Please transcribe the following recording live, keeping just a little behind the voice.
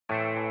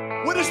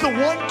What is the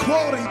one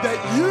quality that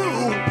you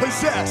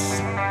possess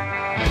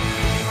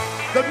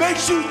that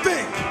makes you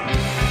think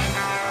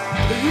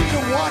that you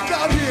can walk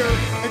out here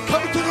and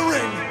come into the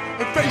ring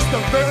and face the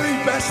very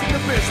best in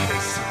the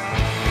business?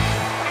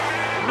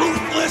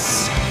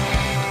 Ruthless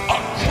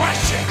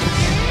aggression.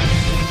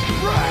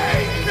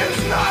 Ray is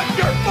not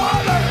your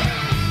father.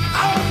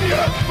 I'm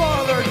your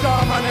father,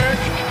 Dominic.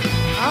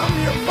 I'm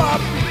your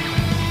puppy.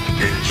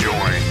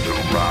 Enjoying the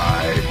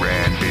ride,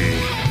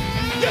 Randy.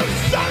 You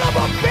son of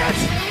a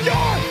bitch!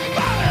 You're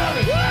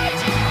fired! What?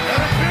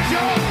 Eric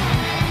Bischoff?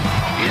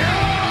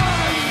 You're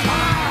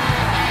fired!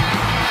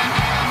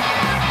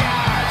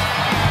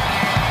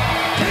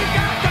 Take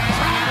out the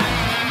trash!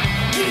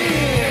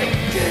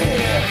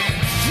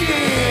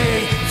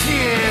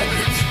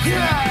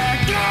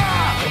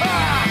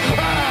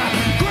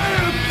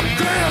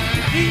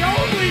 The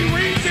only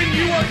reason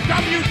you were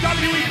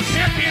WWE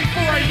champion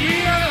for a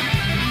year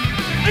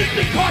is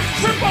because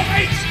Triple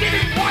H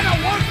didn't want to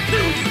work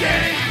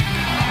Tuesday.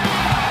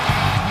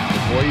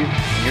 Boy,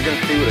 you're going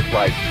to see what it's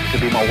like to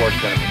be my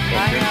worst enemy.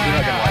 I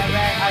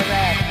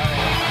read.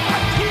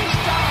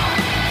 Batista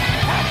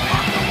has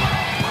won the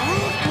world.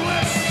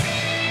 Ruthless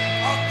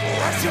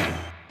aggression.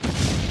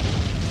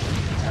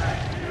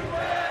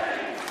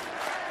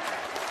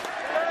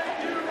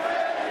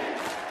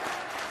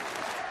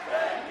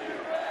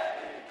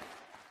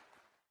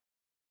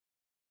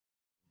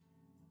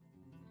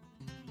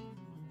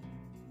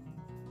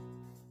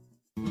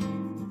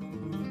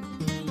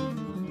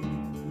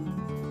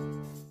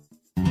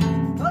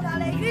 Con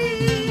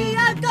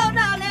alegría, con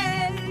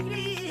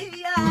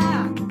alegría.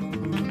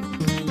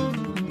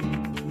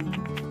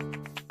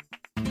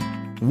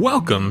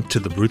 Welcome to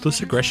the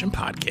Ruthless Aggression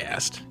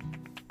Podcast.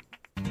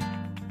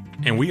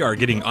 And we are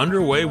getting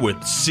underway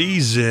with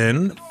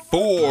Season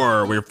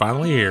 4. We're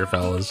finally here,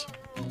 fellas.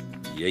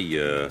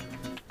 Yeah.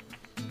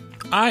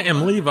 I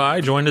am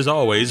Levi, joined as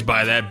always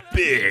by that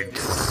big,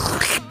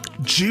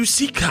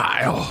 juicy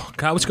Kyle.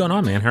 Kyle, what's going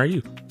on, man? How are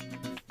you?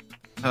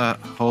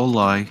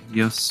 Hola,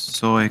 yo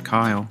soy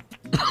Kyle.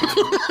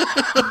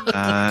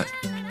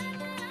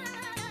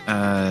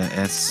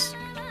 Es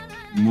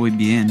muy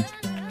bien.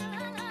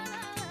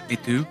 ¿Y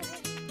tú?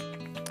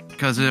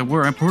 Because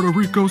we're in Puerto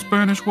Rico,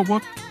 Spanish,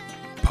 what?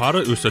 Para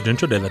usted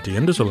dentro de la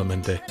tienda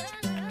solamente.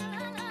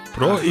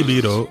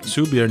 Prohibido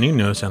subir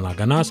niños en la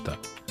canasta.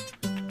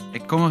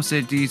 ¿Cómo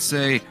se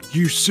dice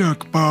you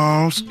suck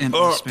balls en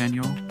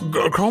español?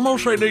 ¿Cómo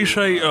se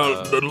dice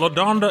la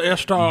donde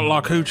está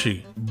la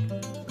cuchi?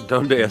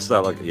 Donde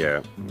está like,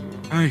 yeah.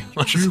 Hey,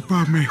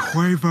 chupa me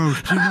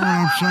huevos. Do you know what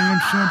I'm saying,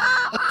 son?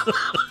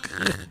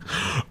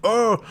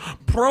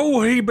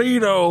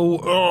 Prohibido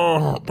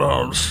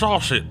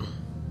sausage.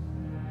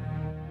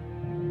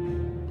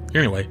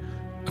 Anyway,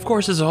 of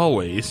course, as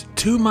always,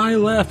 to my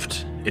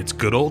left, it's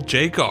good old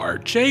Jake R.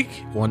 Jake,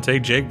 one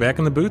take Jake back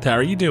in the booth. How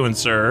are you doing,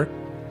 sir?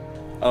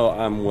 Oh,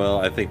 I'm well.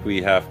 I think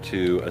we have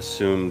to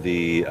assume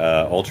the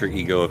alter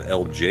ego of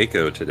El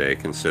Jaco today,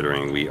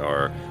 considering we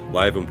are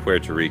live in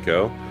Puerto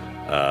Rico.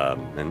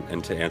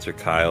 And to answer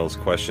Kyle's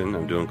question,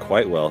 I'm doing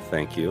quite well,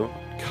 thank you.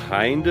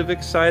 Kind of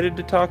excited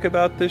to talk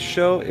about this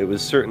show.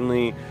 There's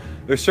certainly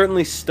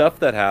stuff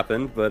that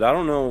happened, but I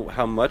don't know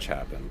how much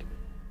happened.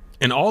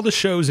 In all the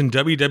shows in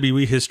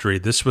WWE history,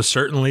 this was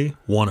certainly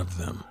one of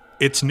them.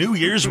 It's New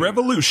Year's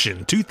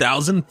Revolution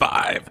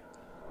 2005.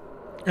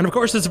 And of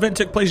course, this event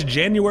took place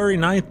January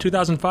 9th,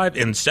 2005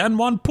 in San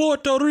Juan,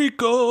 Puerto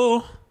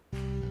Rico.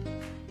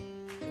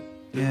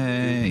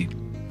 Yay.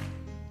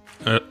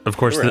 Of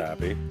course, We're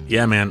happy.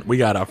 Yeah, man, we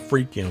got a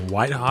freaking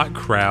white-hot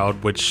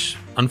crowd, which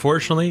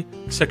unfortunately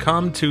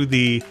succumbed to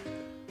the,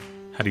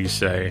 how do you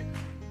say,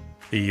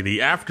 the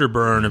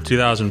afterburn of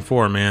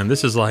 2004, man.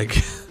 This is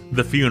like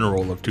the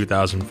funeral of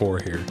 2004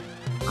 here.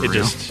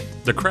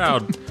 The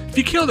crowd, if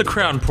you kill the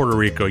crowd in Puerto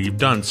Rico, you've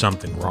done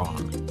something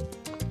wrong.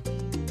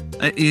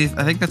 I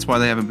think that's why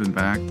they haven't been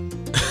back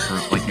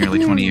for like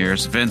nearly 20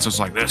 years. Vince was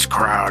like, this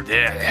crowd,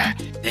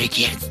 they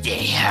can't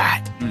stay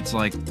hot. And it's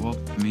like, well,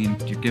 I mean,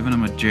 you're giving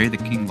them a Jerry the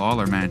King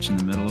Lawler match in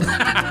the middle of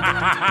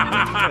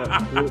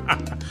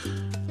it.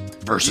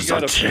 Versus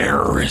a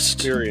terrorist.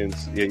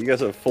 Experience. Yeah, you guys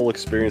have a full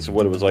experience of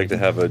what it was like to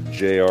have a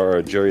JR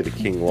or Jerry the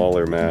King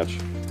Lawler match.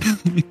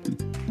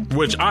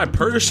 Which I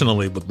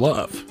personally would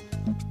love.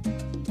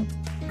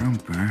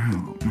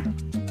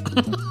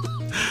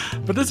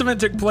 But this event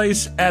took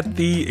place at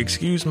the,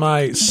 excuse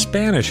my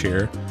Spanish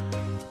here,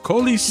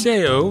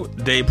 Coliseo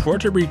de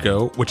Puerto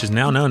Rico, which is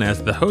now known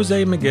as the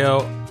Jose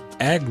Miguel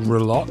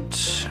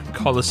Agrelot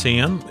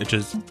Coliseum, which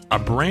is a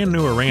brand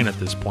new arena at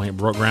this point. It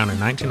broke ground in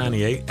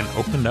 1998 and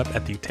opened up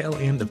at the tail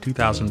end of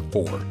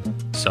 2004.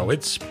 So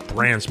it's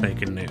brand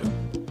spanking new.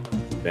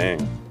 Dang.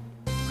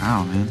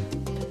 Wow, man.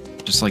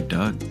 Just like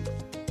Doug.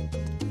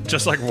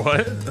 Just like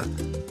what?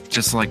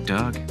 Just like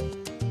Doug.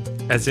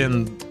 As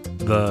in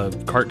the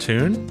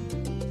cartoon?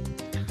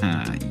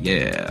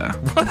 Yeah.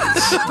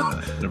 That's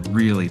a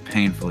really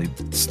painfully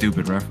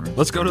stupid reference.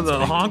 Let's go to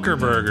the Honker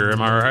Burger.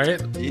 Am I right?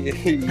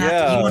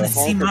 Yeah. You want to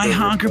see my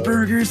honker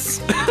burgers?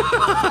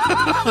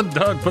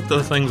 Doug, put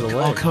those things away.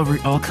 I'll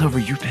cover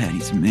your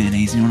patties in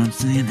mayonnaise. You know what I'm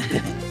saying?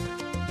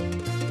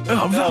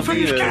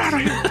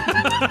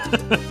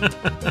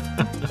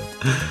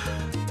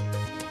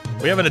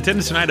 We have an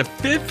attendance tonight of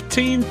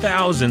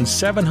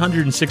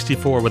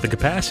 15,764 with a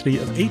capacity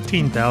of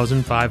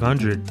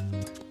 18,500.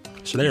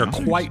 So they are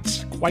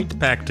quite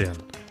packed in.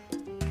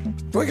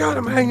 We got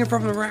them hanging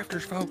from the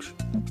rafters, folks.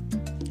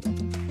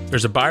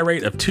 There's a buy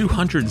rate of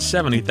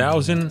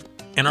 270,000,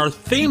 and our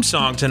theme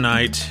song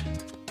tonight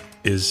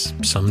is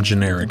some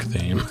generic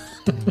theme.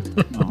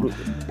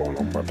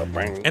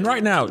 And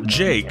right now,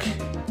 Jake,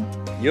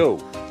 Yo.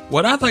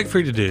 what I'd like for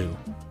you to do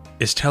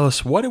is tell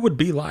us what it would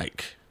be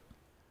like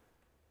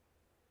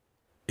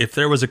if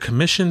there was a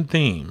commissioned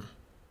theme,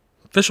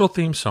 official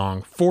theme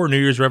song for New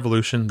Year's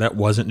Revolution that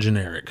wasn't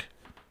generic.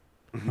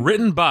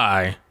 Written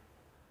by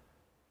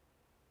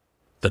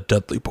the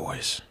Dudley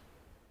Boys.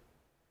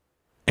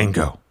 And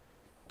go.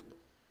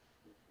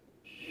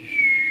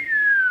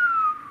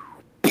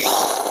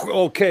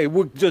 Okay,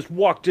 we just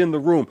walked in the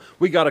room.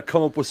 We got to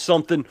come up with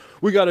something.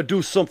 We got to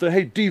do something.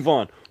 Hey,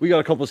 Devon, we got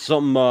to come up with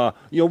something,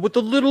 with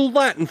a little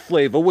Latin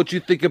flavor. What you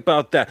think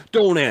about that?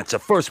 Don't answer.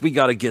 First, we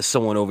got to get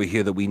someone over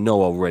here that we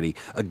know already.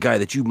 A guy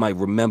that you might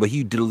remember.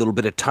 He did a little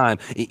bit of time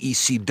in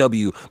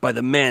ECW by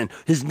the man.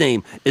 His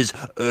name is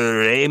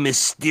Rey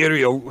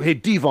Mysterio. Hey,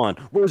 Devon,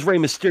 where's Rey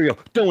Mysterio?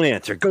 Don't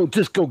answer.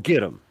 Just go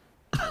get him.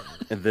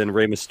 And then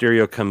Rey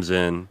Mysterio comes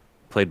in,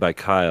 played by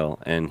Kyle,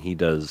 and he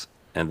does,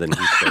 and then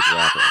he starts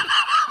rapping.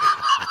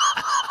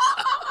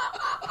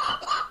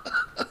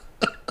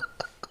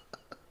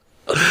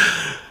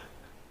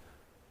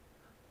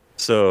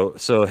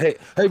 So hey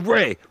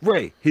Ray,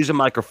 here's a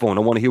microphone.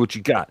 I want to hear what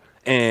you got.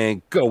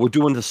 And go. We're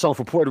doing the song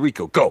for Puerto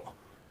Rico. Go.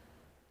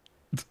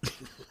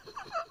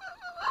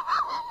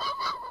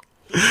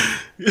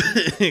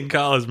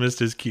 Kyle has missed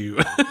his cue.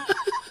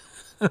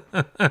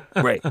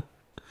 Ray.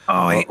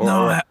 Oh wait,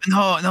 no,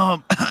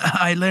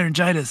 I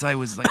laryngitis. I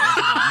was like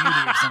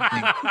muted or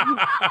something.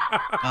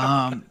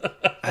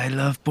 I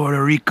love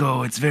Puerto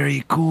Rico. It's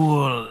very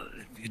cool.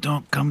 If you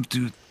don't come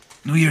to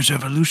New Year's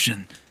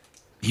Revolution,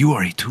 you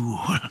are a tool.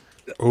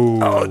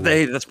 Oh,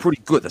 that's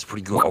pretty good. That's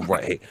pretty good. All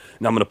right. Hey,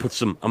 now I'm gonna put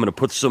some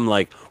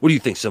like, what do you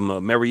think? Some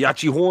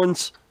mariachi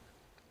horns?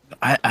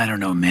 I don't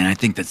know, man. I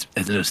think that's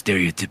a little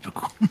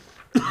stereotypical.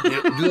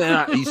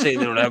 You say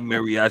they don't have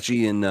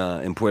mariachi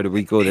in Puerto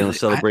Rico? They don't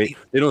celebrate.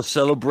 They don't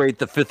celebrate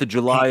the 5th of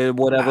July or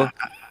whatever.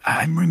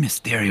 I'm Rey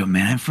Mysterio,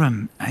 man.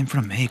 I'm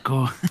from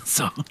Mexico.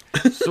 So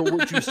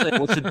what you say?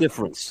 What's the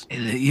difference?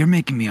 You're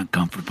making me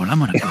uncomfortable. I'm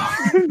gonna go.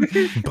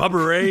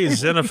 Bubba Ray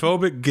is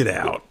xenophobic. Get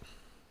out.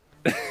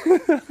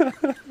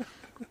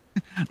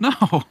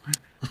 No.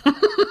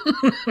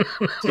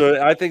 So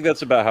I think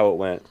that's about how it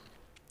went.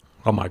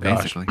 Oh my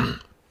gosh. Basically.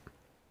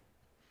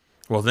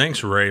 Well,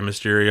 thanks, Rey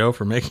Mysterio,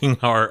 for making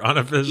our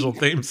unofficial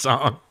theme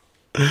song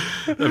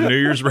of New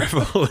Year's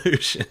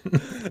Revolution.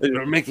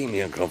 You're making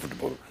me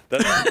uncomfortable.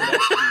 That's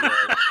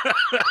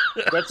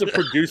a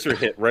producer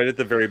hit right at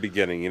the very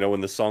beginning. You know, when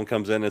the song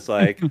comes in, it's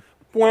like,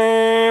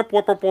 you're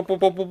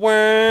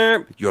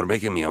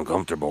making me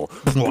uncomfortable.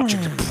 Welcome to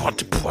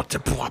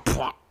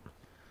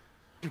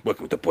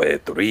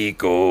Puerto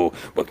Rico.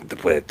 Welcome to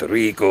Puerto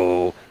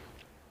Rico.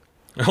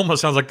 It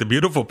almost sounds like the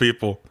Beautiful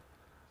People.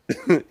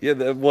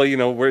 Yeah, well, you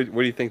know, where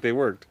do you think they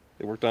worked?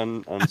 They worked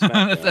on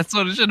SmackDown. That's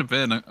what it should have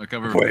been. A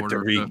cover of Puerto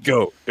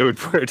Rico. It was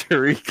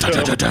Puerto Rico.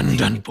 Puerto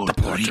Rico.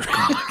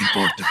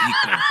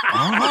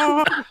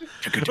 Oh.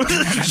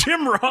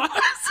 Jim Ross.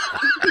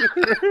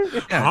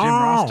 Yeah, Jim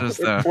Ross does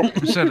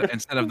the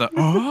instead of the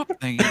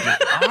thing. He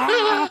just,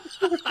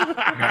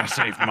 I gotta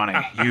save money.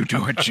 You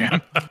do it,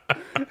 Jim.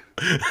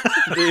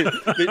 They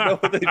know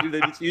what they do.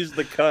 They just use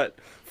the cut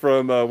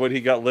from when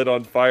he got lit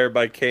on fire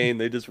by Kane.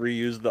 They just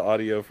reused the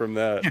audio from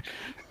that.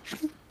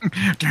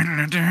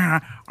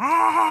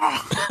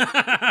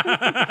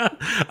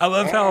 I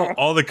love how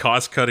all the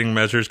cost-cutting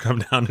measures come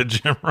down to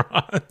Jim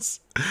Ross.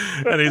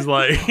 And he's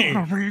like,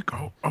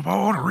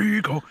 Puerto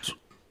Rico.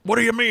 What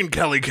do you mean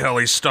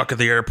Kelly's stuck at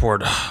the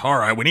airport? All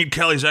right, we need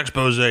Kelly's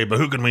expose, but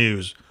who can we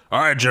use?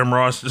 All right, Jim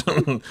Ross,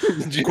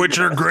 quit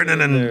your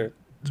grinning and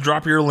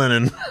drop your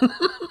linen.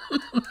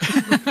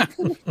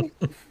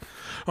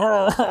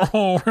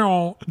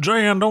 Oh,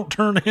 Jan, don't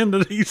turn into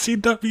the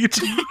ECW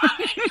team.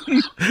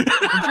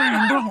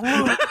 Jan, don't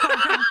look.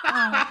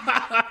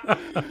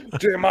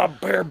 Dude, my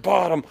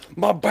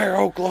bare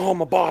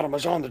Oklahoma bottom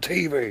is on the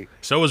TV.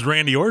 So was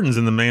Randy Orton's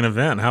in the main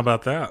event. How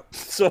about that?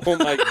 So,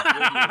 my goodness,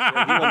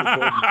 man, he won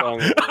the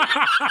Golden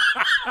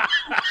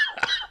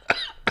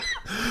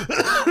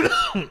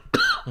Song.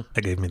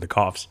 That gave me the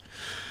coughs.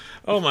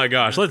 Oh my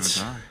gosh,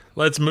 let's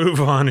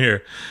move on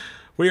here.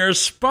 We are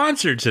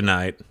sponsored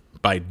tonight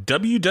by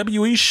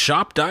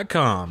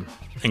WWEshop.com.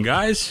 And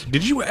guys,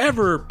 did you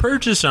ever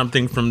purchase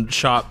something from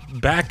Shop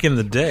back in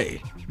the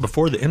day,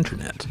 before the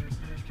internet?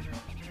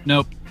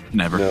 Nope,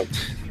 never. Nope.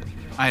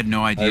 I had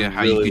no idea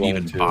how really you could wanted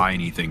even to. buy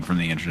anything from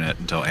the internet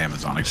until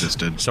Amazon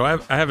existed. So I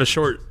have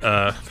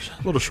a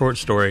little short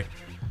story.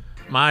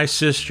 My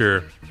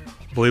sister,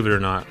 believe it or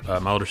not,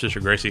 my older sister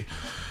Gracie,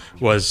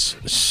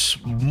 was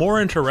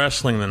more into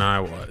wrestling than I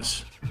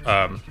was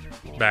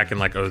back in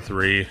like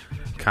 03,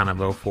 kind of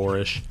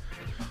 04-ish.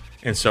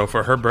 And so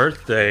for her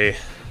birthday,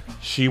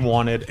 she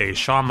wanted a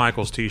Shawn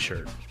Michaels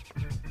t-shirt.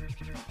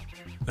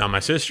 Now my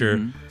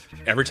sister,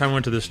 every time I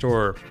went to the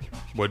store,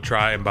 would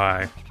try and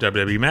buy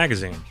WWE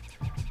Magazine.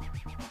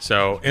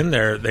 So in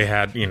there, they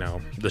had,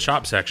 the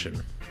shop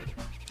section.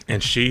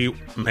 And she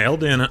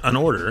mailed in an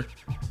order,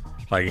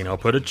 like,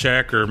 put a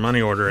check or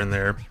money order in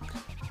there.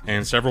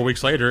 And several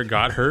weeks later,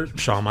 got her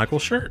Shawn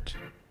Michaels shirt.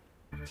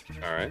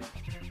 All right.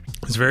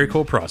 It's a very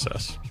cool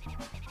process.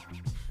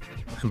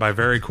 And by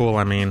very cool,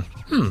 I mean,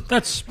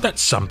 that's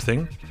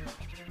something.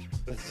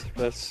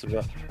 That's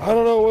about, I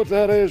don't know what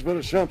that is, but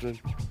it's something.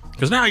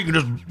 Because now you can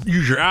just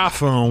use your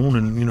iPhone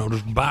and,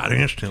 just buy it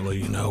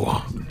instantly,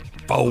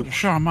 Go to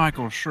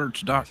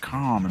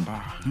ShawnMichaelsShirts.com and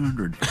buy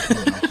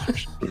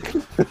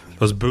 $100.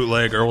 Those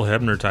bootleg Earl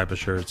Hebner type of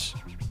shirts.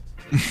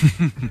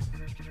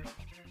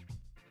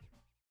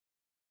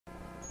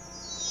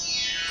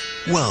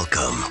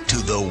 Welcome to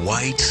the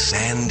white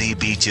sandy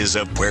beaches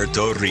of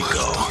Puerto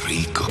Rico.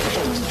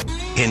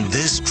 In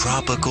this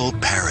tropical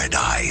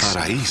paradise,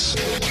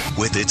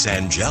 with its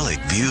angelic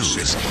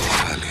views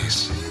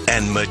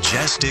and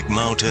majestic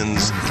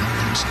mountains, a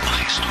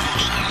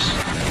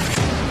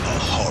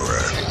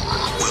horror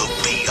will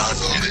be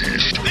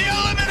unleashed. The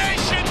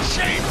Elimination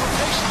Chamber!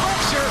 A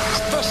structure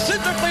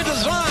specifically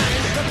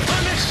designed to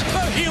punish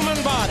the human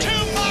body. 2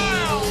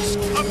 miles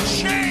of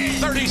chain!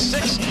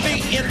 36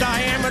 feet in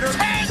diameter.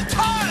 10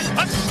 tons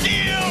of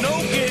steel!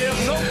 No give,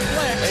 no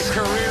flex. A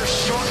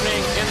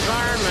career-shortening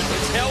environment.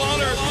 It's hell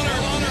on earth.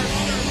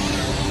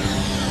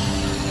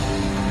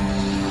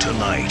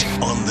 Tonight,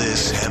 on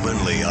this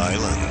heavenly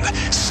island,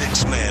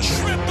 6 men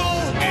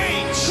Triple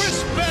H!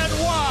 Chris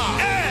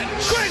Benoit! And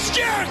Chris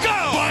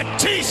Jericho!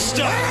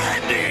 Batista!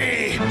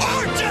 Randy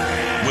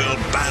Orton! will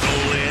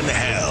battle in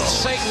hell.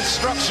 Satan's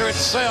structure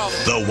itself.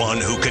 The one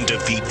who can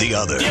defeat the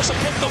other, Yes, I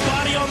put the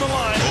body on the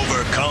line.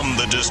 overcome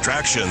the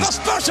distractions, The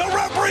special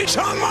referee,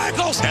 Shawn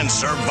Michaels! and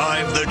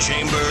survive the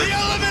chamber The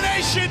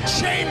Elimination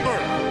Chamber!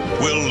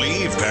 will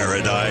leave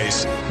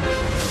paradise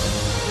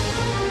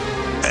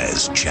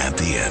as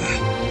champion.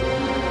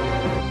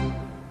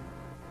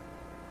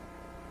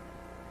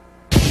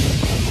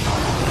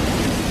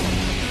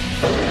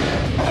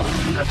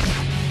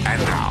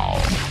 And now,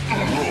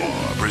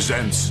 Raw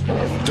presents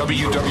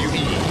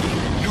WWE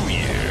New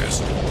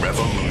Year's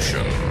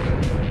Revolution.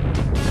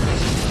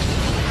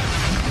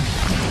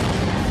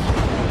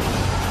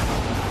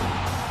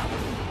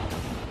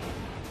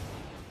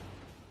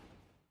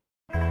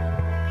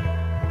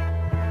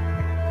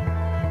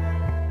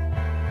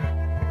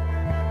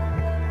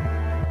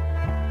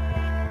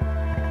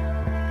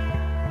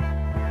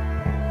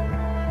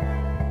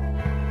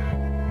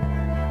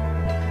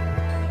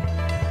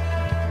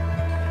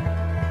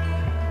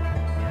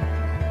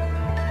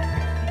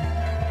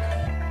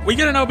 We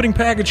get an opening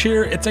package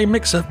here. It's a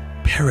mix of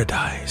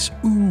paradise.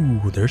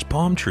 Ooh, there's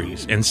palm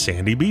trees and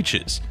sandy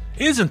beaches.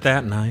 Isn't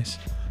that nice?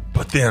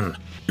 But then,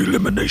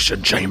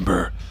 Elimination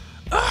Chamber.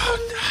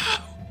 Oh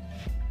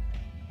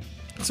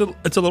no.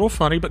 It's a little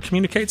funny, but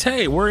communicates,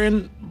 hey, we're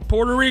in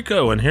Puerto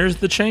Rico and here's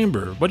the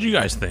chamber. What do you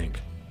guys think?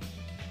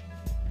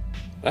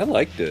 I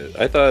liked it.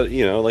 I thought,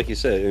 like you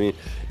said, I mean,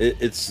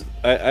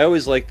 I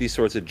always like these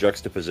sorts of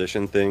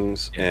juxtaposition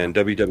things, and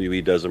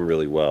WWE does them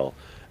really well.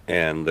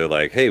 And they're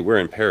like, hey, we're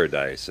in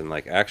paradise. And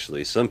like,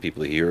 actually, some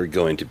people here are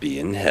going to be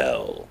in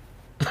hell.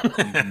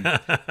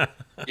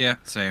 Yeah,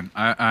 same.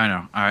 I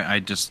know.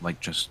 I just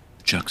like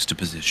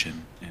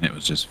juxtaposition, and it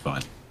was just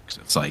fun. 'Cause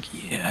it's like,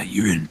 yeah,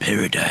 you're in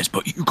paradise,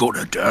 but you're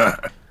gonna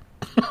die.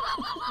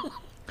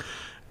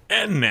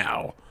 And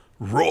now,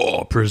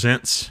 Raw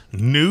presents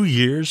New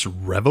Year's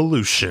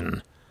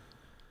Revolution.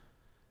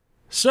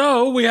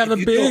 So, we have a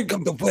big...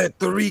 Come to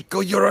Puerto Rico,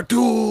 you're a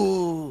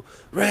tool.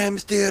 Rey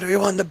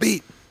Mysterio on the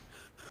beat.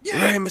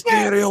 Rey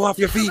Mysterio off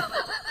your feet.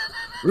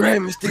 Rey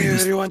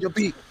Mysterio on your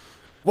feet.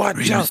 Watch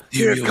Rey out,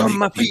 here Mysterio come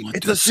my make me feet. want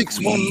It's to a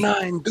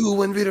 619,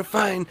 doing real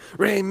fine.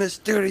 Rey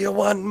Mysterio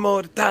one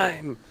more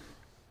time.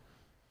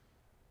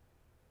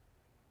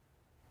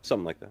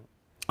 Something like that.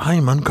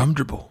 I'm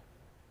uncomfortable.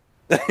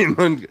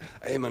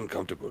 I'm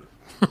uncomfortable.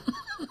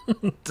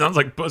 Sounds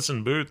like Puss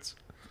in Boots.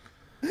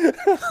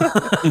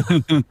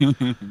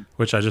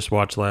 Which I just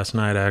watched last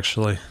night,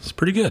 actually. It's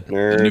pretty good.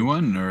 The new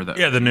one or that?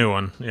 Yeah, the new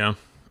one. Yeah.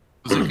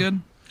 Was it good?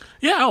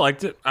 Yeah, I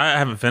liked it. I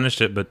haven't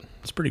finished it, but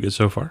it's pretty good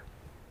so far.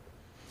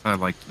 I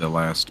liked the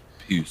last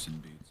Puss in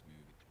Boots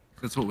movie.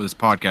 That's what this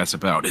podcast's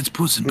about. It's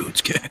Puss in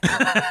Boots, kid.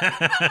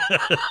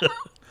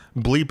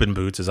 Bleeping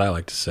Boots, as I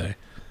like to say.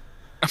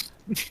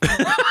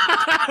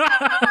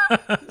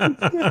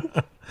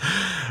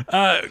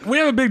 We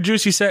have a big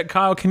juicy set.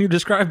 Kyle, can you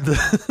describe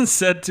the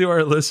set to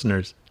our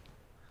listeners?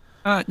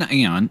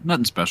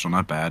 Nothing special,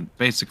 not bad.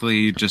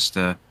 Basically, just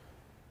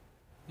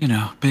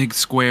big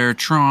square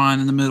Tron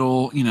in the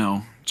middle,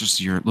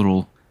 just your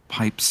little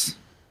pipes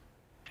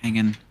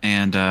hanging.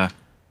 And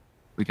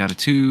we got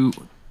two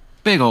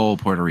big old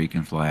Puerto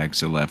Rican flags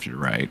to the left or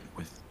right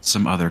with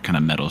some other kind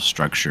of metal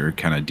structure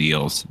kind of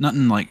deals.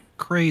 Nothing like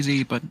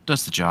crazy, but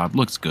does the job.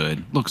 Looks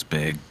good. Looks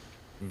big.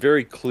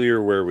 Very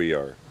clear where we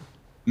are.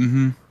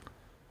 Mm-hmm.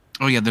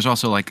 Oh, yeah, there's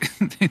also,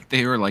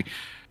 they were like,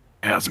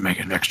 yeah, let's make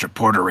an extra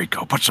Puerto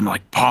Rico. Put some,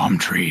 palm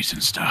trees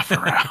and stuff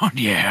around.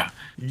 Yeah.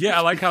 Yeah,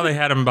 I like how they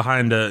had him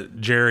behind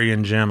Jerry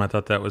and Jim. I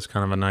thought that was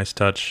kind of a nice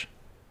touch.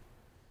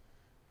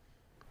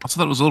 Also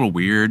thought it was a little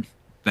weird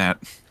that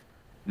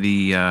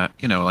the,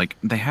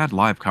 they had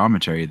live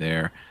commentary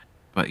there,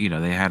 but,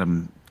 they had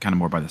them kind of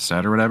more by the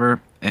set or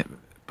whatever.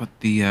 But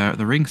the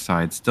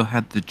ringside still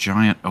had the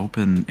giant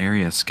open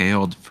area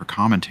scaled for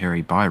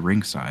commentary by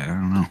ringside. I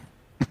don't know.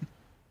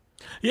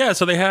 Yeah,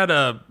 so they had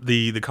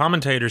the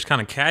commentators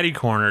kind of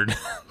catty-cornered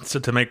so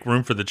to make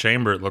room for the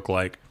chamber, it looked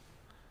like.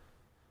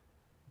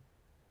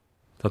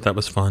 Thought that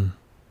was fun.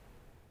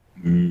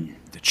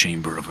 The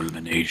Chamber of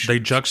Elimination. They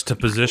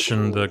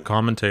juxtapositioned the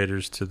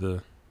commentators to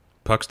the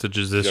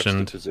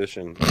puxtapositioned.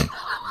 Juxtaposition.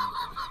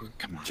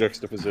 Come on.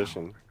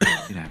 Juxtaposition.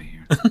 Get out of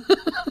here.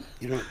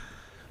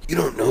 You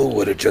don't know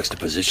what a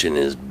juxtaposition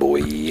is,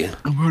 boy.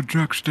 I'm going to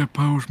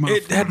juxtapose my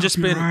It had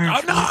just been...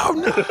 Oh,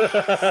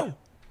 no!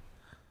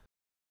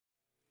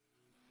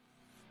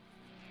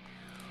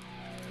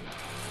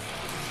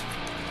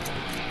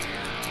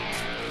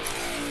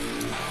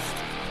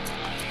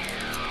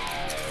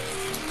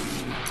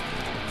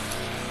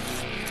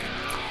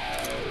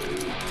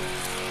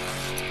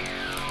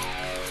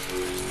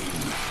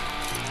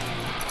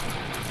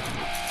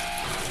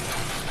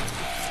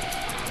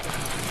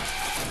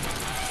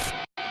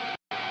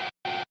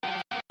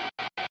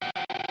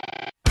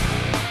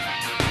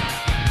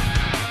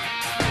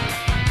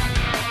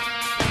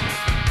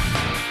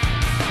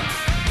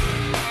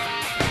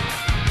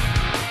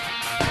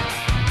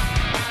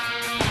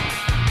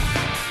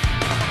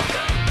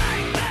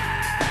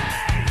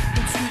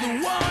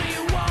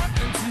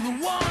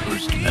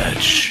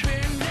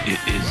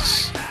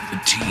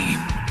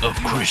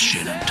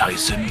 Christian and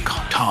Tyson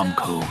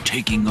Tomko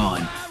taking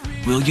on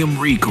William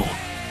Regal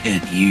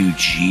and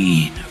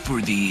Eugene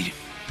for the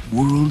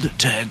World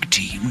Tag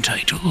Team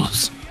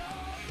titles.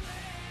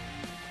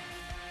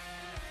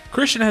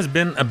 Christian has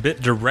been a bit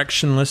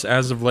directionless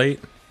as of late,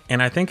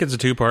 and I think it's a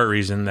two-part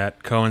reason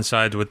that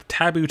coincides with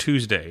Taboo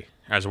Tuesday,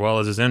 as well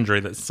as his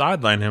injury that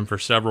sidelined him for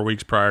several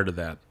weeks prior to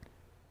that.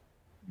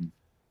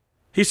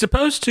 He's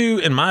supposed to,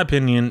 in my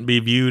opinion, be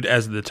viewed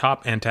as the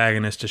top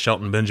antagonist to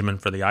Shelton Benjamin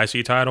for the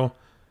IC title,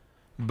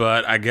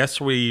 but I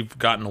guess we've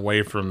gotten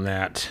away from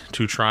that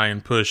to try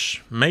and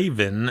push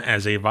Maven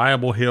as a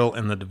viable heel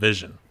in the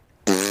division.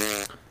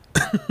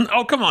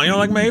 Oh, come on, you don't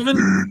like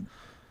Maven?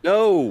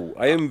 No,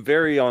 I am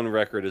very on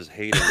record as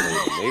hating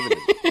Maven. Maven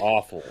is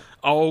awful.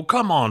 Oh,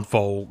 come on,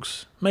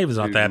 folks. Maven's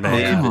not that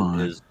bad.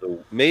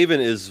 Maven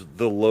is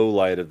the low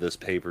light of this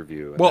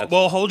pay-per-view.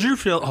 Well, hold your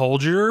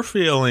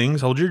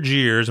feelings, hold your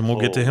jeers, and we'll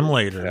get to him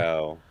later.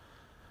 Cow.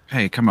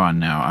 Hey, come on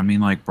now. I mean,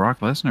 Brock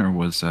Lesnar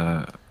was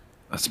a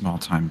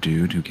small-time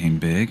dude who came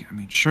big. I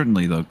mean,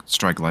 certainly they'll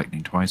strike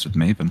lightning twice with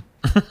Maven.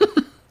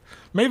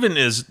 Maven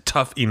is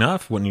tough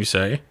enough, wouldn't you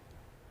say?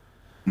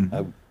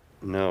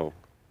 No.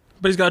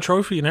 But he's got a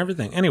trophy and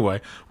everything.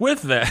 Anyway,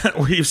 with that,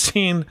 we've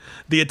seen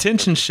the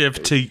attention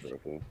shift to...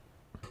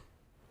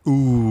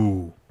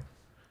 Ooh.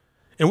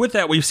 And with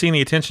that, we've seen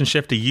the attention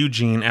shift to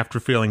Eugene after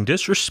feeling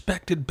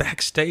disrespected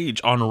backstage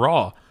on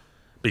Raw,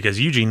 because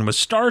Eugene was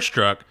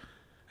starstruck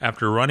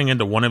after running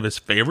into one of his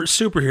favorite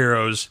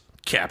superheroes,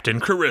 Captain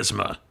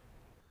Charisma.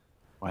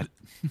 What?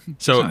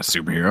 So, He's not a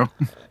superhero.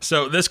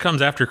 So this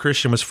comes after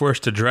Christian was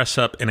forced to dress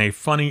up in a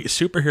funny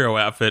superhero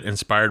outfit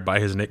inspired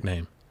by his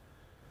nickname.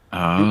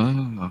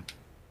 Oh.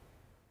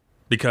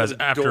 Because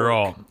after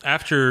all,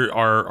 after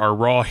our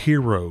Raw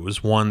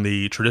heroes won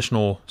the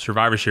traditional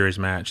Survivor Series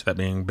match, that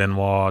being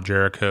Benoit,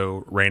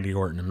 Jericho, Randy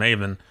Orton, and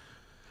Maven,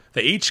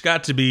 they each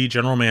got to be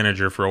general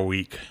manager for a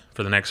week,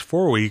 for the next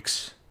 4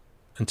 weeks,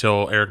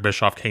 until Eric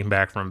Bischoff came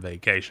back from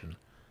vacation.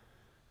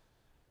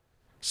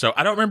 So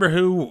I don't remember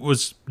who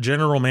was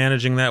general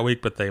managing that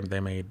week, but they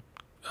made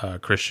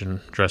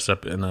Christian dress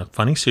up in a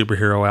funny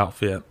superhero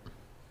outfit.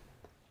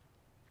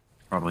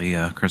 Probably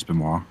Chris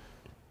Benoit.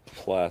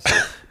 Classic.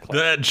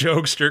 That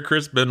jokester,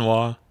 Chris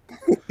Benoit.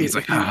 He's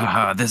like, ha ha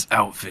ha, this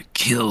outfit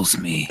kills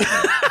me.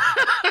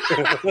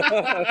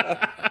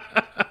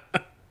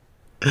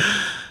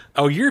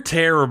 Oh, you're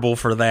terrible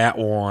for that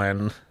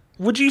one.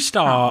 Would you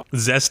stop?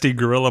 Zesty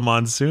Gorilla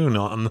Monsoon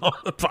on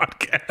the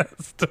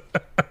podcast.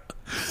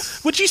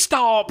 Would you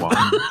stop?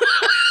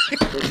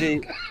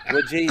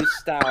 Would you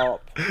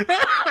stop?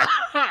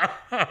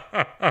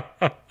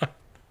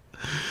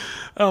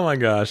 Oh my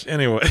gosh.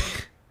 Anyway.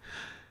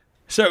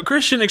 So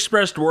Christian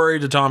expressed worry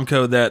to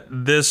Tomko that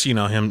this,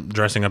 him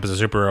dressing up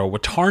as a superhero,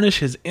 would tarnish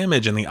his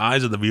image in the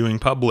eyes of the viewing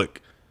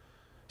public.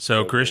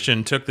 So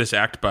Christian took this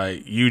act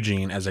by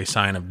Eugene as a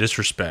sign of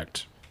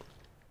disrespect.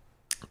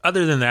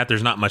 Other than that,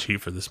 there's not much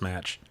heat for this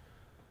match.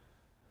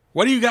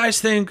 What do you guys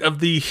think of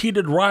the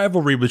heated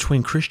rivalry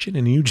between Christian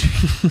and Eugene?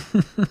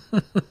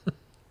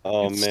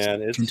 Oh,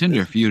 man. It's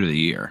Contender feud of the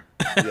year.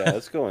 Yeah,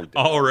 it's going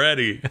down.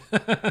 Already.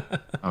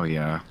 Oh,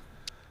 yeah.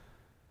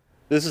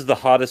 This is the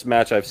hottest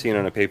match I've seen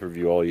on a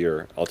pay-per-view all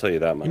year. I'll tell you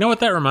that much. You know what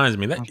that reminds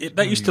me?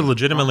 That used to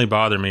legitimately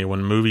bother me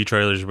when movie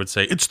trailers would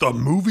say, it's the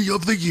movie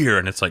of the year,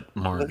 and it's like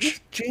March.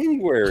 It's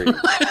January.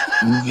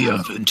 Movie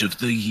event of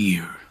the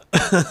year.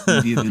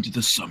 Movie event of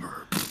the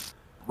summer.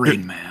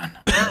 Rain Man.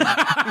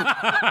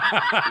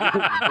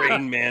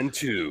 Rain Man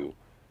 2.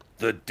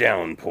 The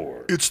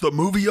Downpour. It's the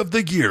movie of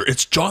the year.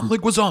 It's John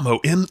Leguizamo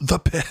in The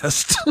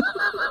Pest.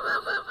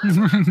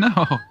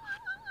 No.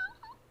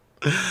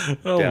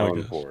 Oh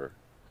Downpour.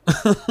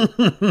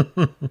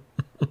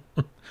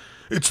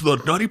 It's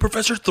the Nutty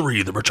Professor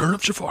 3, The Return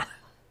of Jafar.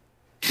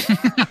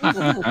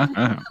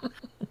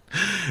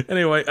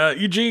 Anyway,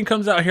 Eugene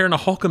comes out here in a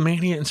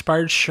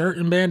Hulkamania-inspired shirt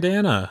and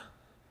bandana.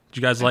 Did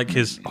you guys like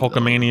his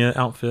Hulkamania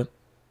outfit?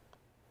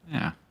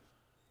 Yeah.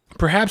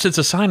 Perhaps it's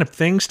a sign of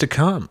things to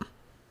come.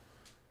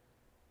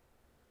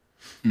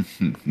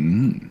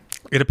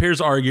 It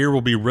appears our year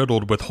will be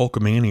riddled with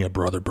Hulkamania,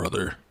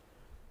 brother.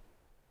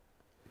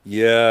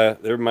 Yeah,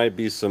 there might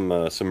be some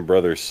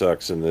brother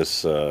sucks in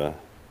this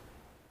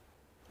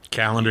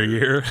calendar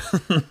year.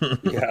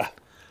 Yeah.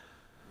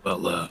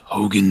 Well,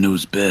 Hogan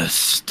knows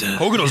best.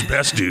 Hogan knows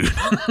best, dude.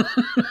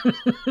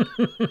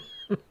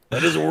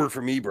 That doesn't work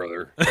for me,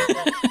 brother.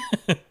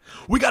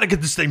 We got to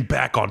get this thing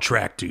back on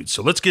track, dude.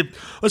 So let's get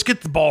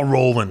the ball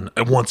rolling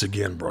once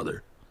again,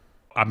 brother.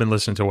 I've been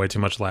listening to way too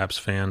much Laps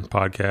Fan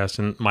podcast,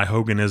 and my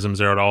Hoganisms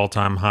are at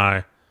all-time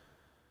high.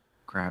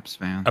 Craps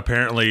fan.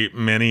 Apparently,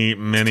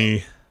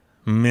 many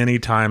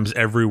times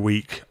every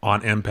week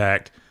on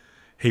Impact,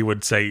 he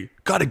would say,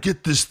 "Got to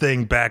get this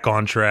thing back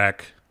on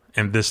track,"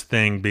 and this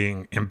thing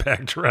being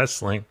Impact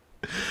Wrestling.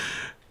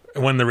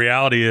 When the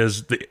reality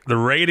is, the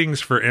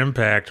ratings for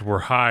Impact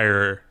were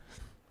higher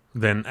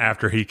than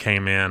after he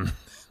came in.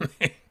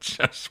 It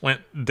just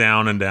went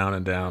down and down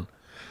and down.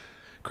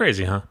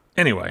 Crazy, huh?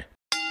 Anyway.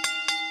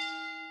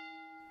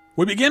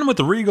 We begin with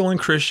the Regal and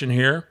Christian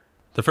here.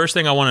 The first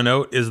thing I want to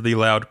note is the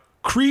loud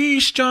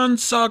Christian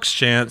sucks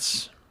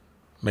chants.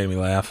 Made me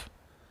laugh.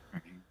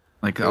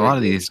 Like a lot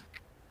of these,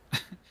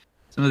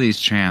 some of these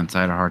chants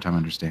I had a hard time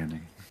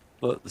understanding.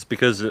 Well, it's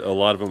because a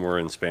lot of them were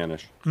in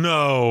Spanish.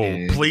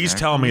 No, please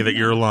tell me that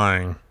you're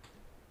lying.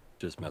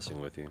 Just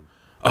messing with you.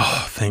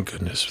 Oh, thank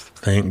goodness.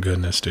 Thank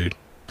goodness, dude.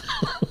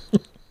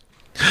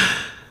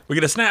 We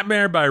get a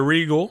snapmare by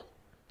Regal.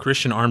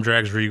 Christian arm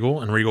drags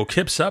Regal, and Regal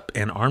kips up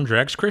and arm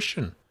drags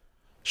Christian.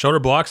 Shoulder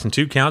blocks and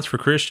 2 counts for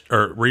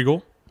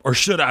Regal. Or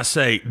should I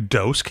say,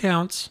 dose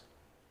counts.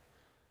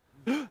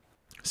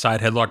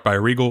 Side headlock by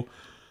Regal.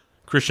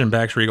 Christian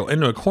backs Regal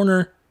into a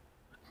corner.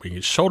 We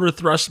get shoulder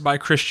thrust by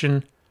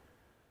Christian.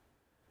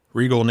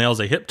 Regal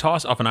nails a hip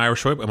toss off an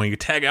Irish whip, and we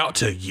tag out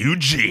to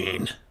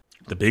Eugene.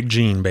 The Big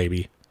Gene,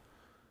 baby.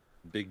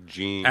 Big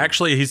Gene.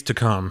 Actually, he's to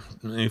come.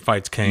 He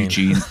fights Kane.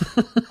 Eugene.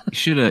 You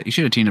should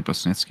have teamed up with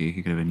Snitsky.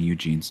 He could have been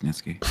Eugene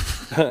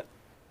Snitsky.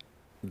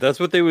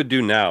 That's what they would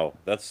do now.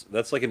 That's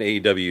like an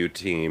AEW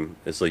team.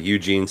 It's like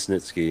Eugene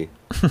Snitsky.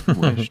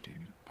 Wish, dude.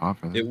 Pop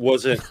for that. It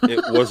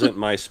wasn't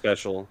my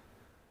special.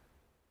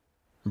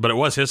 But it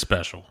was his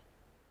special.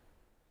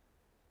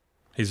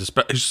 He's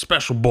a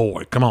special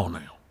boy. Come on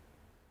now.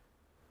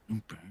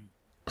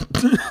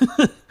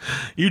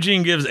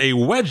 Eugene gives a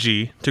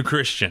wedgie to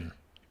Christian.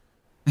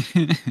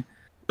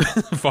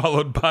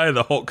 Followed by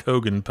the Hulk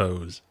Hogan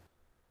pose.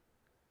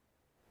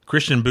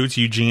 Christian boots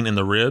Eugene in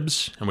the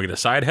ribs, and we get a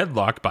side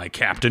headlock by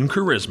Captain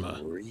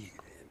Charisma.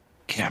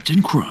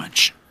 Captain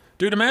Crunch.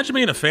 Dude, imagine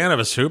being a fan of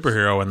a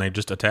superhero and they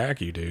just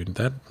attack you, dude.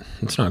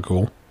 That's not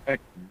cool.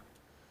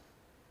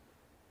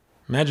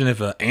 Imagine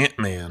if an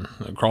Ant-Man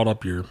crawled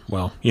up your,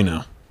 well, you know.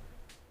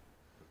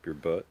 Up your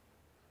butt.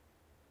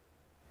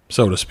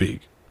 So to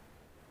speak.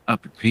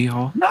 Up your pee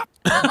hole? No.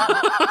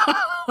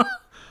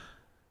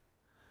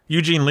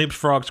 Eugene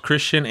leapfrogs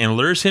Christian and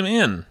lures him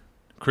in.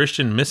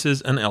 Christian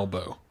misses an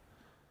elbow.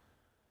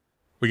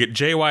 We get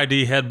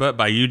JYD headbutt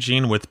by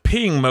Eugene with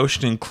peeing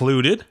motion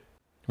included,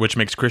 which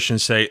makes Christian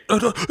say,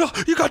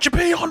 "You got your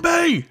pee on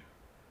me!"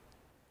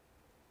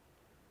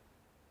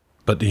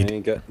 But he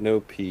ain't got no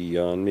pee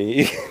on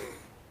me.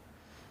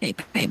 Hey,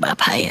 pay my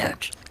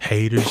pants.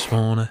 Haters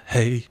wanna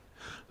hate,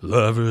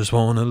 lovers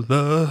wanna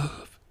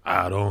love.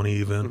 I don't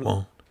even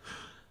want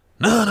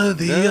none of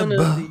the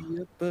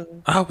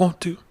above. I want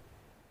to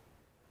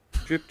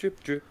drip,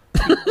 drip, drip.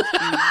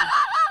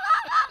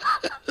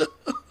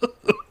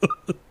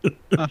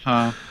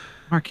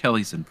 Mark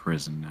Kelly's in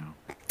prison now.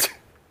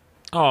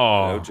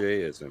 Oh,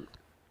 OJ isn't.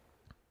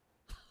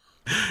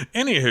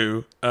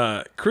 Anywho,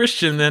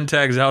 Christian then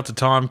tags out to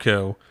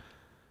Tomko.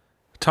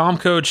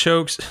 Tomko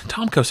chokes.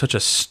 Tomko's such a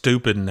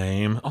stupid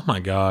name. Oh my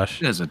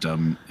gosh. It is a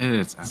dumb.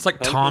 It's like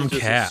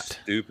Tomcat.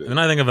 Stupid. Then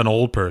I think of an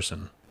old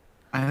person.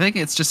 I think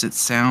it's just it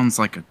sounds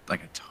like a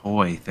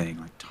toy thing,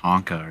 like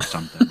Tonka or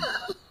something.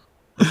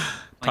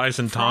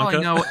 Tyson For all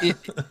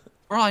Tonka.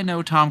 I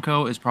know,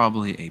 Tomko is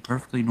probably a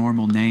perfectly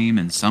normal name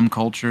in some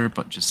culture,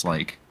 but just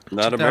like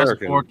Not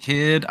 2004 American.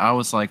 kid, I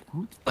was like,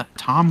 who's that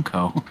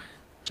Tomko?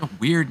 It's a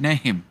weird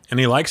name. And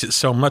he likes it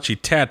so much he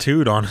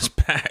tattooed on his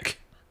back.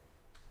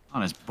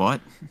 On his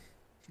butt.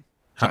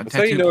 That's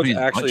how you know it's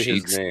Between actually butt his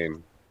cheeks.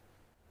 name.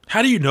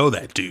 How do you know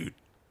that, dude?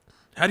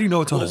 How do you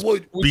know it's on his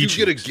Would you beach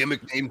get a cheeks?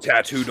 gimmick name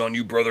tattooed on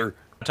you, brother?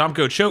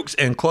 Tomko chokes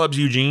and clubs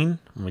Eugene.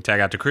 When we tag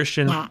out to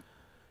Christian,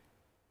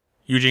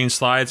 Eugene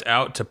slides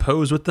out to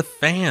pose with the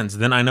fans.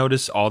 Then I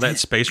notice all that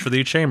space for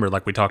the chamber,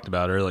 like we talked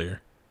about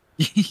earlier.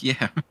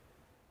 Yeah.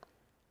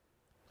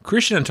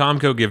 Christian and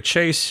Tomko give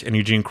chase, and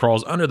Eugene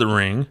crawls under the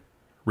ring.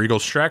 Regal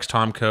distracts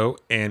Tomko,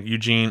 and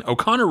Eugene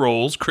O'Connor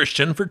rolls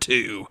Christian for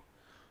 2.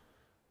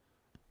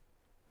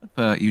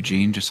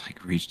 Eugene just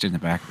like reached in the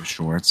back of his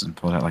shorts and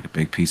pulled out like a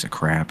big piece of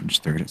crap and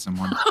just threw it at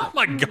someone. Oh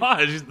my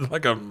gosh, he's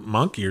like a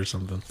monkey or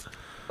something.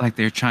 Like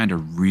they're trying to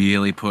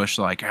really push,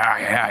 like, ah,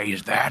 yeah,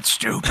 he's that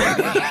stupid.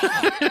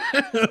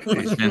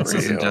 Vince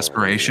is in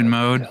desperation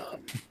mode.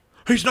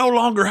 He's no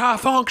longer high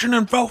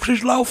functioning, folks.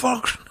 He's low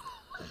function.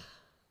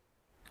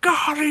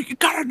 God, he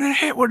got in the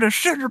head with a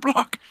cinder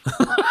block.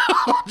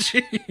 Oh,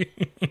 gee.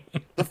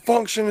 The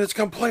function is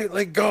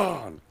completely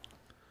gone.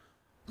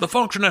 The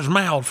function has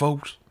mailed,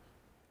 folks.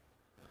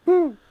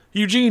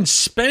 Eugene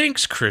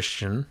spanks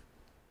Christian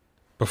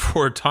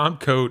before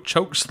Tomko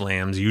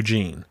chokeslams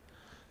Eugene.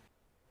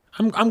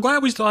 I'm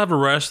glad we still have a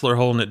wrestler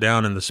holding it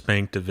down in the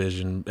spank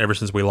division ever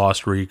since we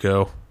lost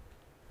Rico.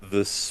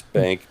 The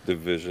spank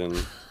division.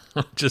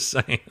 Just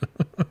saying.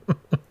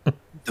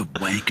 The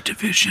wank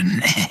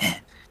division.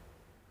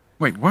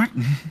 Wait, what?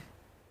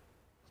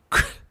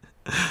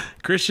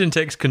 Christian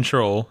takes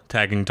control,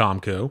 tagging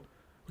Tomko.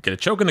 We get a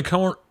choke in the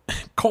corner.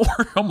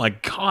 Oh my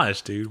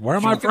gosh, dude. Where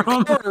am I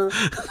from? Choke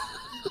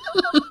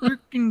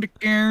in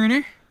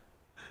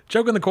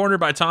the corner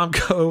by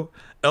Tomko.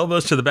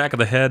 Elbows to the back of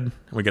the head.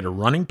 We get a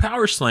running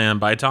power slam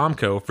by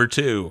Tomko for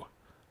 2,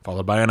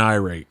 followed by an eye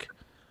rake.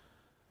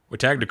 We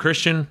tag to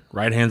Christian,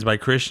 right hands by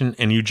Christian,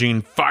 and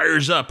Eugene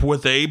fires up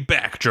with a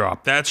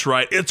backdrop. That's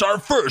right, it's our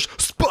first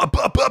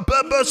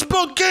Spunkingo!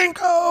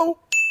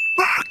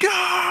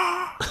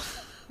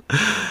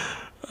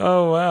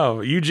 Oh,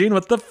 wow. Eugene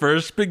with the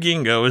first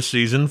Spagingo of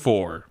season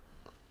 4.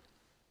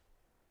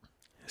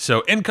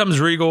 So in comes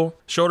Regal,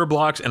 shoulder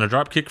blocks, and a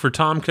drop kick for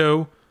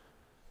Tomko.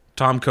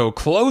 Tomko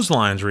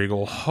clotheslines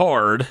Regal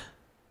hard.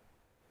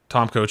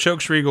 Tomko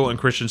chokes Regal, and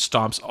Christian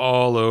stomps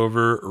all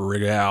over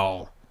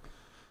Regal.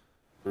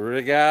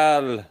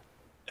 Regal.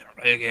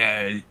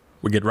 We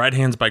get right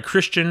hands by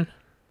Christian,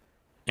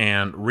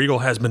 and Regal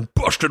has been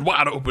busted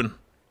wide open.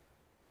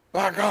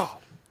 My God.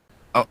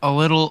 A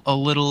little.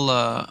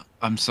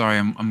 I'm sorry.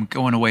 I'm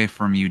going away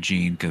from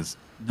Eugene because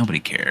nobody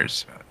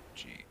cares about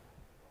Eugene,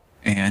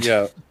 and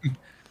Yeah.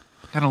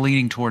 kind of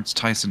leaning towards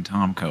Tyson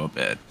Tomko a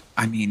bit.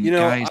 I mean, You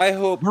know, guys, I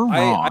hope we're I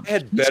wrong.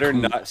 had He's better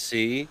cool. not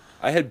see.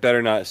 I had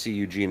better not see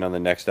Eugene on the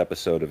next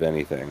episode of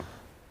anything.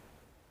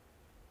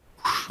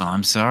 Well,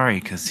 I'm sorry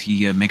because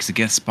he makes a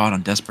guest spot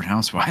on Desperate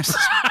Housewives.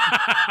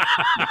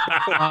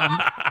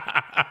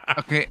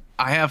 Okay,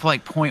 I have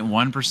like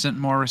 0.1%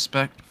 more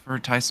respect for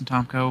Tyson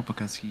Tomko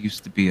because he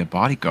used to be a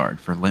bodyguard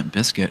for Limp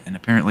Bizkit and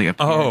apparently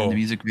appeared in the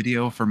music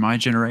video for My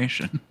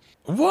Generation.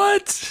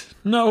 What?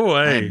 No I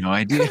way. had no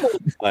idea.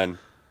 Fun.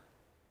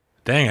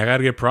 Dang, I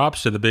gotta give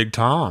props to the big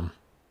Tom.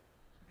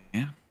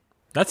 Yeah.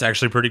 That's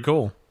actually pretty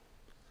cool.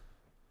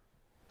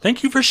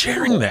 Thank you for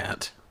sharing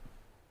that.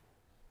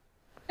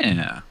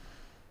 Yeah.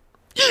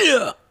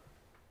 Yeah.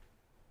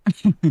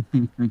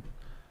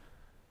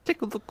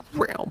 Take a look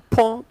around,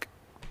 punk.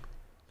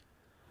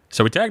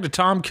 So we tag to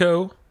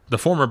Tomko, the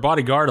former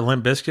bodyguard of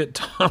Limp Bizkit.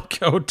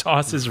 Tomko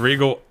tosses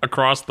Regal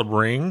across the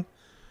ring.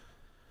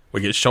 We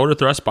get shoulder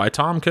thrust by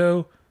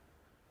Tomko.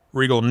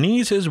 Regal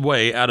knees his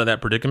way out of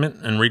that predicament,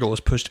 and Regal is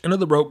pushed into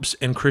the ropes,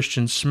 and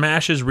Christian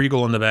smashes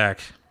Regal in the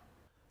back.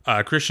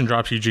 Christian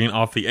drops Eugene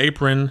off the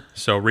apron,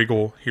 so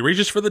Regal, he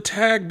reaches for the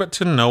tag, but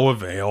to no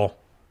avail.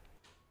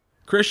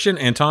 Christian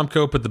and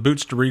Tomko put the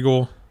boots to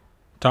Regal.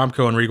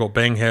 Tomko and Regal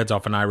bang heads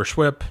off an Irish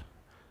whip.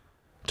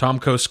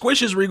 Tomko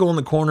squishes Regal in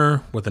the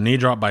corner with a knee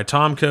drop by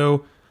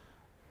Tomko.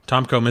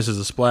 Tomko misses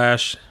a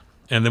splash,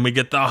 and then we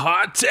get the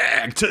hot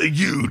tag to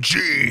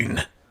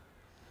Eugene.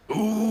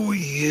 Oh,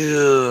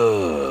 yeah.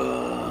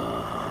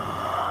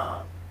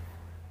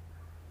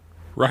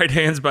 Right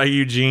hands by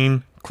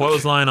Eugene,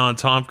 clothesline on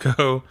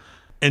Tomko.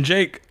 And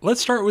Jake,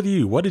 let's start with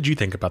you. What did you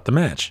think about the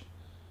match?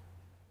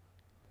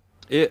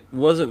 It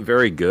wasn't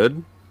very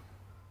good.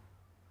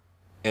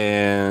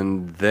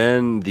 And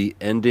then the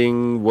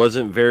ending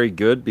wasn't very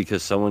good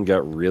because someone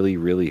got really,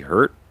 really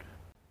hurt.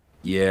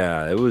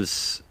 Yeah, it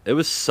was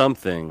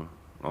something.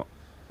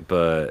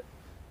 But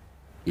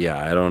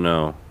yeah, I don't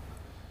know.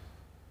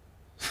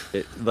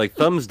 Like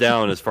thumbs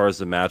down as far as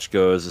the match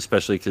goes,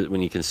 especially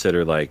when you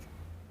consider like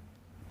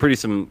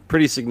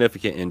pretty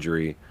significant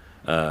injury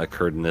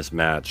occurred in this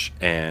match,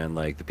 and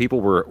like the people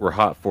were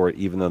hot for it,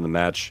 even though the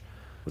match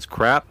was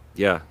crap.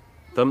 Yeah,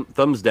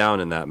 thumbs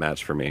down in that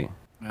match for me.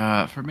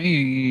 For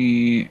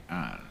me,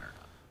 I don't know.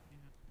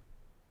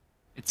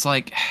 It's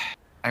like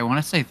I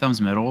want to say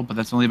thumbs middle, but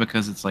that's only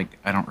because it's like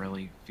I don't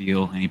really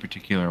feel any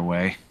particular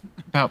way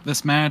about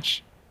this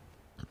match.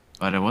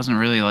 But it wasn't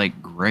really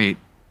like great.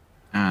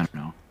 I don't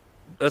know.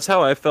 That's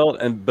how I felt,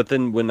 but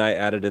then when I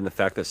added in the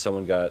fact that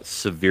someone got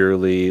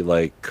severely,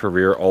 like,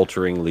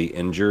 career-alteringly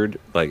injured,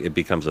 like, it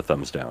becomes a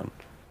thumbs down.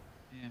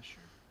 Yeah,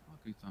 sure. I'll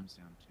do thumbs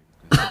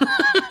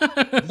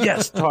down too.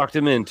 Yes, talked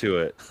him into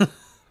it.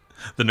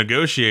 The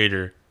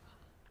negotiator.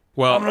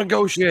 Well, I'm a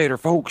negotiator,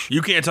 folks.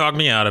 You can't talk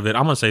me out of it.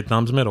 I'm going to say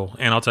thumbs middle,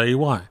 and I'll tell you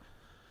why.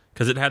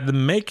 Because it had the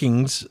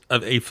makings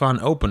of a fun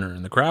opener,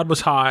 and the crowd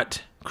was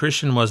hot.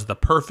 Christian was the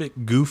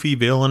perfect goofy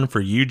villain for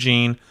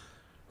Eugene.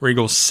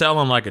 Regal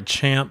selling like a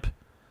champ.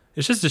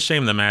 It's just a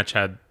shame the match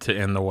had to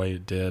end the way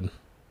it did.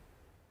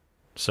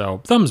 So,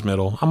 thumbs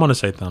middle. I'm going to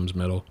say thumbs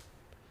middle.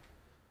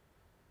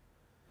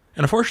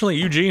 And unfortunately,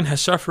 Eugene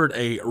has suffered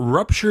a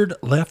ruptured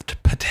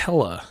left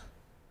patella.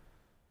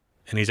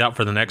 And he's out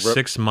for the next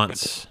 6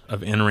 months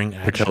of in-ring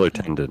action. Patellar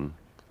tendon.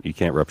 You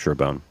can't rupture a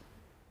bone.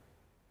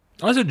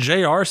 That's what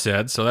JR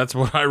said, so that's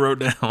what I wrote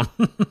down.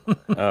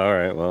 All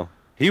right, well.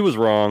 He was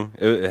wrong.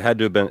 It had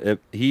to have been...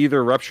 he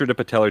either ruptured a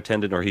patellar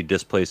tendon or he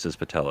displaced his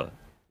patella.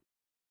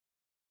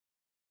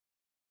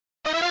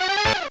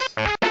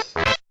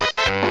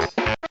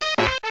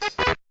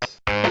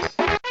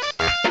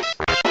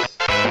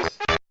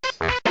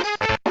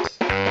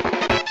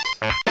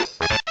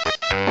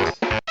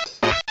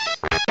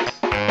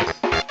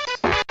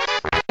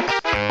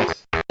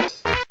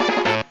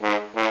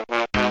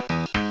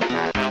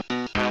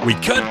 We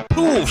cut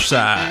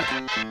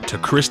poolside to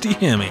Christy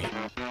Hemme.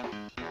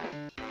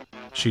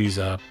 She's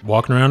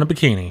walking around in a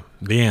bikini.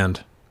 The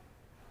end.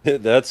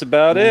 That's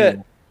about it.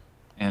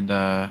 And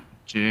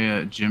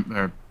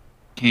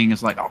King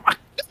is like, oh my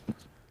God.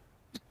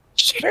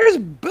 There's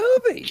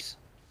boobies.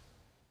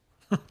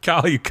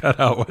 Kyle, you cut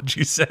out what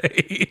you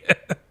say.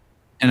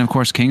 And of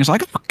course, King is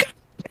like, oh, God,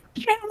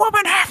 you a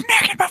woman half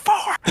naked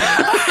before.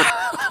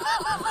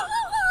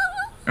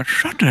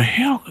 Shut the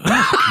hell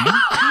up,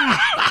 King.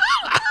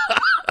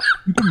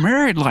 You've been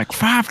married like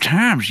 5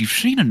 times. You've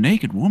seen a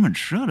naked woman.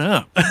 Shut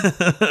up.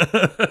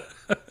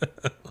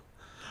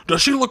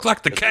 Does she look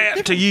like the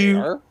cat to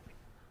you?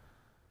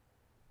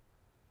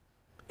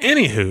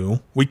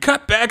 Anywho, we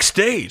cut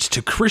backstage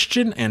to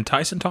Christian and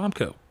Tyson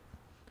Tomko.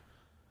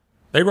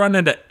 They run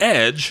into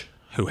Edge,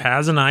 who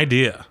has an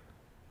idea.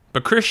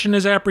 But Christian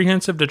is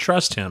apprehensive to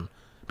trust him,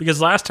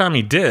 because last time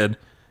he did,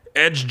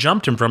 Edge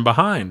jumped him from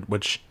behind,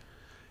 which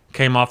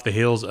came off the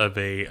heels of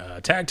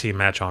a tag team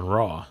match on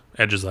Raw.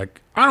 Edge is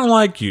like, I don't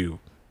like you,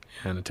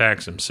 and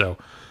attacks him. So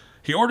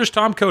he orders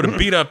Tomko to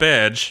beat up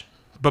Edge,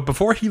 but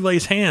before he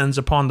lays hands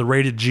upon the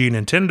rated G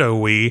Nintendo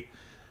Wii,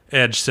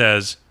 Edge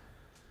says,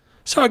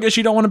 so I guess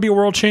you don't want to be a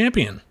world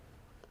champion.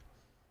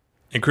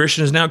 And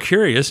Christian is now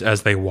curious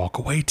as they walk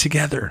away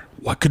together.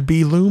 What could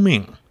be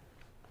looming?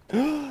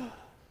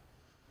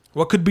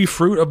 What could be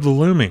fruit of the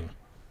looming?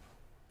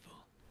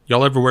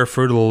 Y'all ever wear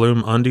Fruit of the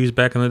Loom undies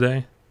back in the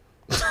day?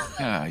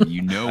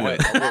 You know it.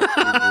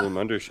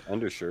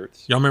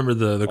 Undershirts. Y'all remember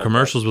the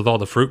commercials with all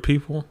the fruit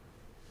people?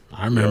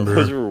 I remember.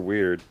 Those were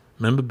weird.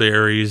 Remember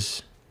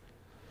berries?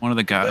 One of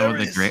the guys,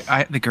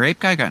 the grape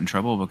guy, got in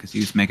trouble because he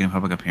was making a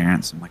public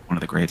appearance, and like one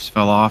of the grapes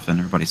fell off, and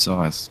everybody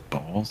saw his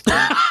balls.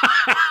 But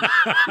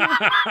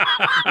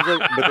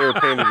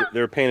they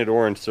were painted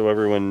orange, so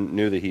everyone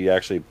knew that he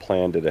actually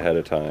planned it ahead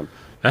of time.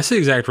 That's the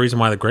exact reason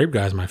why the grape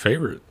guy is my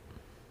favorite.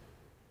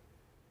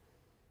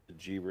 The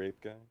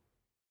G-rape guy.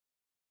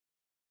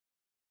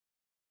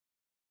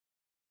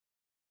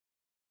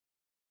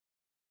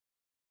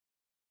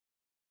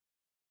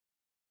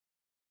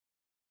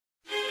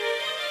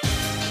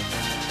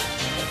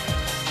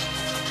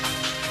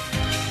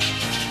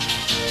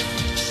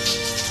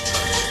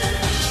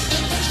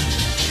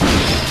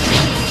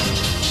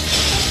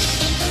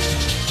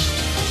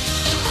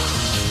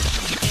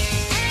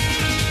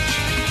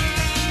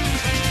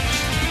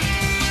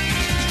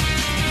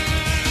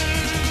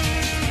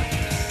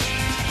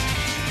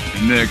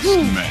 Next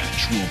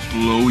match will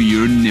blow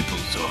your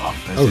nipples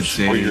off, as it's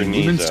a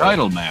women's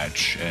title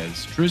match,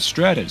 as Trish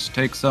Stratus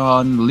takes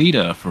on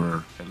Lita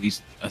for at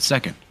least a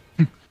second.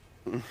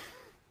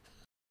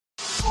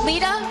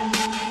 Lita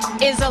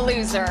is a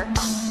loser.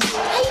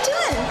 How you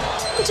doing?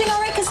 You doing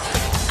all right? Because,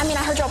 I mean,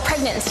 I heard you're all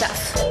pregnant and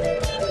stuff.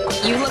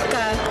 You look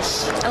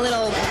a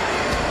little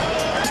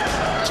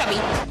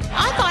chubby.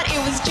 I thought it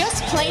was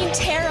just plain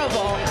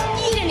terrible.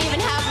 You didn't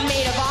even have a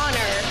maid of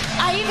honor.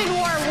 I even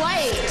wore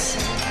white.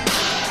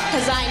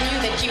 Because I knew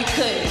that you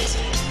couldn't.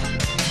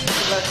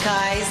 Look,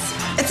 guys,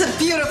 it's a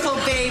beautiful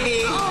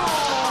baby.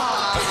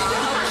 Aww.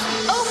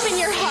 Open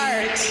your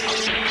heart,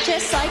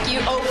 just like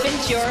you opened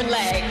your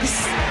legs.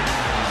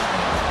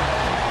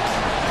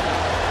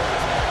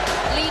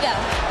 Lita,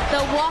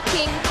 the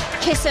walking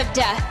kiss of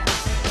death.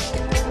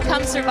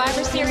 Come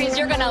Survivor Series,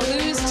 you're gonna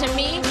lose to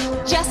me,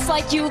 just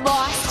like you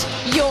lost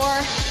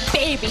your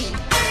baby.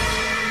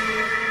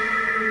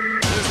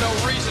 There's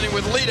no reasoning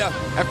with Lita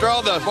after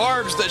all the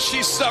barbs that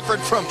she suffered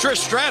from Trish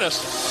Stratus.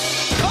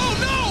 Oh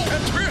no!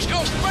 And Trish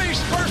goes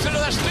face first into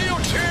that steel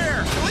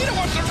chair. Lita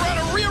wants to run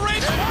a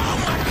rearrangement. Oh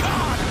my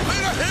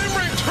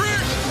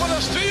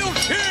a steel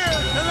chair,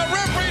 and the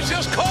referee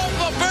just called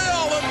the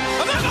bell.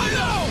 And then I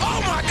know, oh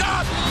my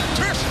God,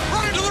 Trish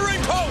running to the ring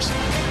post.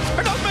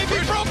 Her nose may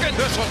be broken.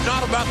 This was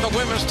not about the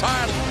women's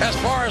title as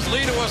far as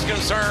Lita was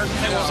concerned.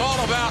 It was all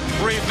about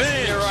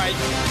revenge. You're right.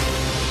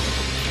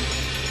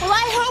 Well,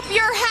 I hope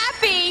you're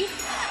happy.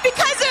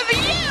 Because of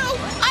you,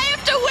 I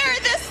have to wear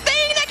this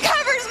thing that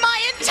covers my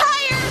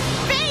entire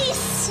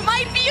face.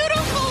 My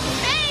beautiful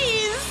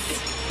face.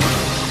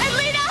 And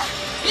Lita,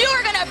 you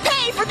are going to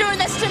pay for doing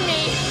this to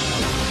me.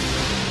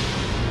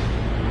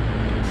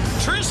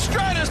 Trish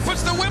Stratus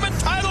puts the women's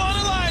title on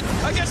the line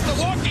against the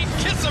walking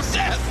kiss of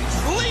death,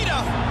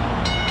 Lita.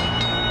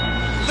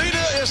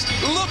 Lita is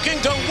looking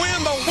to win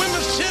the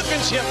women's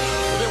championship.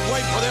 We've been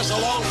waiting for this a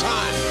long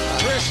time.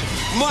 Trish,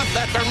 month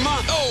after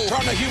month,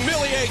 trying to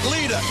humiliate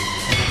Lita.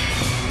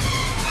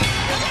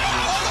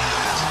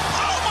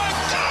 Oh my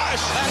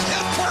gosh! That's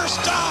his first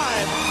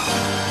time.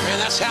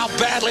 And that's how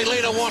badly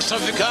Lita wants to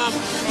become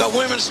the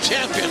women's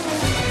champion.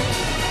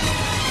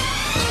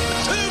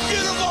 Two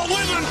beautiful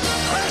women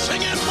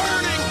crashing and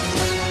burning,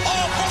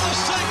 all for the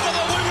sake of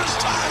the women's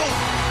title.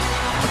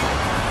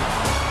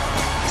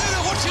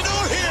 Lita, what you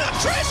doing here?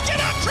 Trish,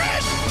 get up,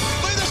 Trish!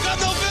 Lita's got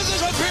no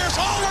business up here.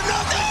 It's all or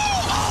nothing.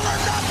 All or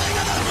nothing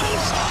in the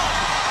moonsault.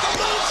 The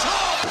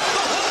moonsault.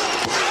 The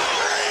hook.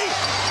 Three.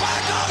 My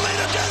God,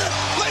 Lita did it.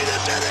 Lita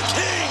did it,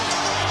 King.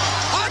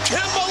 I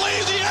can't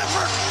believe the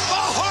effort,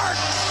 the heart.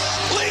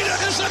 Lita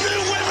is the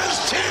new women's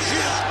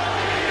champion.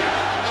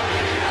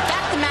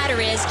 Fact of the matter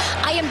is,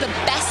 I am the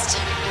best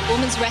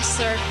women's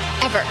wrestler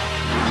ever.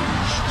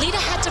 Lita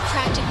had to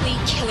practically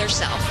kill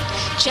herself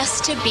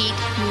just to beat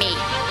me.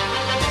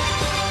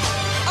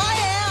 I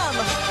am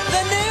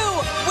the new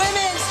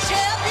women's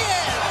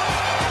champion.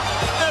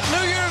 At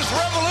New Year's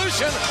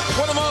Revolution,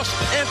 one of the most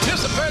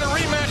anticipated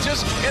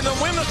rematches in the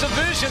women's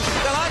division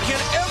that I can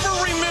ever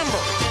remember.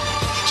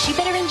 She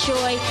better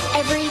enjoy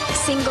every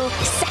single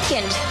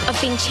second of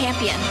being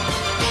champion,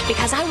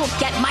 because I will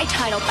get my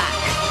title back.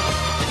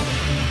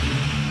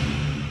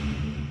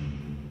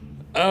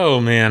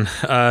 Oh, man.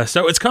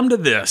 So it's come to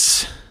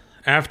this.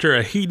 After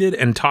a heated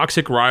and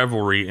toxic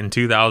rivalry in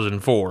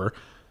 2004,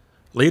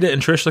 Lita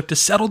and Trish look to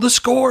settle the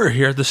score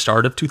here at the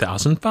start of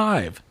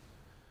 2005.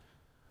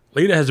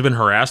 Lita has been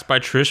harassed by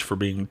Trish for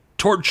being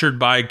tortured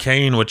by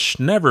Kane, which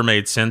never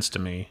made sense to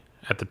me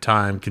at the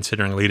time,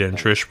 considering Lita and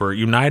Trish were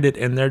united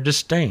in their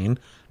disdain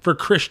for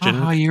Christian.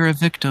 Haha, you're a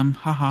victim.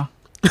 Haha.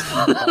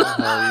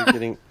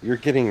 You're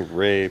getting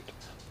raped.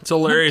 It's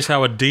hilarious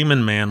how a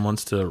demon man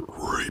wants to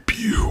rape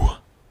you.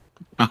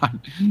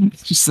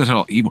 Just said it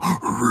all evil.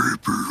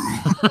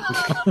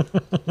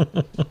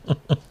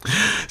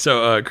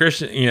 So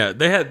Christian,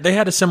 they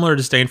had a similar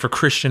disdain for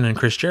Christian and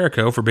Chris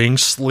Jericho for being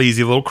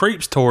sleazy little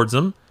creeps towards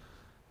them.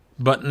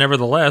 But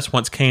nevertheless,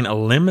 once Kane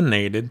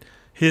eliminated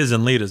his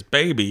and Lita's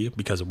baby,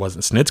 because it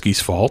wasn't Snitsky's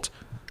fault,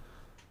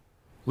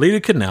 Lita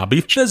could now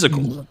be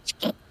physical.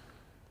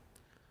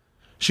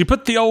 She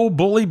put the old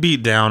bully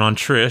beatdown on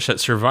Trish at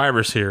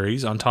Survivor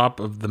Series on top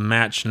of the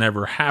match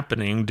never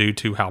happening due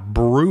to how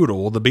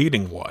brutal the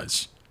beating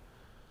was.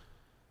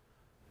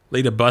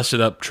 Lita busted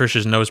up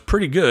Trish's nose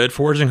pretty good,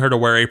 forcing her to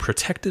wear a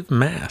protective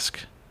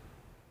mask.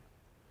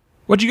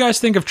 What'd you guys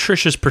think of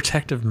Trish's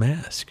protective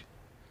mask?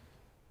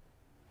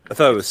 I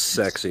thought it was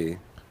sexy.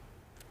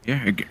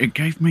 Yeah, it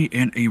gave me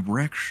an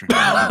erection.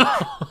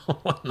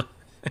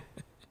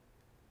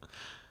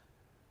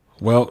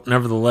 Well,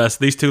 nevertheless,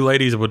 these two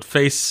ladies would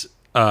face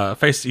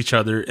each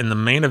other in the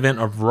main event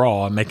of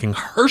Raw, making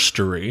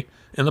herstory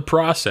in the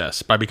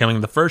process by becoming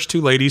the first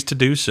two ladies to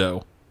do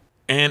so.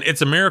 And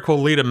it's a miracle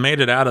Lita made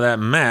it out of that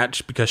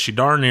match, because she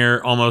darn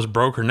near almost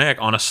broke her neck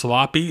on a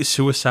sloppy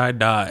suicide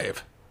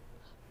dive.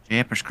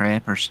 Jappers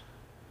crappers.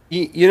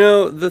 You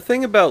know, the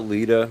thing about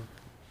Lita,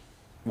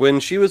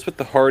 when she was with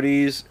the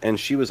Hardys and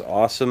she was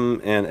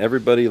awesome and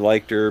everybody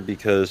liked her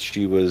because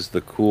she was the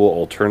cool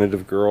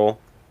alternative girl,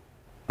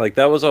 like,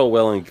 that was all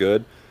well and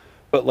good.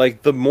 But,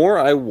 like, the more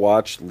I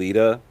watch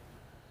Lita,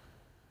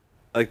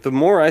 like, the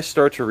more I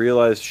start to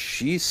realize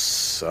she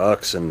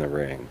sucks in the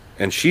ring.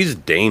 And she's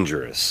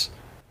dangerous.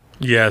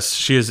 Yes,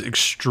 she is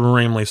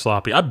extremely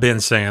sloppy. I've been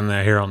saying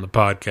that here on the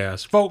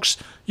podcast. Folks,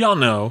 y'all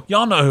know who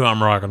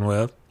I'm rocking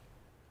with.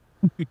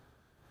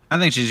 I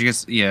think she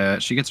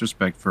gets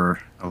respect for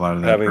a lot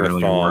of that Having a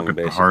earlier thong, work with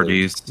the basically.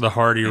 Hardys. The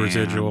Hardy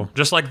residual.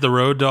 Just like the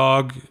Road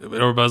Dogg.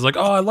 Everybody's like,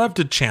 oh, I love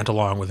to chant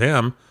along with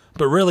him.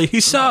 But really, he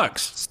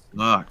sucks.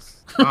 Sucks.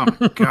 Oh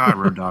my God,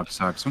 Road Dogg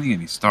sucks. Don't even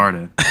get me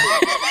started.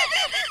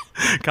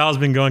 Kyle's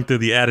been going through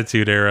the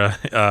Attitude Era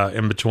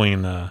in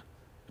between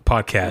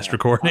podcast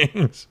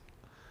recordings.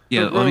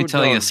 Yeah, let me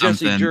tell you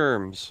something. Jesse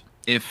Germs.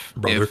 If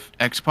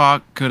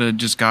X-Pac could have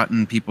just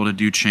gotten people to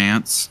do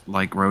chants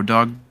like Road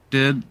Dogg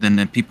did,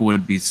 then people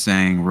would be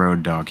saying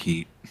Road Dogg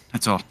Heat.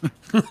 That's all.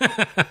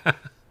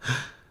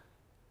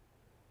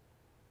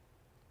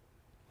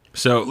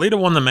 So Lita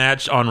won the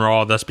match on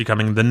Raw, thus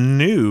becoming the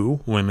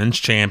new women's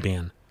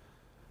champion.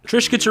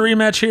 Trish gets a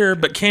rematch here,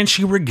 but can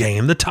she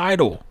regain the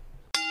title?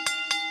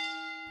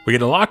 We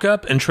get a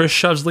lockup, and Trish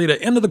shoves Lita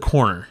into the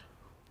corner.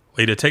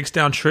 Lita takes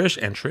down Trish,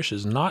 and Trish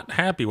is not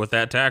happy with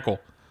that tackle.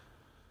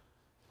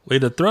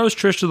 Lita throws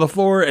Trish to the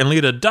floor, and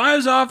Lita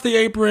dives off the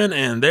apron,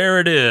 and there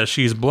it is.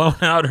 She's blown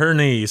out her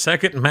knee.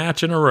 Second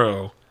match in a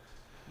row.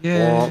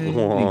 Womp,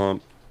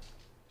 womp.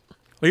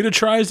 Lita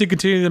tries to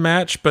continue the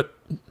match, but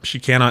she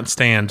cannot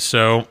stand.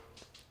 So,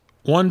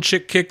 one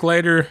chick kick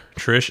later,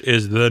 Trish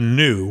is the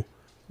new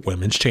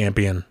women's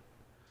champion.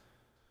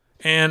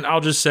 And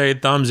I'll just say,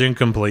 thumbs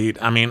incomplete.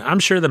 I mean, I'm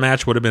sure the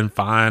match would have been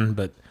fine,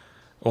 but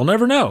we'll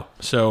never know.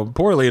 So,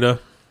 poor Lita.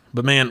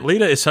 But man,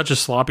 Lita is such a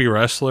sloppy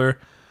wrestler.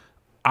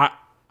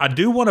 I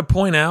do want to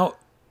point out,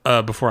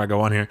 before I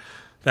go on here,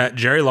 that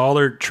Jerry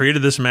Lawler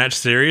treated this match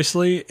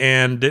seriously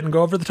and didn't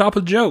go over the top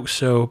of the jokes,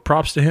 so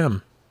props to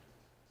him.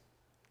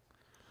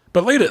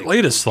 But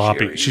Lita's sloppy.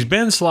 Jerry. She's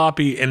been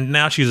sloppy, and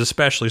now she's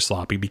especially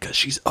sloppy because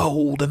she's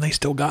old and they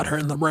still got her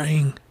in the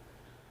ring.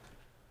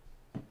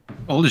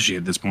 How old is she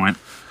at this point?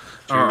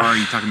 Or are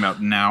you talking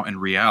about now in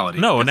reality?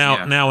 No,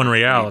 now in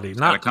reality.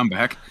 Not a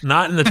comeback.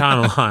 Not in the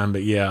timeline,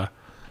 but yeah.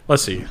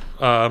 Let's see.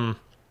 How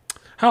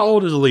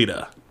old is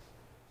Lita?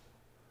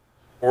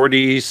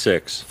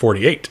 46.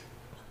 48.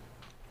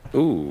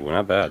 Ooh,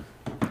 not bad.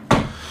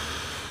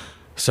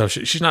 So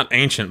she's not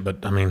ancient, but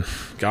I mean,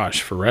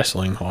 gosh, for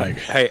wrestling, like...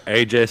 Hey,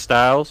 AJ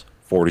Styles,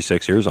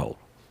 46 years old.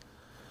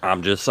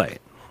 I'm just saying.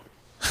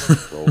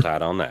 Roll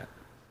Tide on that.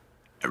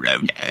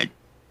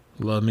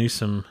 Love me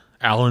some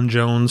Alan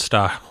Jones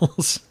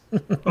Styles.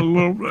 I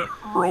love that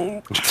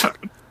roll.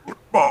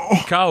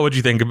 Kyle, what'd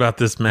you think about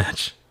this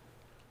match?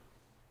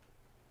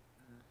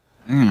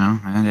 You know,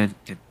 and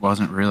it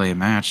wasn't really a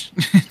match.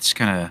 It just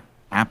kind of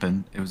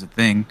happened. It was a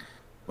thing.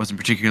 It wasn't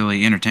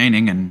particularly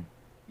entertaining and,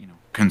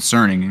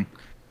 concerning.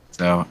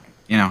 So,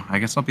 I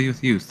guess I'll be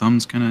with you.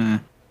 Thumbs kind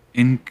of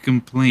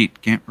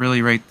incomplete. Can't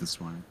really rate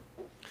this one.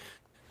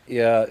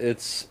 Yeah,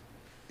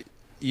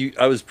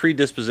 I was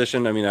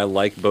predispositioned. I mean, I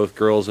like both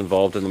girls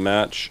involved in the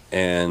match,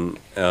 and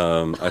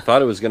I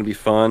thought it was going to be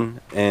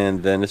fun,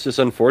 and then it's just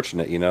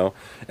unfortunate,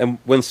 And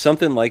when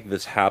something like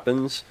this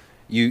happens,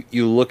 you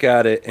look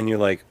at it and you're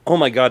like, oh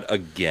my God,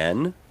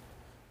 again?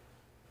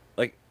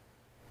 Like,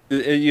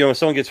 if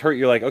someone gets hurt,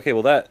 you're like, okay,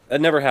 well, that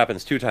never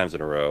happens 2 times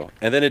in a row.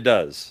 And then it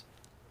does.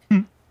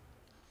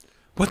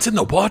 What's in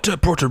the water,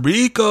 Puerto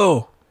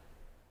Rico?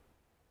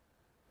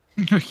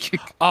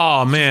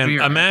 Oh, man.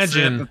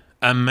 Imagine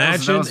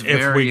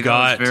if we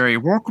got...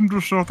 welcome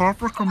to South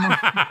Africa.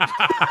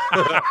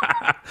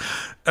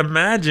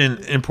 Imagine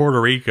in Puerto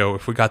Rico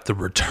if we got the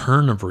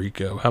return of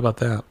Rico. How about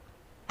that?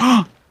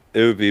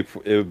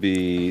 It would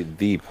be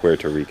the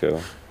Puerto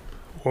Rico.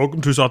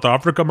 Welcome to South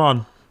Africa,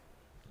 man.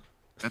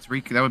 That's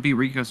Rico. That would be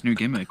Rico's new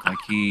gimmick. Like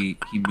he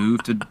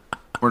moved to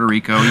Puerto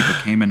Rico. He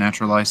became a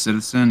naturalized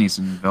citizen. He's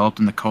enveloped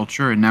in the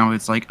culture, and now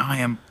it's like, I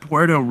am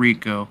Puerto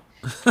Rico.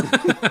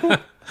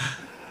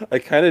 I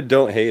kind of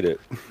don't hate it.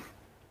 I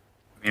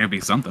mean, it'd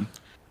be something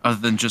other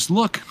than just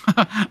look.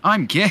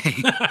 I'm gay.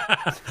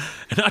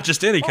 Not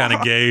just any kind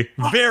of gay.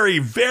 Very,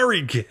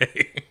 very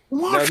gay.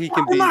 Now he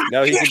can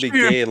be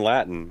gay in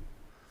Latin.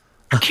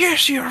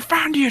 Cassie, I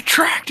find you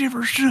attractive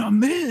or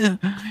something.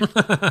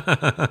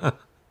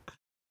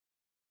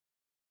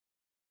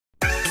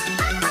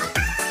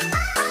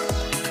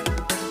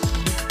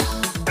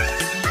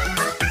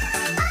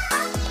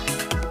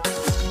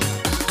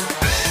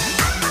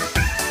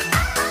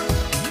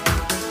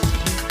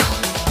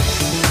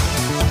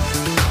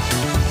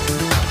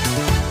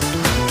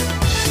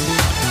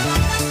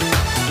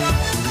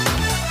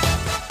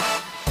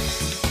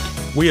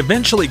 We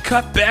eventually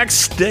cut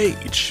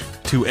backstage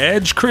to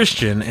Edge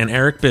Christian and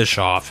Eric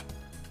Bischoff.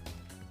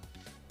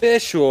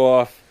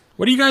 Bischoff.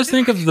 What do you guys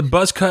think of the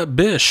buzzcut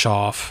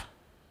Bischoff?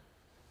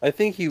 I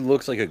think he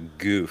looks like a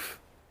goof.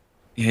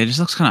 Yeah, it just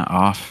looks kind of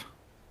off.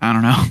 I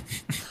don't know.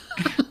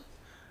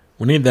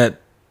 We need that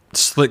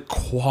slick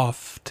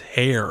coiffed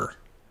hair.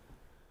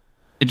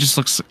 It just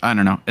looks, I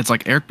don't know. It's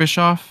like Eric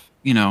Bischoff,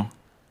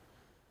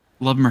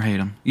 love him or hate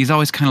him. He's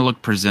always kind of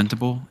looked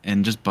presentable,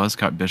 and just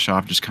buzzcut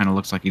Bischoff just kind of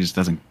looks like he just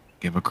doesn't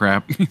give a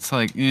crap. It's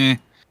like, eh.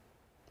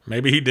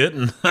 Maybe he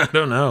didn't. I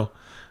don't know.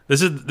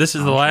 This is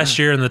the last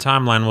year in the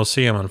timeline we'll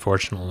see him,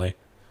 unfortunately.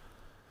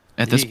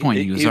 At this point,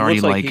 he was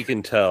already looks like he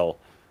can tell.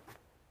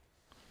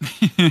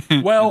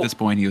 Well, at this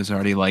point, he was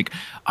already like,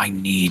 I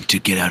need to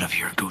get out of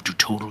here and go to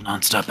total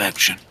nonstop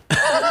action.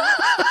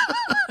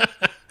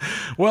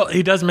 Well,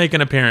 he does make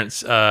an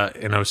appearance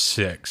in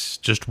 06,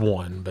 just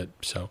one, but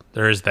so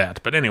there is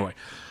that. But anyway,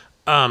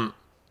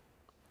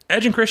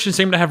 Edge and Christian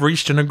seem to have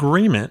reached an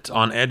agreement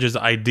on Edge's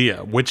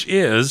idea, which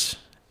is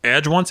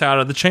Edge wants out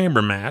of the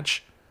chamber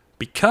match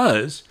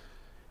because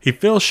he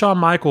feels Shawn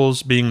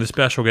Michaels being the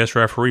special guest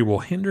referee will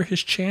hinder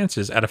his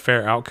chances at a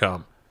fair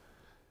outcome.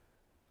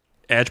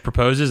 Edge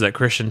proposes that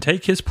Christian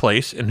take his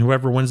place, and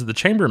whoever wins the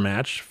chamber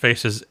match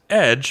faces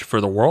Edge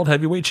for the World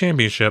Heavyweight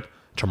Championship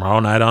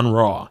tomorrow night on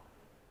Raw.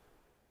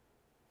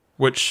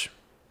 Which,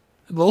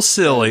 a little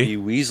silly.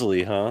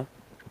 Weasley, huh?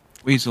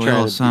 Weasley,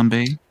 old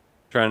zombie.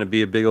 Trying to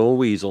be a big old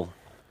weasel.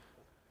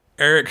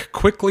 Eric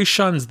quickly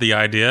shuns the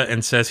idea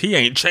and says he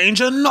ain't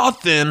changing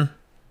nothing.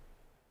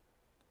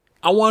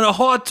 I want a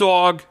hot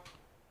dog.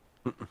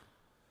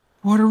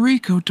 Puerto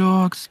Rico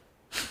dogs.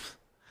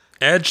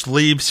 Edge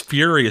leaves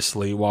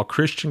furiously while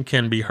Christian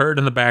can be heard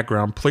in the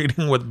background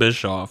pleading with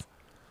Bischoff.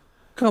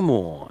 Come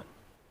on.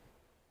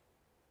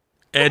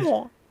 Edge,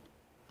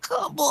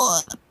 Come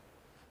on.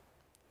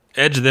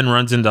 Edge then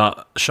runs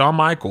into Shawn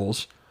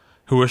Michaels,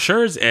 who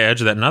assures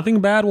Edge that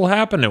nothing bad will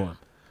happen to him,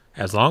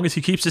 as long as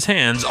he keeps his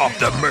hands off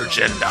the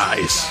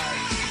merchandise,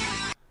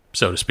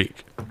 so to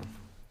speak.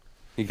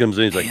 He comes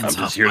in, he's like, I'm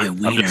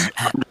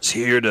just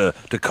here to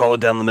call it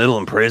down the middle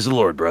and praise the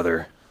Lord,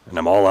 brother. And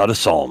I'm all out of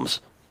psalms.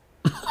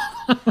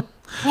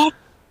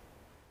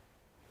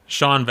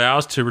 Shawn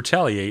vows to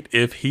retaliate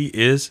if he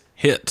is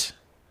hit.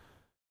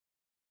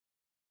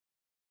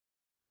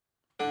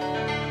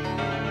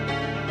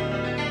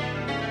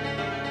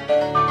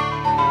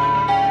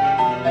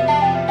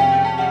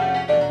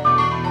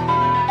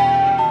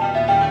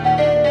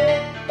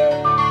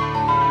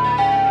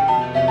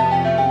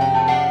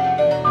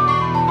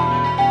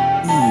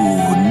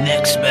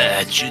 Next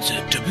match is a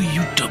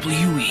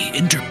WWE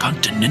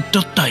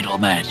Intercontinental title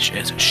match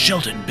as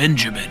Shelton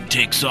Benjamin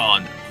takes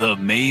on the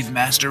Mave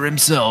Master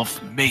himself,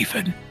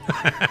 Maven.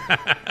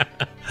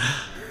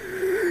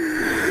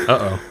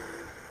 Uh-oh.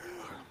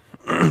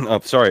 Oh,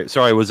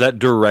 sorry. Was that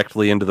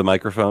directly into the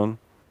microphone?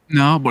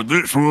 No, but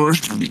this was.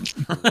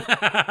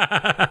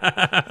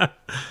 I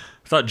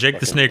thought Jake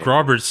the Snake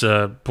Roberts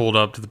pulled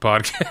up to the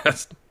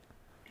podcast.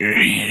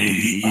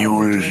 You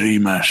want to see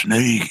my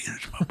snake?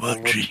 It's my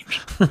butt cheeks.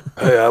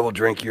 Hey, I will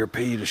drink your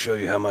pee to show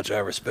you how much I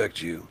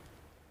respect you.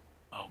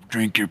 I'll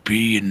drink your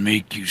pee and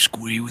make you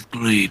squee with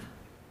glee.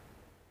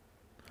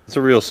 It's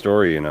a real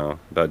story,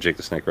 about Jake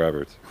the Snake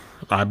Roberts.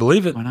 I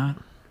believe it. Why not?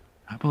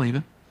 I believe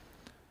it.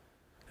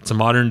 It's a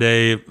modern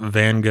day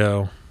Van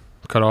Gogh.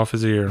 Cut off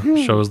his ear.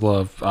 Show his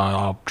love.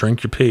 I'll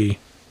drink your pee.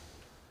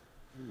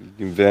 You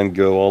can Van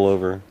Gogh all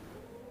over.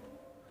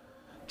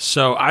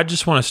 So I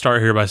just want to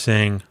start here by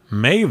saying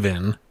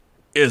Maven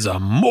is a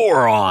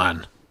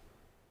moron.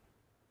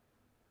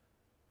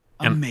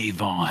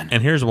 Mavon.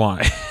 And here's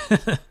why.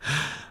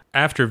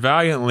 After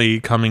valiantly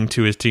coming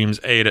to his team's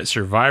aid at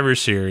Survivor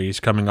Series,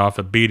 coming off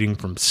a beating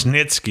from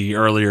Snitsky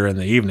earlier in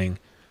the evening,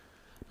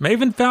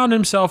 Maven found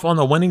himself on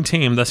the winning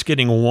team, thus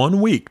getting 1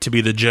 week to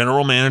be the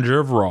general manager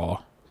of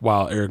Raw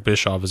while Eric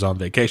Bischoff is on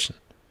vacation.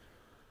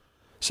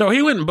 So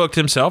he went and booked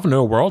himself into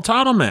a world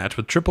title match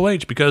with Triple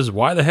H because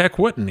why the heck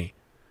wouldn't he?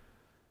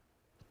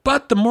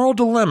 But the moral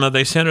dilemma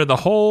they centered the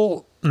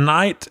whole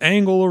night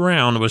angle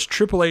around was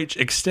Triple H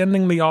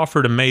extending the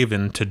offer to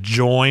Maven to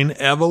join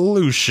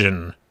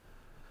Evolution.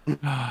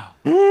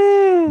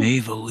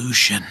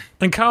 Maveolution.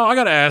 And Kyle, I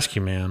gotta ask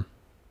you, man.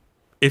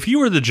 If you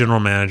were the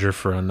general manager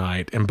for a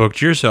night and booked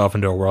yourself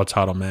into a world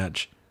title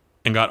match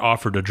and got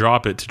offered to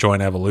drop it to join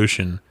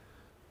Evolution,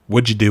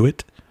 would you do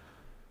it?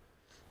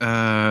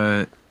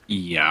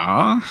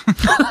 Yeah.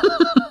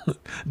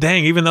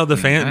 Dang, even though the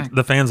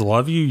fans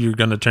love you, you're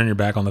going to turn your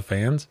back on the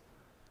fans?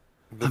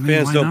 The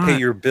fans don't pay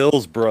your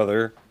bills,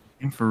 brother.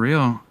 Yeah, for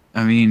real.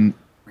 I mean,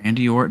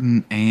 Randy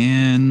Orton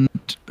and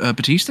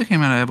Batista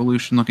came out of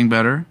Evolution looking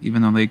better,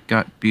 even though they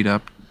got beat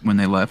up when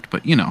they left,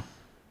 but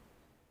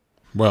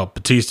Well,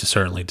 Batista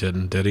certainly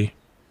didn't, did he?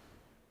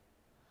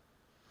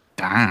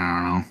 I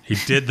don't know. He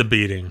did the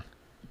beating.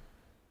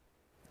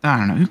 I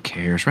don't know. Who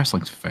cares?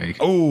 Wrestling's fake.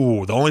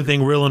 Oh, the only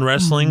thing real in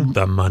wrestling,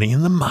 the money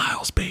in the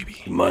miles,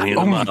 baby. Money in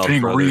the miles, The only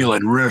thing brother. real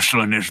in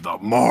wrestling is the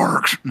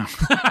marks. No.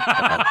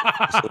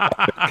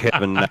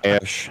 Kevin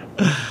Nash.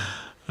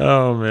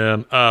 Oh,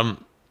 man.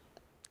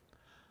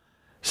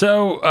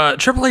 So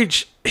Triple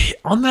H,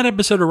 on that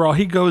episode of Raw,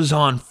 he goes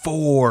on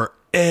forever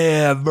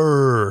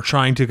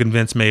trying to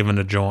convince Maven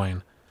to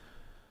join.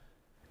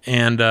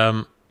 And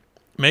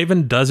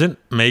Maven doesn't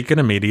make an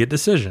immediate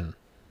decision.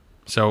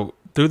 So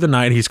through the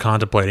night, he's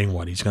contemplating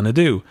what he's going to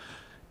do.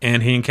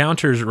 And he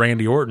encounters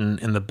Randy Orton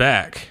in the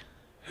back,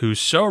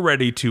 who's so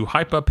ready to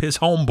hype up his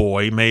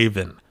homeboy,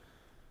 Maven.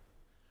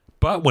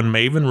 But when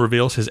Maven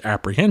reveals his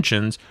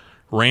apprehensions,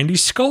 Randy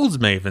scolds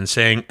Maven,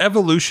 saying,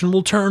 "Evolution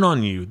will turn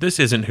on you. This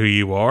isn't who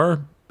you are,"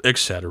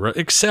 etc.,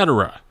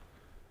 etc.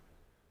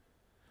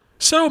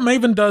 So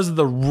Maven does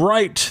the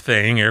right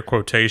thing, air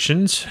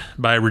quotations,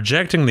 by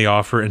rejecting the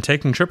offer and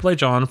taking Triple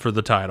H on for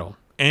the title.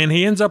 And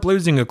he ends up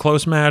losing a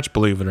close match,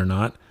 believe it or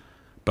not.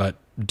 But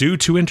due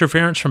to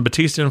interference from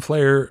Batista and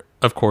Flair,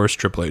 of course,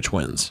 Triple H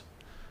wins.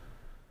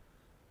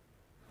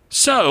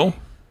 So,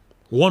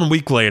 1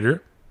 week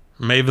later,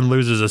 Maven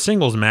loses a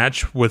singles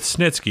match with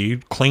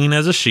Snitsky, clean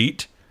as a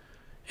sheet.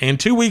 And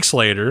 2 weeks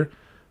later,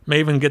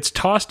 Maven gets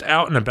tossed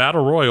out in a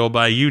battle royal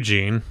by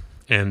Eugene.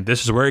 And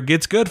this is where it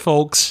gets good,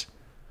 folks.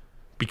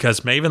 Because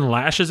Maven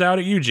lashes out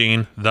at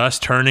Eugene, thus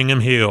turning him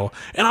heel.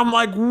 And I'm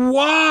like,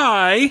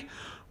 why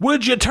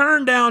would you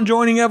turn down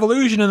joining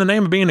Evolution in the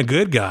name of being a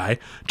good guy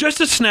just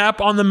to snap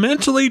on the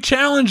mentally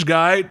challenged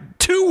guy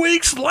 2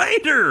 weeks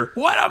later?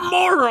 What a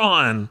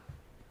moron!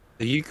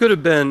 You could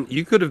have been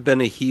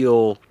a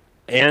heel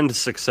and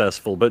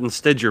successful, but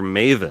instead you're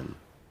Maven.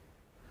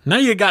 Now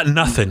you got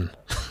nothing.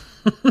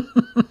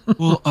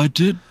 Well, I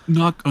did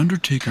knock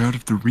Undertaker out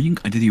of the ring.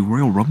 I did the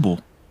Royal Rumble.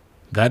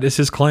 That is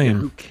his claim.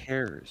 Who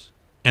cares?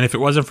 And if it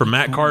wasn't for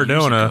Matt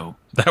Cardona,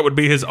 that would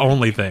be his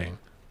only thing.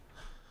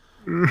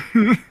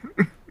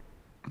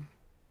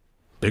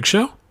 Big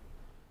Show?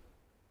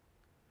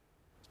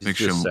 Big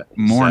Show.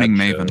 Morning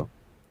Maven. Show.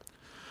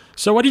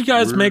 So what do you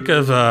guys make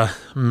of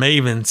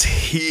Maven's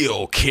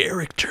heel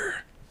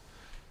character?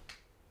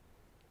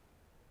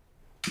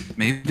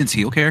 Maven's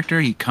heel character,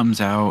 he comes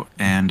out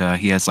and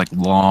he has like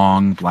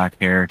long black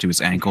hair to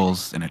his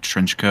ankles and a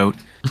trench coat.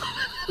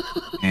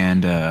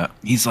 And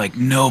he's like,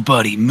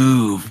 nobody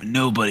move.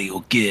 Nobody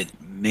will get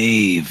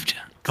maved.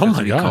 Oh my gosh. That's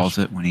what he calls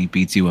it when he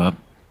beats you up.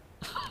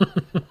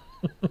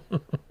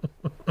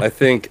 I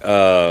think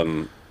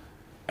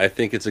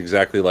it's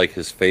exactly like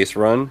his face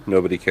run.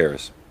 Nobody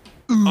cares.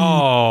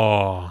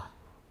 Oh.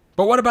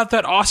 But what about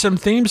that awesome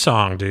theme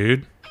song,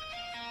 dude?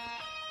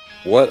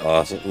 What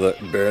awesome.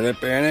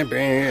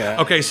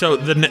 Okay, so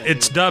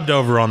it's dubbed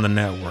over on the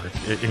network,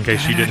 in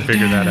case you didn't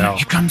figure that out.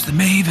 Here comes the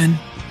Maven.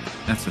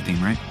 That's the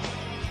theme, right?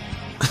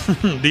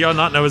 Do y'all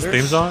not know his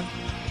theme song?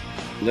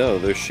 No,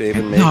 there's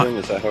Shaven Maven.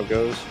 Is that how it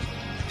goes?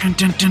 Dun,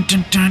 dun, dun,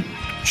 dun, dun.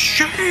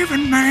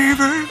 Shaven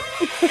Maven.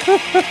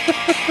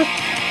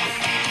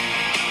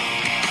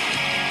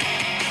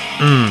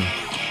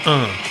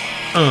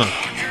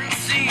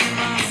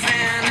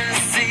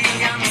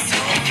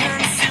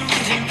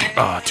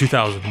 Ah,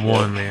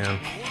 2001, man.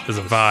 There's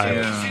a vibe.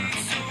 Yeah.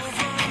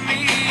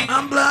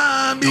 I'm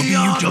blind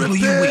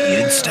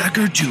WWE and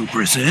Stacker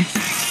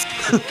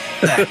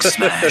 2% Back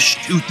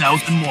Smash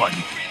 2001.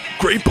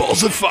 Great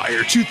Balls of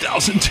Fire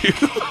 2002.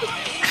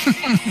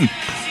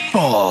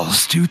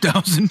 Balls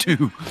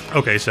 2002.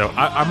 Okay, so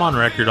I'm on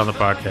record on the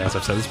podcast.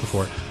 I've said this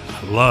before.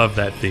 I love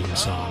that theme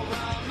song.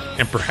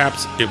 And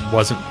perhaps it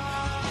wasn't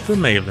for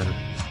Maven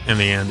in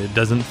the end. It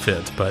doesn't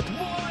fit, but...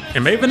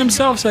 And Maven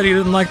himself said he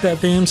didn't like that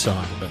theme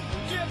song, but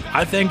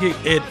I think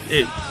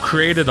it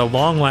created a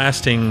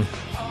long-lasting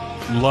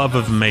love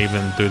of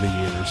Maven through the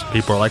years.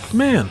 People are like,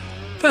 man,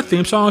 that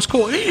theme song is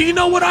cool. You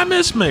know what? I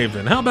miss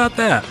Maven. How about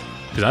that?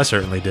 Because I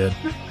certainly did.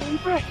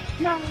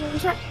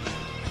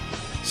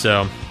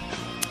 So,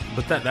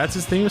 but that's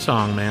his theme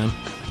song, man.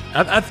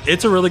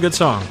 It's a really good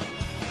song.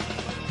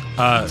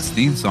 It's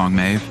theme song,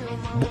 Maeve.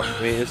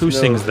 I mean, Who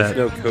sings that?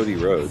 There's no Cody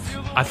Rhodes.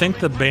 I think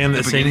the band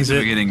that sings The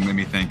it... beginning made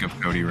me think of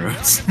Cody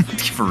Rhodes.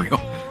 For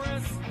real.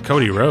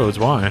 Cody Rhodes,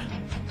 why?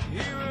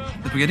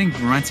 The beginning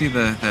reminds me of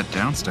that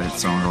Downstate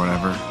song or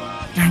whatever.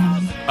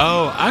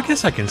 Oh, I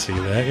guess I can see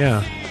that,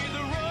 yeah.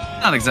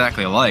 Not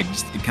exactly alike,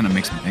 just it kind of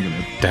makes me think of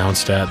it.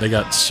 Downstat, they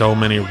got so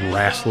many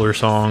Wrestler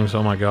songs,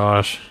 oh my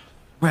gosh.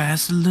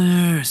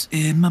 Wrestlers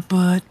in my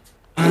butt.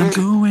 I'm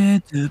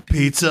going to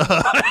Pizza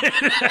Hut.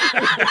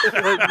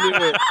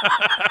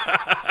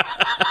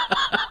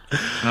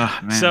 Oh,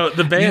 man. So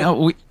the band...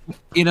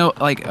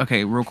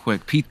 okay, real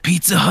quick.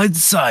 Pizza Hut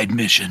side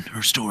mission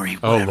or story.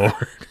 Oh, Whatever.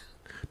 Lord.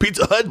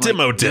 Pizza Hut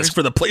demo disc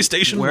for the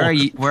PlayStation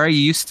 1. Where I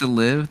used to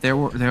live, there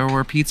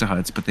were Pizza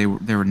Huts, but there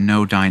were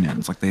no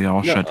dine-ins. Like, they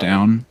all shut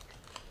down.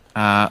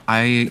 Yeah,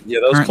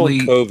 that was called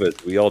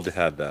COVID. We all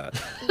had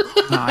that.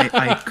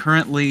 I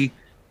currently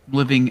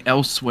living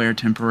elsewhere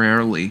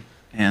temporarily,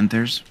 and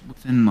there's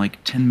within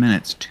like 10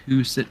 minutes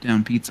 2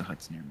 sit-down Pizza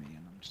Huts near me, and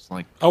I'm just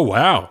like, oh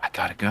wow, I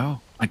gotta go.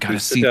 I gotta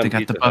see if they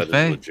got the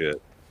buffet.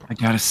 I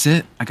gotta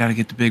sit. I gotta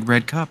get the big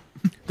red cup.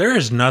 There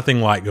is nothing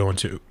like going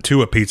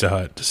to a Pizza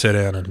Hut to sit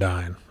down and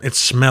dine. It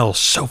smells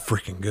so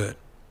freaking good.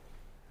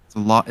 It's a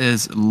lot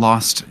is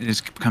lost. It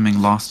is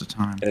becoming lost to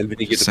time. And then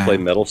you get to play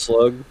Metal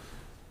Slug.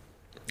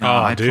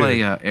 I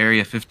play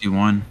Area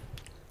 51.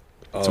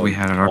 So we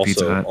had at our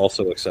Pizza Hut.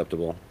 Also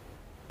acceptable.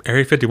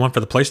 Area 51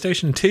 for the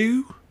PlayStation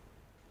 2?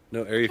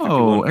 No, Area 51.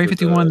 Oh, Area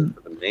 51.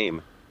 For the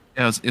name.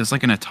 Yeah, it was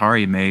like an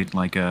Atari made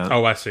like a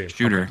I see.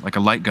 shooter, like a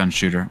light gun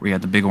shooter. We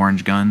had the big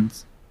orange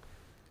guns.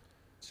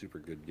 Super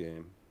good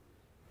game.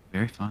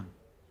 Very fun.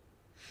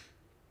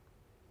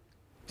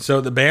 So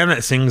the band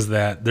that sings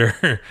that,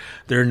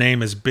 their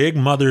name is Big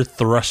Mother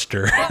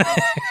Thruster.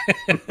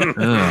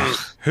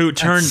 Who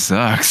turned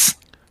sucks.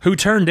 Who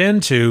turned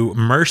into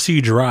Mercy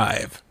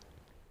Drive.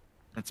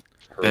 That's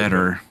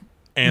better.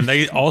 And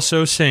they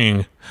also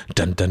sing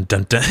dun dun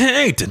dun dun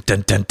hey dun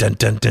dun dun dun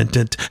dun dun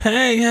dun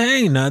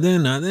hey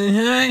nothing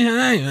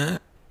hey.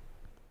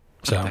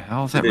 So what the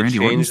hell is that, Randy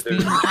Orton's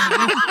theme?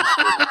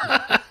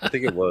 I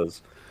think it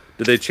was.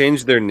 Did they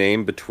change their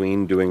name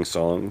between doing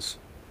songs?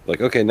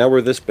 Like, okay, now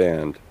we're this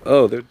band.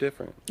 Oh, they're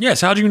different.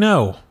 Yes, how'd you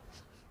know?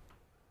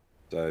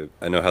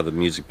 I know how the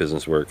music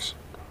business works.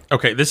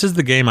 Okay, this is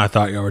the game I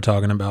thought y'all were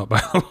talking about, by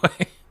the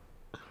way.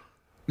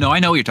 No, I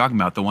know what you're talking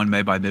about. The one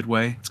made by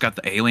Midway. It's got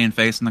the alien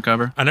face on the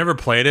cover. I never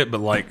played it, but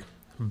like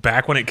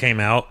back when it came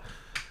out,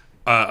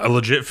 a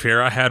legit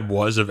fear I had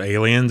was of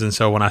aliens, and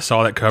so when I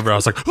saw that cover, I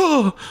was like,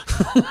 "Oh!"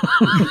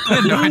 I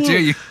had no idea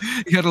you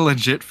had a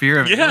legit fear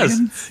of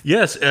aliens.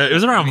 Yes. It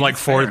was around like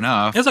fourth.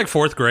 Enough. It was like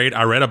fourth grade.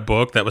 I read a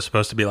book that was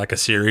supposed to be like a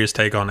serious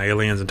take on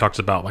aliens and talks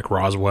about like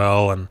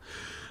Roswell, and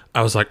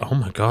I was like, "Oh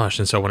my gosh!"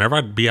 And so whenever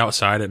I'd be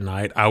outside at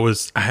night, I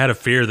had a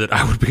fear that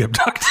I would be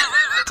abducted.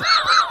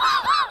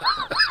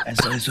 As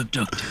I was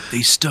abducted,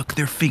 they stuck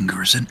their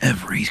fingers in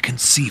every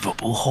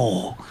conceivable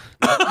hole.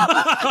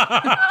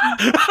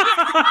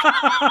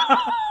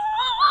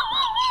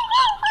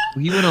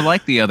 You would have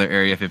liked the other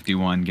Area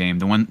 51 game,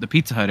 the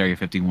Pizza Hut Area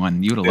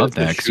 51. You would have loved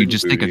that because you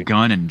just take a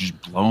gun and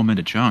just blow them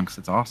into chunks.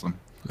 It's awesome.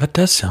 That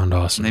does sound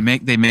awesome.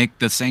 They make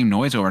the same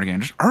noise over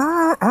again. Just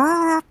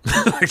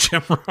like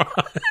Jim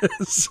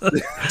Ross.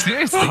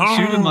 Seriously,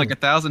 shoot him like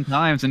 1,000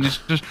 times and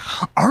just.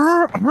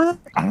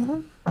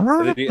 And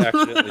then you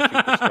accidentally shoot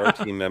the Star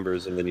team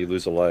members, and then you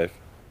lose a life.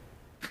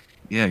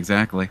 Yeah,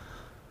 exactly.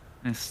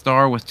 And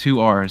Star with 2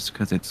 R's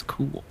because it's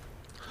cool.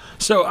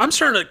 So I'm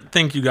starting to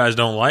think you guys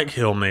don't like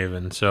Hill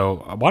Maven.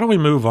 So why don't we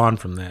move on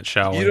from that,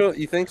 shall we?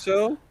 You think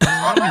so?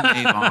 Why don't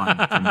we move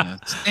on from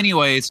this?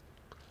 Anyways,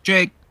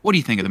 Jake, what do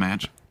you think of the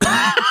match?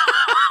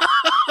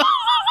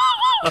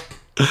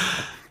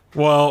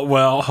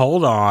 Well,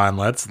 hold on.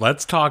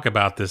 Let's talk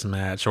about this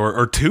match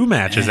or 2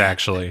 matches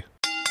actually.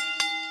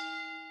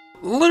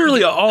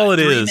 Literally all it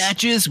 3 is.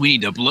 matches we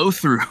need to blow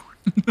through.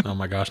 Oh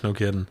my gosh, no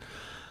kidding.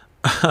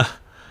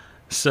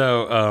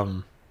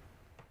 So,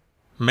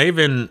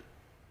 Maven,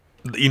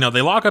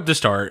 they lock up to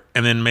start,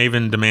 and then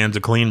Maven demands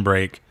a clean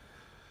break,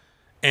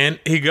 and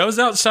he goes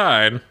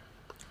outside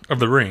of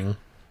the ring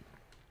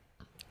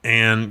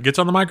and gets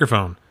on the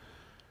microphone,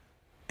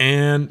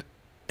 and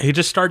he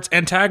just starts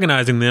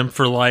antagonizing them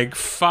for like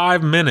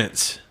 5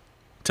 minutes.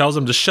 Tells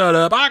them to shut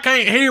up. I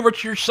can't hear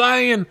what you're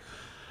saying.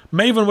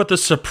 Maven with a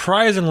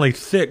surprisingly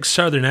thick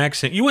southern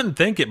accent. You wouldn't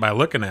think it by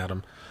looking at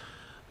him.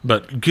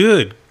 But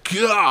good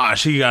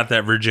gosh, he got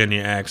that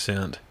Virginia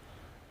accent.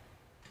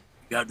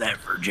 Got that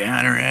Virginia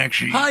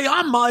accent. Hey,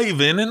 I'm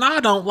Maven, and I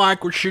don't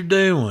like what you're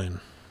doing.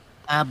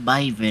 I'm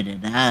Maven,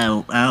 and I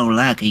don't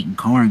like eating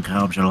corn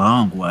cobs a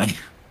long way.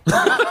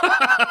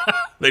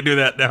 They do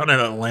that down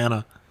in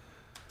Atlanta.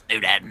 Do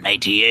that in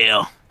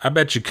ATL. I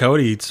bet you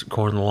Cody eats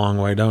corn the long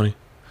way, don't he?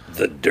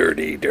 The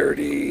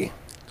dirty.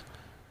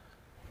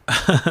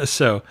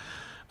 So,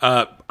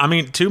 to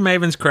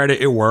Maven's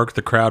credit, it worked.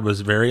 The crowd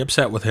was very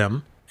upset with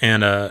him.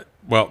 And,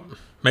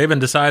 Maven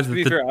decides To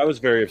be fair, I was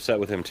very upset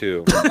with him,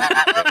 too.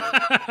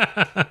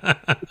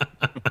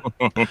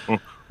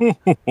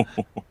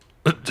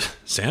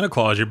 Santa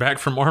Claus, you're back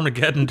from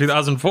Armageddon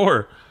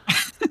 2004.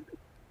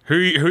 Who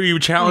are you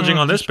challenging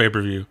on this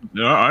pay-per-view?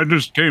 Yeah, I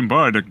just came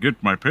by to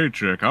get my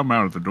paycheck. I'm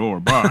out of the door.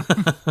 Bye.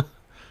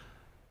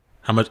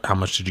 How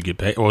much did you get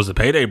paid? What was the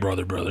payday,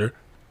 brother?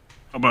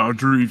 About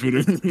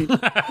 $3.50.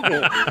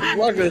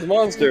 Look at this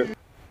monster.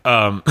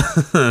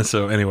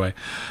 So anyway,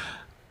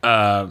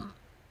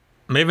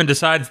 Maven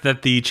decides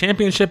that the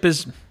championship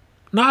is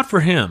not for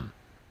him,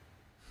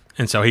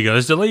 and so he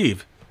goes to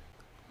leave.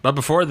 But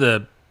before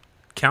the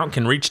count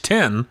can reach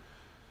 10,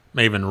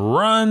 Maven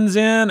runs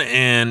in,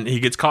 and he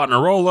gets caught in a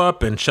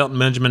roll-up, and Shelton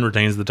Benjamin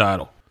retains the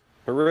title.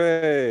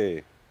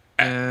 Hooray!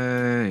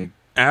 Hey.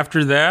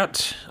 After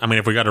that,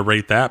 if we got to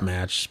rate that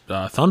match,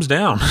 thumbs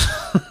down.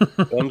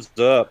 Thumbs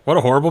up. What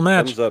a horrible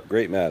match. Thumbs up.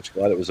 Great match.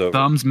 Glad it was over.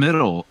 Thumbs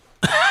middle.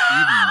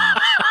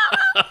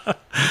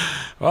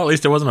 Well, at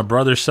least it wasn't a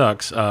brother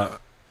sucks.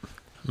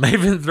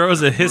 Maven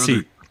throws a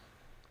hissy.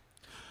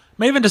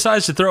 Maven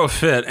decides to throw a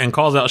fit and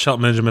calls out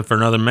Shelton Benjamin for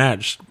another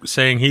match,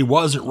 saying he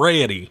wasn't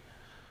ready.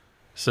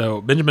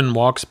 So Benjamin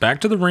walks back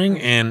to the ring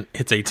and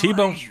hits a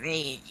T-bone.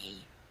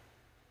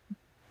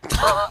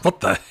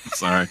 What the?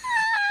 Sorry.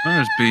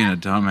 I'm just being a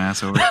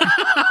dumbass over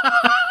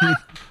here.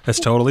 That's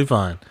totally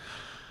fine.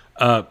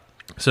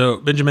 So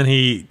Benjamin,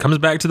 he comes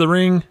back to the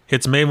ring,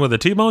 hits Maven with a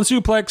T-bone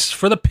suplex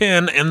for the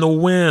pin and the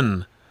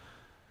win.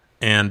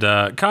 And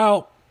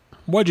Kyle,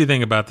 what do you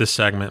think about this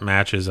segment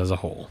matches as a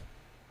whole?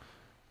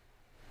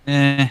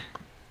 It's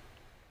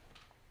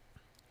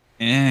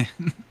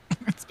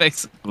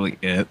basically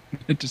it.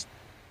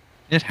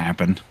 It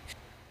happened.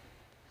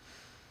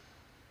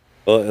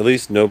 Well, at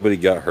least nobody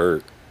got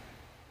hurt.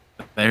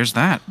 There is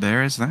that.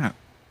 I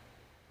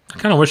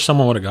kind of wish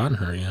someone would have gotten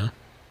her,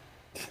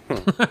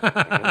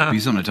 Be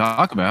something to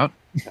talk about.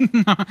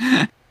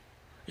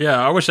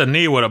 Yeah, I wish a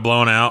knee would have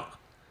blown out.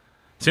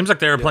 Seems like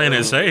they were playing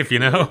it safe,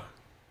 I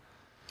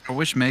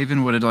wish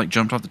Maven would have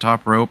jumped off the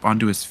top rope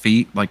onto his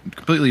feet,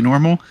 completely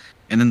normal,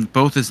 and then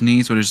both his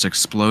knees would have just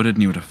exploded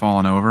and he would have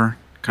fallen over.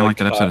 Kind of like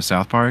that episode of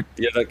South Park.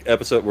 Yeah, that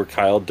episode where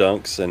Kyle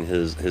dunks and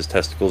his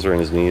testicles are in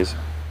his knees.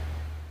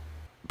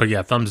 But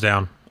yeah, thumbs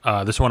down.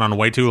 This went on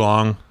way too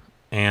long.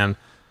 And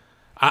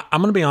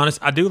I'm going to be honest,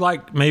 I do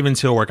like Maven's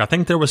heel work. I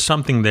think there was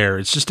something there.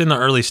 It's just in the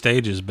early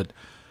stages. But,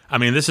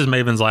 this is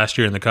Maven's last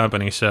year in the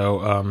company.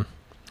 So,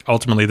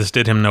 ultimately, this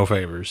did him no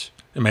favors.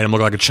 It made him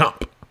look like a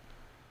chump.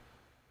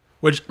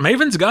 Which,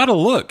 Maven's got a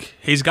look.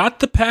 He's got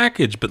the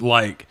package, but,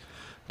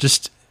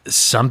 just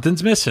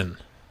something's missing.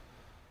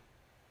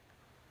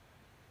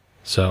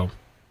 So.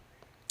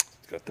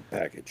 He's got the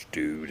package,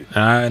 dude.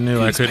 I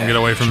knew I couldn't get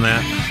away from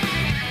that.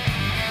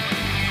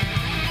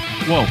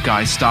 Whoa,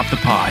 guys, stop the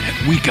pod.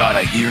 We gotta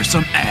hear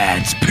some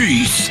ads.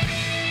 Peace.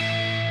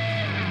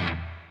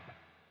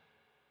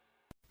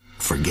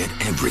 Forget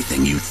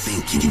everything you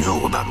think you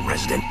know about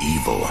Resident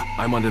Evil.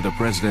 I'm under the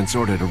President's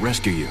order to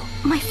rescue you.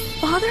 My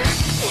father?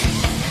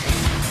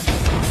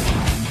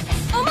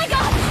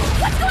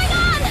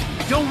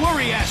 Don't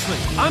worry, Ashley.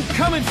 I'm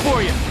coming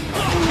for you.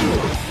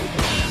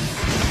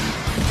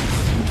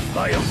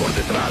 Vayan por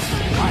detrás.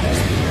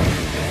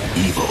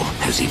 Evil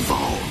has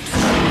evolved.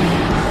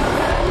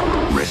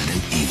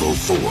 Resident Evil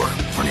 4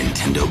 for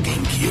Nintendo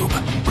GameCube.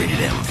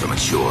 Rated M for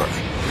mature.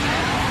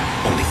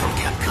 Only from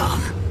Capcom.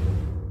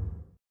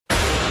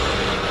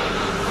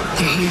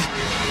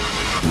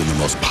 When the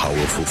most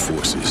powerful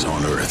forces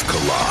on Earth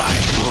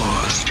collide,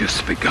 war's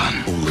just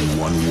begun. Only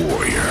one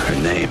warrior, her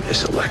name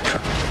is Elektra,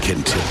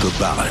 can tip the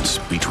balance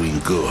between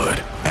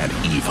good and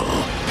evil.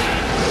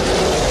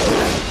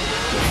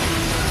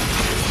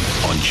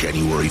 On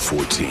January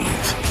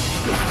 14th,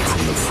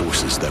 from the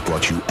forces that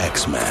brought you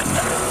X-Men,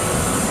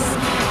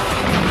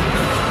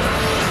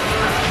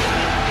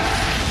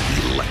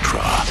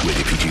 Elektra,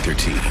 rated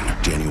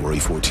PG-13, January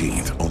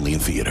 14th, only in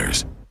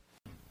theaters.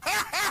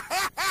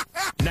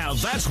 Now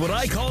that's what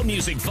I call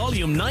music.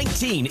 Volume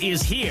 19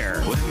 is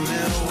here.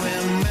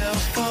 Windmill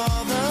for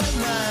the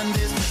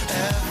 90s,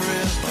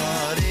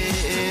 everybody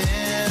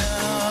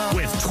in.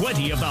 With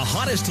 20 of the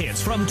hottest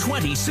hits from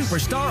 20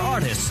 superstar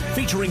artists,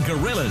 featuring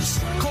Gorillaz,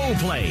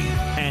 Coldplay,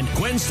 and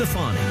Gwen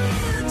Stefani.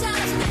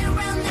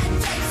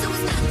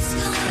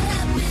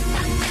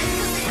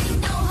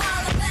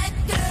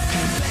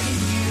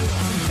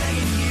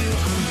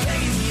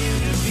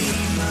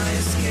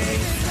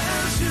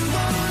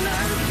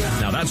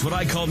 Now that's what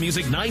I call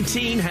music.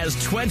 19 has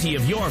 20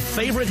 of your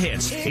favorite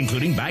hits,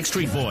 including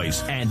Backstreet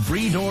Boys and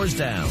Three Doors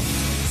Down.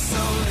 So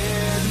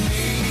let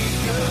me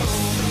go,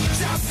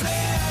 just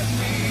let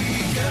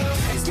me go.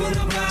 When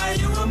I buy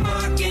you a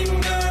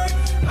mockingbird,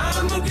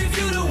 I'ma give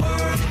you the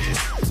word.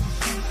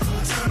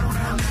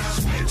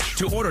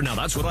 To order Now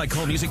That's What I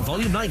Call Music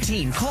Volume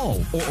 19, call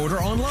or order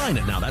online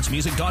at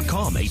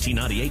nowthat'smusic.com.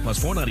 $18.98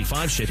 plus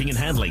 $4.95 shipping and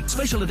handling.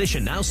 Special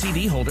edition Now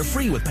CD holder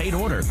free with paid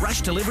order.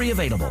 Rush delivery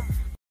available.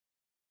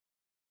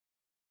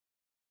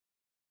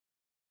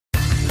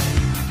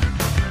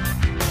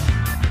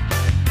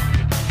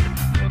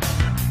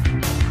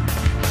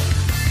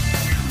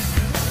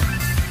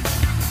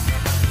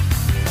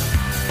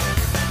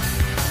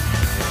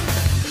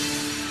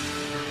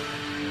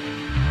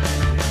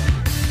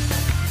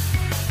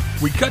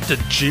 We cut to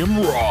Jim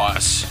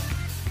Ross,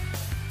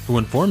 who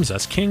informs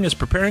us King is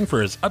preparing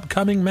for his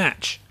upcoming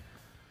match.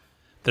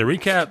 The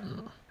recap...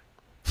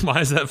 Why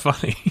is that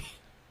funny?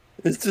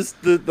 It's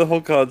just the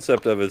whole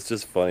concept of it's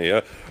just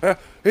funny.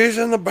 He's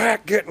in the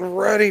back getting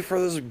ready for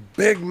this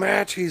big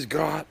match he's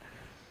got.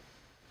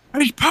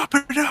 He's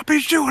popping it up.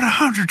 He's doing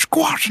 100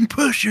 squats and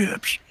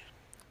push-ups.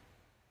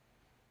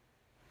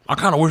 I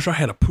kind of wish I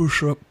had a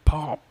push-up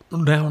pop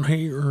down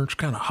here. It's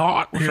kind of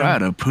hot. Wish I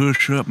had a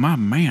push-up. My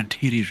man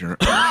titties are...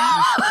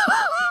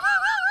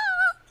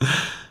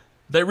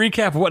 They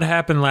recap what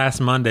happened last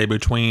Monday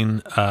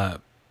between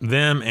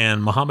them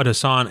and Muhammad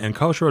Hassan and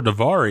Khosrow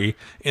Davari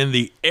in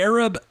the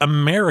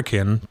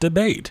Arab-American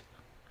debate.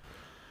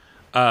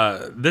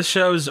 This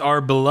shows our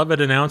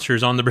beloved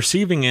announcers on the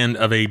receiving end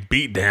of a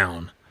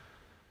beatdown.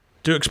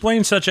 To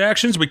explain such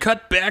actions, we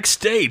cut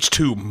backstage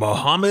to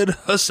Muhammad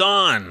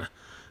Hassan.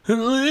 And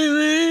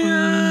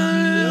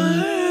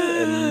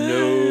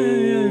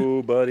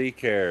nobody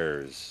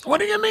cares. What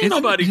do you mean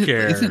nobody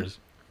cares?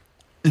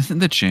 Isn't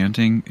the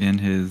chanting in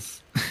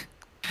his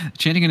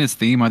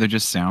theme either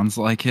just sounds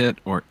like it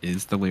or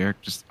is the lyric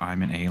just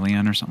 "I'm an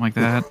alien" or something like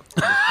that?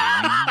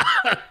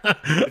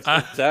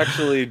 It's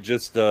actually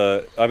just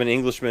I'm an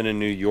Englishman in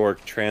New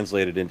York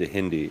translated into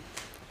Hindi.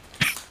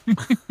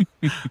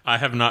 I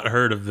have not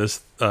heard of this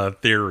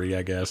theory,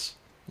 I guess.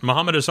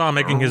 Muhammad Hassan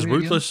making his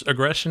ruthless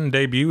aggression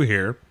debut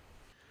here.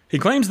 He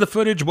claims the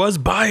footage was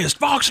biased.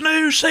 Fox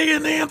News,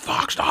 CNN,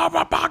 Fox, oh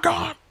my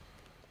God.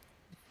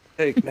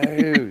 Fake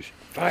news.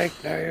 Fake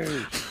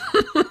news.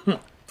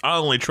 I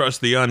only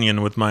trust The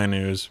Onion with my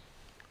news.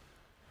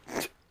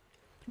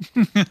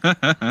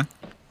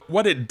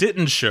 What it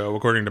didn't show,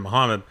 according to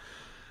Muhammad,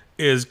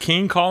 is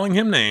King calling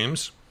him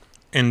names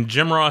and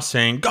Jim Ross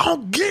saying, "Go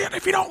get it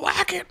if you don't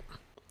like it."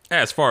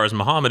 As far as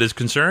Muhammad is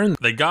concerned,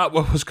 they got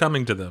what was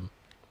coming to them.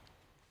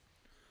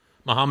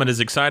 Muhammad is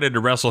excited to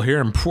wrestle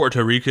here in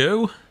Puerto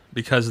Rico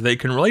because they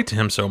can relate to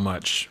him so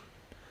much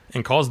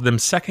and calls them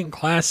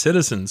second-class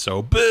citizens,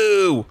 so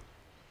boo!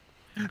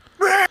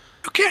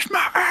 Kiss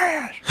my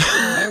ass!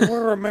 And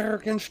we're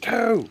Americans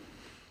too.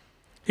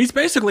 He's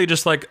basically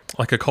just like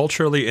a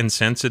culturally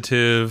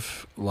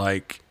insensitive,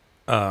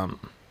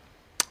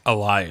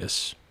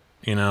 Elias,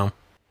 you know?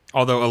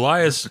 Although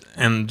Elias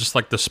and just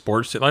like the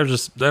sports, that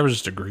was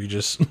just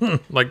egregious.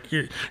 Like,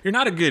 you're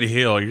not a good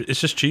heel,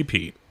 it's just cheap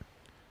heat.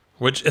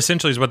 Which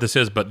essentially is what this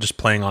is, but just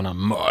playing on a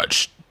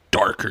much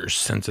darker,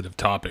 sensitive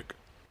topic.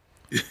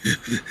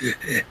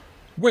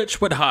 Which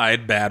would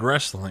hide bad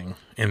wrestling,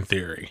 in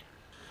theory.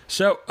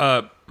 So,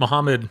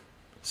 Muhammad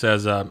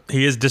says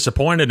he is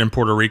disappointed in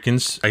Puerto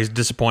Ricans. He's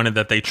disappointed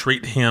that they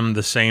treat him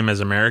the same as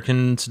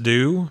Americans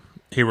do.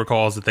 He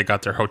recalls that they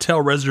got their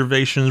hotel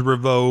reservations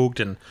revoked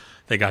and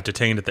they got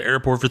detained at the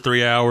airport for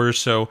 3 hours.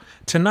 So,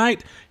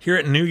 tonight, here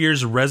at New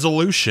Year's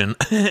Revolution,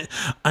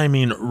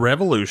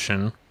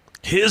 Revolution,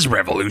 his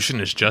revolution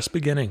is just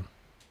beginning.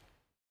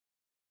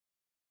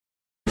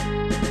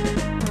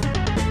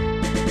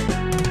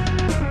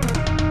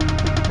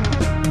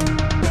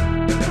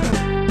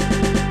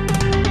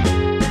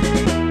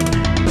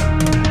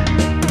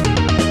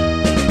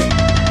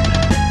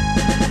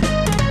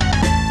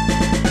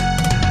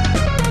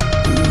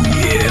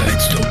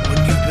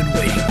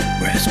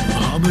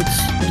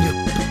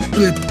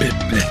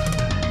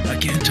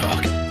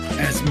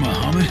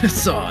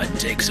 Hassan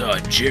takes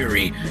on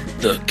Jerry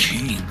the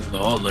King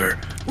Lawler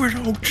with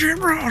old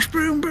Jim Ross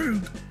Boom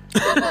Boom.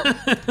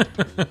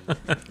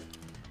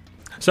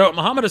 So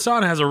Muhammad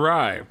Hassan has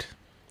arrived.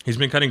 He's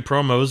been cutting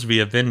promos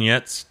via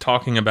vignettes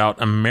talking about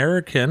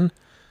talking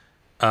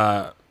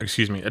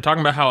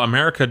about how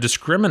America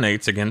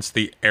discriminates against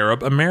the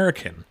Arab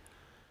American.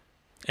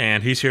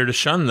 And he's here to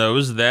shun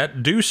those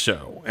that do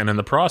so. And in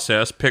the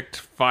process, picked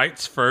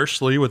fights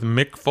firstly with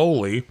Mick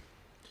Foley,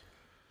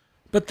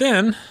 but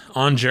then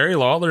on Jerry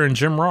Lawler and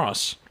Jim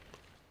Ross.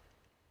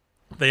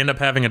 They end up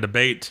having a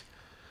debate,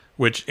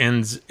 which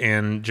ends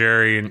in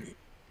Jerry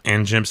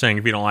and Jim saying,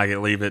 if you don't like it,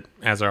 leave it,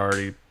 as I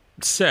already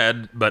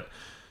said. But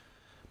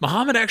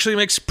Muhammad actually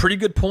makes pretty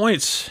good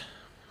points.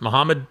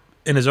 Muhammad,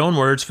 in his own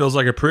words, feels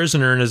like a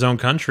prisoner in his own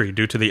country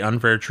due to the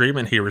unfair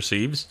treatment he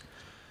receives,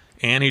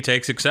 and he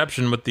takes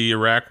exception with the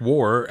Iraq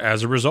War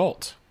as a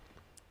result.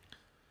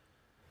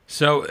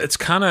 So it's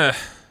kind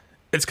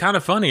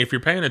of funny if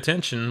you're paying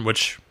attention,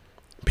 which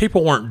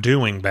people weren't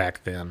doing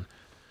back then.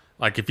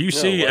 Like if you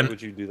see, why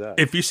would you do that?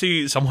 If you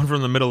see someone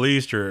from the Middle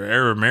East or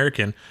Arab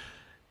American,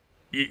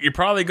 you're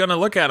probably going to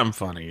look at them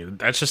funny.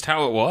 That's just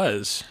how it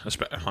was.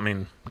 I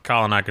mean,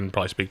 Kyle and I can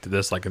probably speak to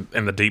this. Like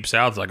in the Deep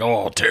South, it's like,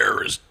 oh,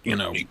 terrorists, you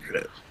know.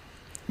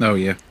 Oh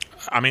yeah.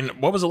 I mean,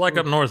 what was it like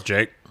up north,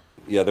 Jake?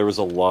 Yeah, there was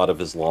a lot of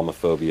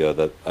Islamophobia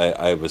that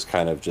I was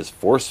kind of just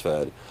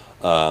force-fed,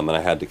 and I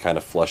had to kind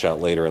of flush out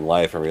later in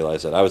life and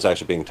realize that I was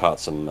actually being taught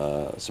some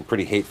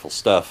pretty hateful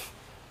stuff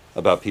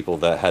about people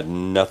that had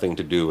nothing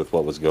to do with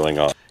what was going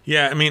on.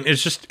 Yeah, I mean,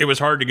 it was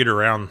hard to get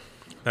around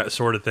that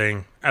sort of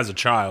thing as a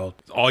child.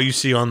 All you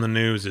see on the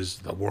news is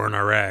the war in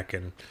Iraq,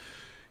 and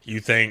you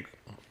think,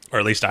 or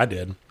at least I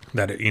did,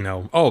 that,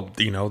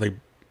 they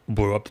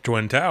blew up the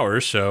Twin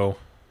Towers, so...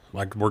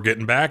 like, we're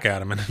getting back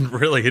at him, and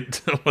really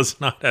it was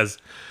not as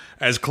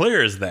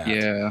clear as that.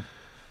 Yeah.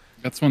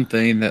 That's one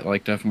thing that,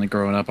 like, definitely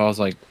growing up, I was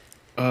like,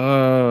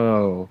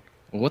 oh,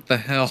 what the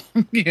hell,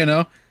 you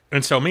know?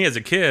 And so me as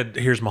a kid,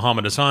 here's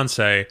Muhammad Hassan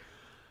say,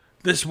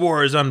 this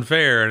war is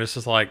unfair, and it's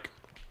just like,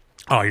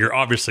 oh, you're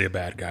obviously a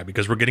bad guy,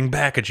 because we're getting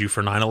back at you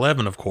for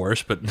 9/11, of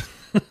course, but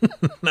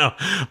no,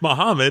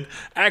 Muhammad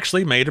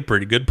actually made a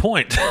pretty good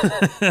point.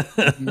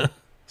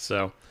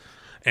 So,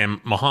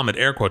 and Muhammad,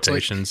 air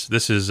quotations,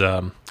 this is...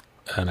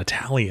 an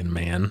Italian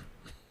man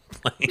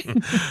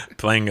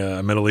playing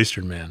a Middle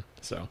Eastern man.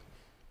 So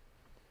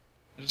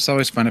I just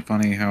always find it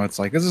funny how it's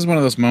like, this is one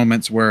of those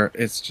moments where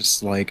it's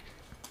just like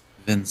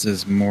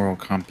Vince's moral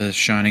compass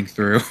shining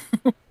through.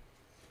 What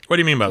do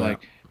you mean by that?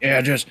 Yeah,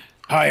 just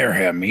hire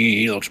him.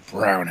 He looks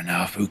brown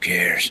enough. Who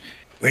cares?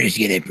 We're just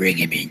gonna bring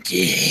him in.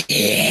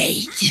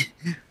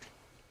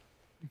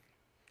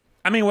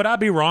 I mean, would I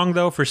be wrong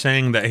though for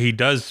saying that he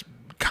does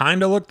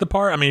kind of look the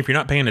part? I mean, if you're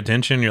not paying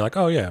attention, you're like,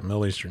 oh yeah,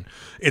 Middle Eastern.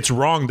 It's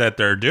wrong that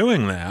they're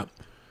doing that,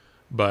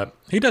 but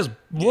he does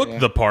look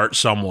the part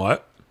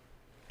somewhat.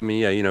 I mean,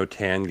 yeah,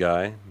 tan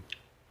guy.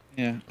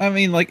 Yeah, I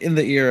mean, like in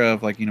the era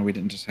of like, we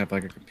didn't just have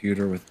like a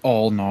computer with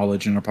all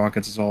knowledge in our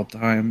pockets all the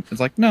time. It's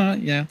like, no,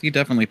 yeah, he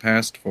definitely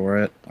passed for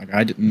it. Like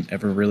I didn't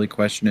ever really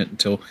question it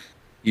until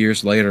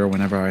years later,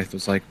 whenever I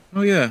was like,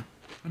 oh yeah,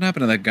 what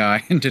happened to that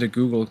guy? And did a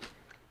Google.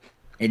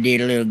 I did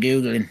a little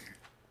Googling.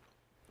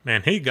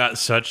 Man, he got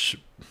such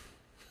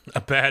a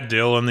bad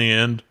deal in the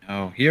end.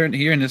 Oh,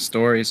 hearing his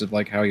stories of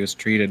like how he was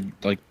treated,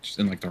 like just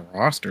in like the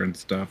roster and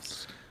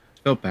stuff, I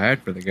felt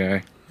bad for the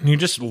guy. You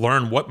just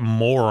learn what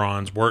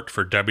morons worked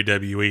for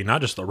WWE,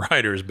 not just the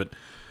writers, but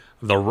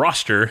the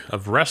roster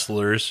of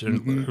wrestlers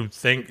who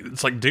think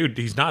it's like, dude,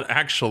 he's not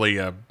actually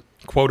a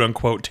quote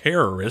unquote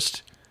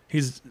terrorist.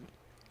 He's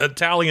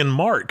Italian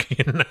Mark,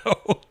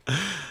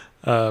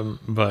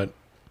 but.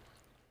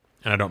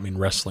 And I don't mean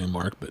wrestling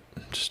Mark, but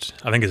just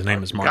I think his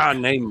name is Mark. God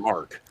named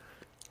Mark.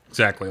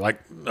 Exactly, like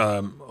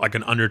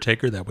an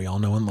Undertaker that we all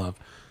know and love.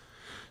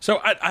 So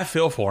I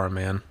feel for him,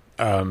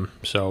 man.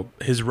 So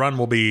his run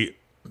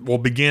will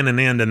begin and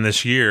end in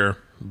this year,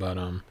 but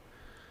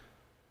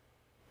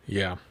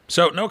yeah.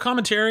 So no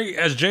commentary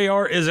as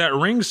JR is at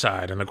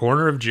ringside in the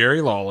corner of Jerry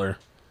Lawler.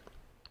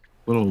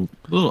 Little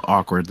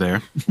awkward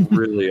there.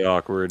 Really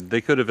awkward.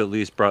 They could have at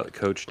least brought the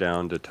coach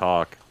down to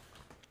talk.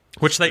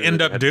 Which they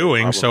end up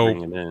doing, so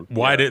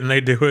why didn't they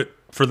do it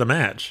for the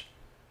match?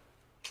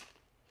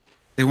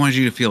 They wanted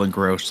you to feel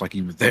engrossed, like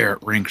you were there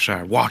at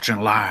ringside, watching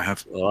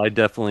live. Well, I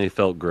definitely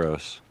felt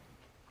gross.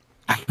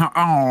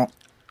 Oh.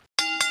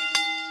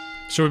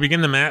 So we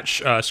begin the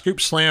match,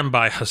 scoop slam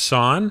by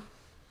Hassan.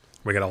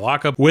 We got a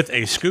lockup with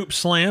a scoop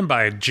slam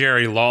by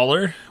Jerry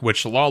Lawler,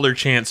 which Lawler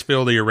chants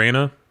fill the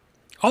arena.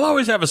 I'll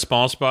always have a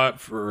soft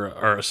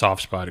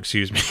spot,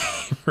 excuse me,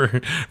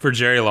 for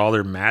Jerry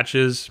Lawler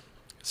matches.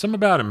 Something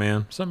about it,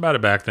 man. Something about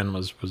it back then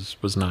was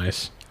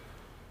nice.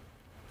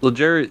 Well,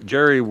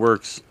 Jerry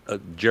works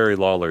Jerry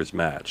Lawler's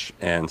match,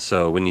 and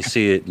so when you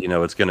see it,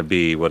 it's going to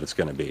be what it's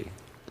going to be.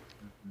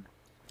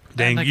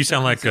 Dang, you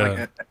sound like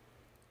I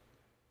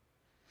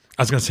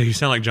was going to say, you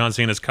sound like John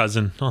Cena's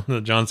cousin on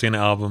the John Cena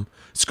album.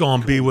 It's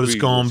going to be what it's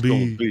going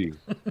to be.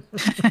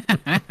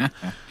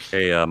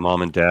 Hey,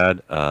 Mom and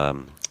Dad,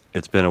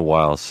 It's been a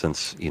while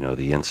since,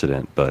 the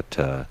incident, but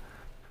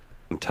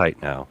I'm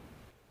tight now.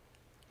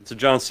 It's a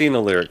John Cena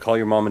lyric. Call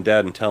your mom and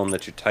dad and tell them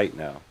that you're tight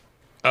now.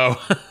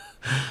 Oh,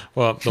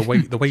 well,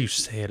 the way you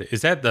say it,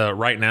 is that the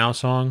Right Now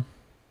song?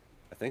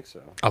 I think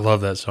so. I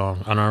love that song,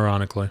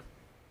 unironically.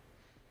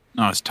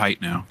 No, it's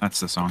Tight Now.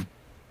 That's the song.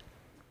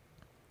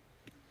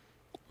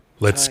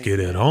 Let's get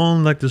it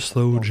on like the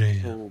slow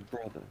jam. Oh,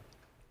 brother.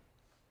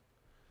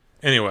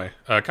 Anyway,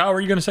 Kyle,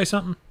 were you going to say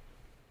something?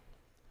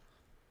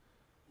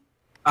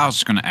 I was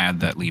just going to add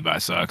that Levi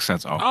sucks.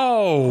 That's all.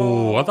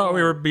 Oh, I thought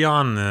we were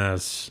beyond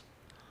this.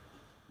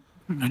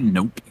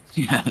 Nope.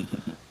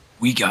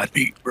 We got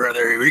beat,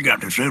 brother. We got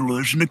to settle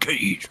this in the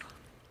cage.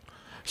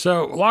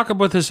 So, lock up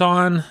with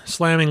Hassan,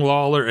 slamming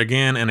Lawler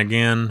again and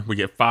again. We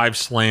get 5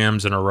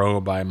 slams in a row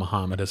by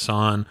Muhammad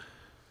Hassan.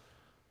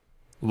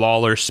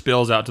 Lawler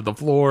spills out to the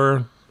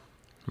floor.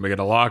 We get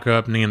a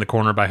lockup, knee in the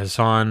corner by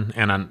Hassan,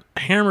 and a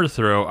hammer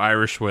throw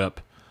Irish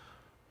whip.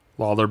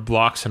 Lawler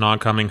blocks an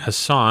oncoming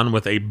Hassan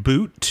with a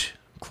boot,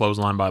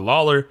 clothesline by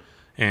Lawler,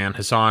 and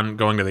Hassan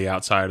going to the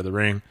outside of the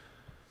ring.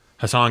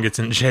 Hassan gets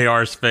in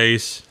JR's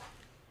face,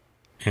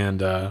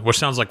 and which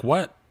sounds like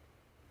what,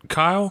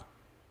 Kyle?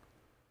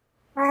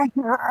 Oh,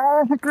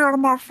 get out of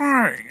my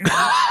face.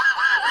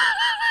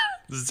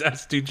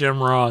 Zesty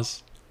Jim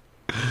Ross.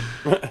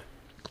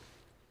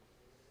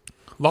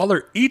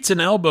 Lawler eats an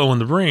elbow in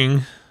the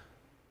ring.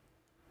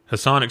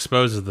 Hassan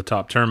exposes the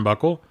top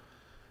turnbuckle.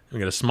 We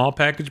get a small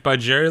package by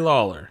Jerry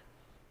Lawler.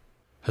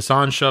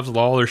 Hassan shoves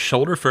Lawler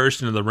shoulder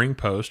first into the ring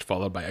post,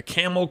 followed by a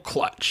camel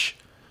clutch.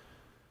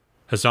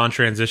 Hassan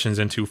transitions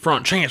into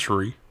front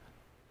chancery.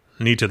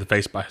 Knee to the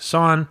face by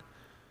Hassan.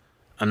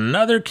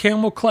 Another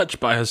camel clutch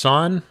by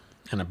Hassan.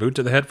 And a boot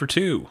to the head for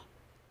 2.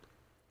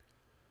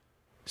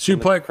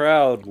 The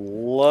crowd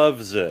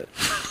loves it.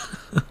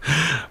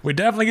 We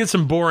definitely get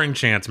some boring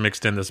chants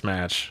mixed in this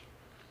match.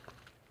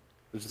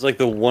 It's like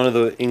one of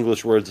the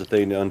English words that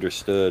they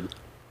understood.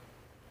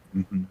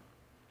 Mm-hmm.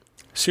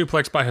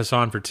 Suplex by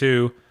Hassan for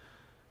 2.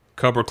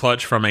 Cobra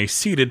clutch from a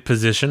seated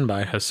position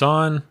by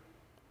Hassan.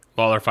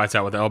 Lawler fights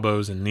out with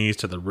elbows and knees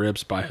to the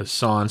ribs by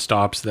Hassan.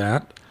 Stops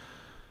that.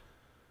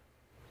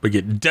 We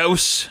get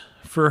dose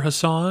for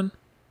Hassan.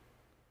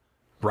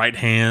 Right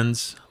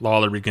hands.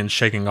 Lawler begins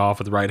shaking off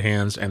with right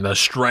hands, and the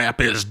strap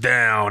is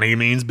down. He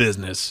means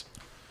business.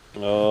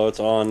 Oh, it's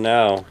on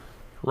now.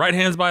 Right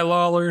hands by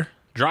Lawler.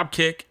 Drop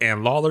kick,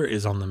 and Lawler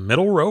is on the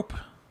middle rope.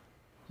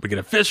 We get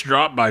a fist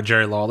drop by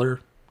Jerry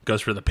Lawler.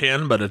 Goes for the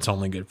pin, but it's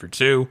only good for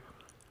 2.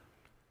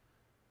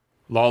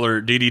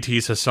 Lawler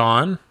DDTs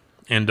Hassan,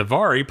 and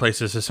Daivari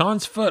places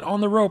Hassan's foot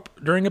on the rope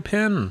during a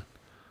pin.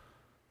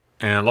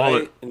 And Lawler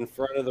right in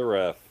front of the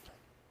ref.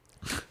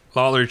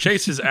 Lawler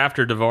chases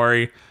after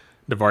Daivari.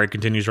 Daivari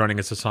continues running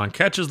as Hassan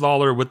catches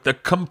Lawler with the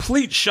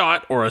complete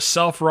shot, or a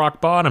self-rock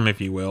bottom, if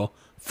you will,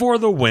 for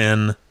the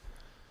win.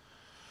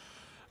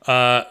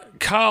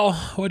 Kyle,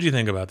 what do you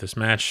think about this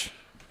match?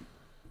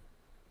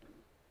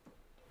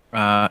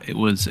 It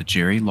was a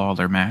Jerry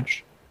Lawler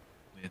match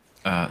with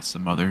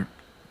some other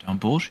dumb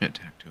bullshit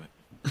tacked to it.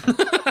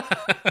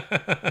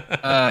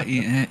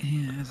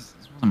 This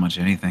wasn't much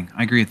anything.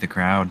 I agree with the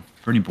crowd.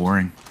 Pretty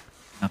boring.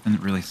 Nothing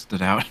that really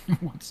stood out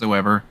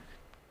whatsoever.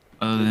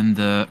 Other than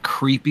the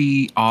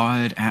creepy,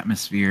 odd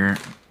atmosphere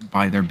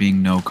by there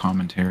being no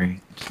commentary.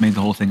 It just made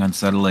the whole thing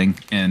unsettling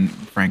and,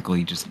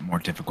 frankly, just more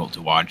difficult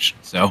to watch.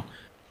 So,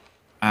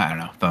 I don't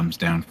know. Thumbs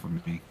down for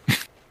me.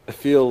 I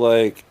feel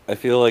like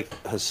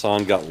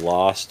Hassan got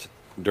lost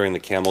during the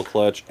camel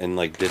clutch and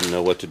didn't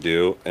know what to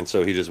do, and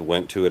so he just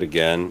went to it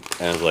again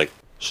and was like,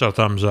 so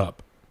thumbs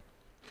up.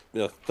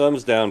 Yeah,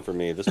 thumbs down for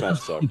me. This match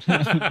sucked.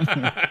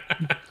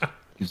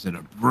 He said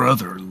a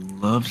brother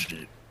loves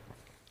it.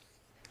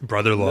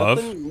 Brother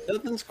love?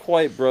 Nothing's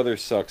quite brother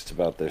sucks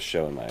about this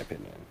show, in my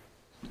opinion.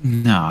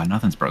 No,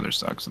 nothing's brother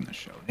sucks on this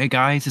show. Hey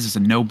guys, this is a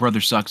no brother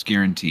sucks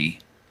guarantee.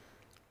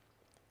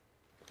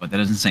 But that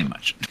doesn't say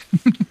much.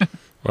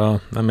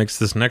 Well, that makes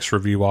this next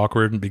review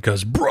awkward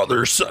because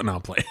brothers. No,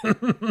 I'm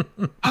playing.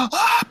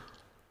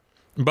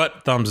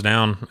 But thumbs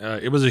down.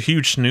 It was a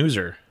huge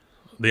snoozer.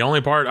 The only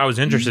part I was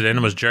interested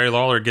in was Jerry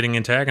Lawler getting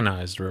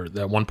antagonized, or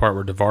that one part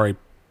where Daivari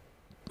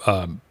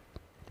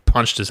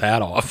punched his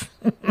hat off.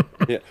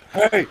 Yeah.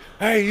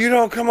 Hey, you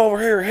don't come over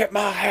here and hit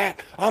my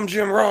hat. I'm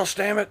Jim Ross,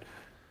 damn it.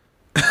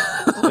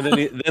 And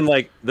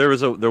then there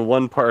was the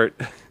one part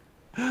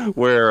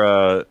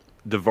where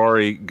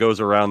Daivari goes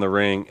around the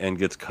ring and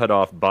gets cut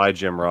off by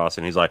Jim Ross,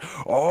 and he's like,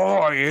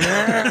 "Oh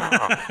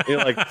yeah!" He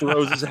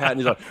throws his hat,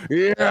 and he's like,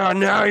 "Yeah,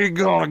 now you're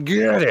gonna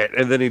get it."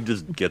 And then he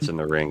just gets in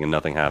the ring, and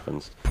nothing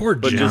happens. Poor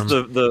Jim.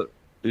 But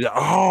just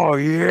oh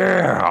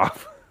yeah.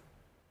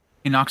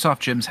 He knocks off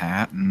Jim's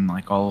hat, and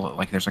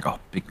there's a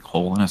big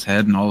hole in his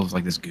head, and all of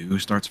this goo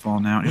starts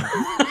falling out. You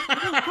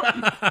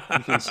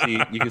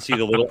can see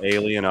the little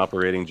alien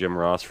operating Jim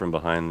Ross from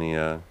behind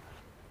the.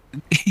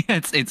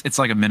 Yeah, it's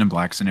like a Men in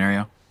Black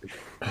scenario.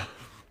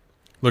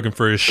 Looking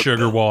for his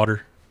sugar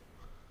water.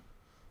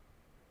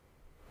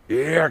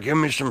 Yeah, give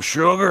me some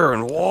sugar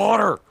and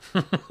water.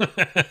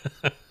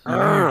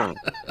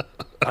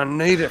 I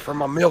need it for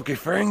my milky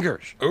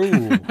fingers.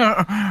 Ooh.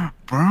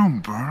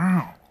 Brown.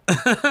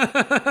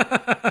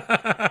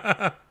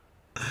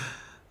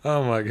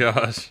 Oh my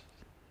gosh.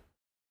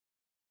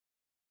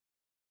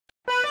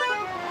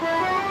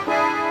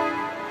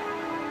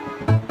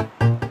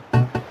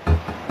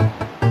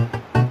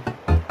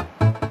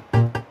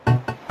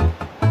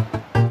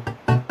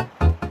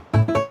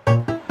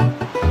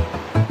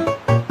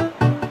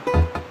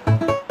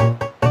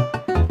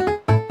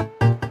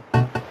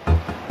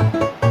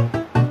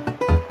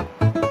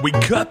 We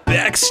cut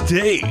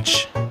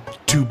backstage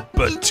to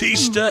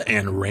Batista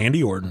and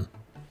Randy Orton.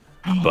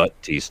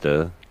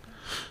 Batista.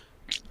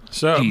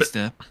 So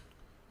Batista.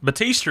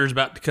 Batista's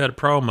about to cut a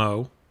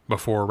promo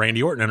before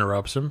Randy Orton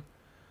interrupts him.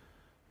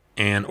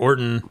 And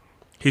Orton,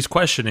 he's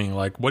questioning,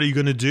 like, what are you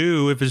going to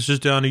do if it's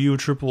just down to you and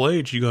Triple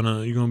H? You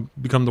gonna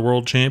become the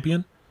world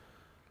champion?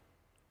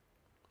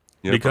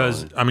 Yeah,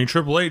 because, probably. I mean,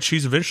 Triple H,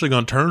 he's eventually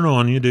going to turn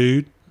on you,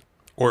 dude.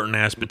 Orton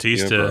asked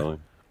Batista, probably.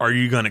 are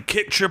you going to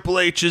kick Triple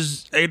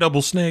H's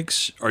A-double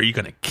snakes? Or are you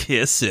going to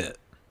kiss it?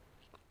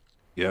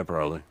 Yeah,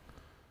 probably.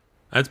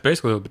 That's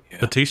basically what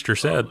Batista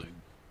said.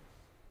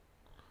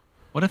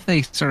 What if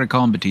they started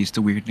calling Batista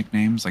weird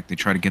nicknames? Like they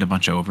try to get a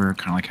bunch over,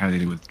 kind of like how they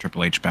did with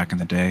Triple H back in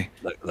the day.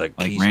 Like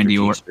Randy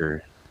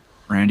Orton.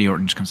 Randy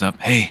Orton just comes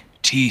up, hey,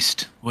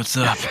 Teast, what's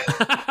up?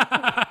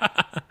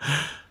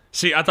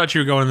 See, I thought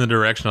you were going in the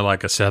direction of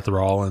like a Seth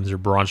Rollins or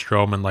Braun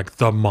Strowman, like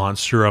the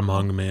monster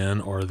among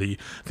men, or the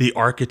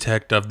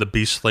architect of the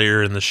Beast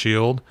Slayer and the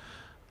Shield.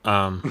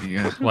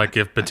 Like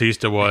if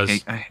Batista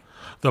was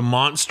the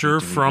monster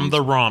from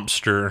the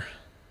Rompster.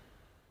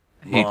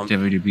 I hate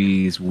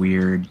WWE's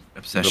weird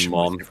obsession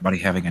with everybody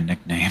having a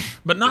nickname.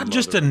 But not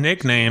just a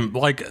nickname,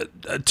 like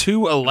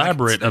too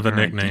elaborate of a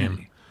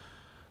nickname.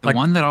 The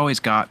one that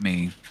always got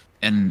me,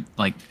 and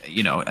like,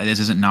 you know, this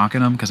isn't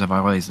knocking him because I've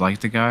always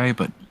liked the guy,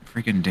 but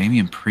freaking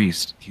Damian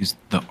Priest, he's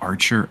the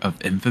Archer of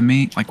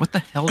Infamy. Like, what the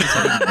hell does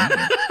that even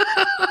mean?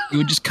 He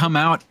would just come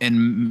out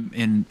and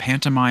in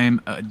pantomime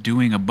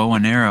doing a bow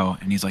and arrow,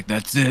 and he's like,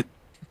 that's it.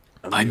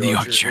 I'm the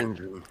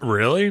Archer.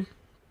 Really?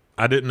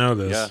 I didn't know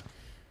this. Yeah.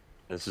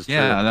 This is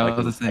Yeah, true. that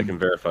was the thing. I can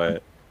verify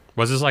it.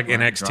 Was this like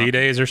NXT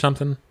days or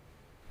something?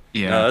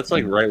 Yeah. No, that's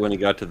like right when he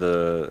got to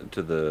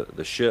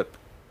the ship.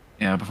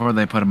 Yeah, before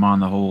they put him on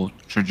the whole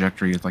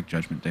trajectory of like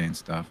Judgment Day and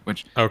stuff.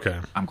 Which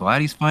I'm glad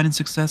he's finding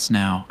success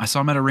now. I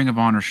saw him at a Ring of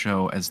Honor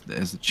show as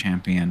the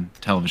champion,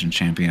 television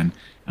champion,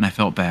 and I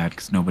felt bad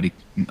because nobody,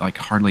 like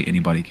hardly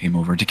anybody, came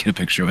over to get a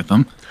picture with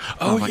him.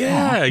 Oh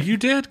yeah, you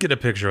did get a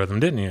picture with him,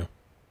 didn't you?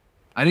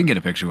 I didn't get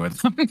a picture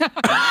with him. To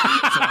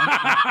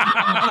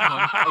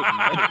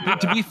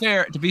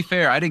be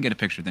fair, I didn't get a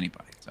picture with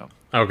anybody. So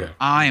okay,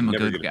 I am a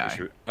good guy.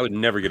 I would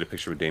never get a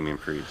picture with Damian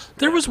Priest.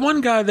 There was one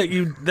guy that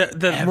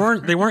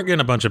weren't getting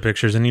a bunch of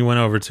pictures, and you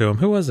went over to him.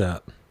 Who was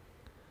that?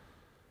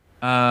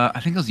 I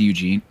think it was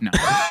Eugene. No,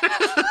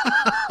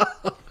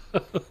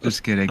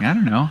 just kidding. I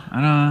don't know.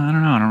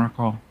 I don't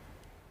recall.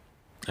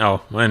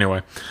 Oh, well,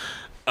 anyway.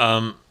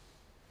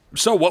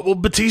 So what will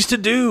Batista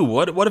do?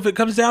 What if it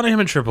comes down to him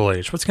and Triple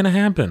H? What's going to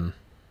happen?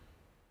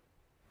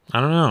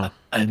 I don't know.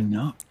 I don't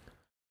know.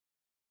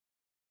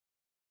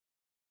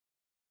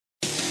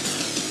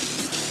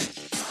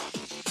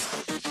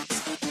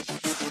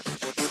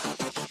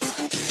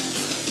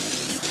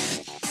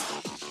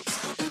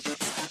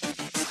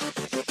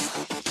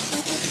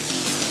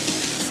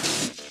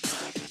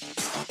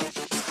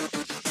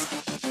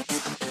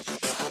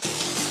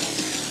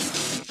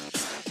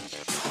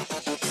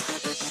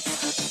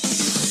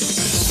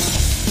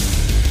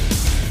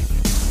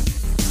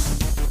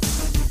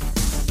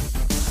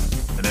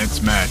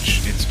 Match.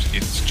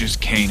 It's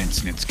just Kane and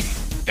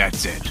Snitsky.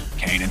 That's it.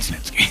 Kane and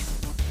Snitsky.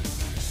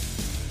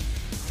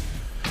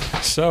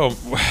 So,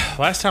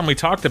 last time we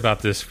talked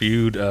about this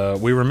feud,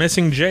 we were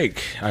missing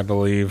Jake, I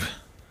believe,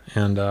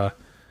 and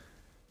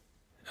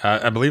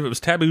I believe it was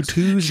Taboo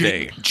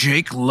Tuesday.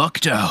 Jake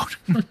lucked out.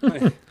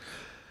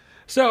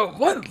 So,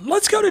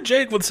 let's go to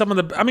Jake with some of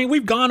the. I mean,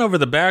 we've gone over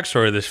the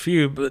backstory of this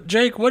feud, but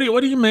Jake, what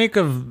do you make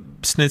of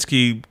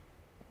Snitsky?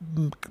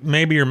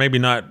 Maybe or maybe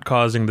not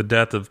causing the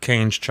death of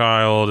Kane's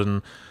child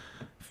and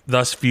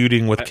thus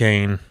feuding with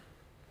Kane.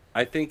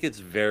 I think it's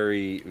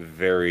very,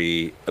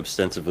 very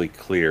ostensibly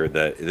clear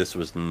that this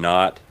was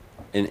not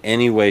in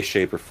any way,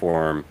 shape, or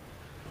form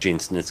Gene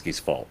Snitsky's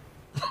fault.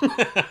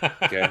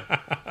 Okay?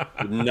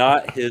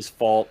 Not his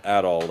fault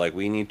at all. Like,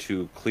 we need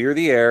to clear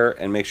the air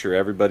and make sure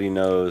everybody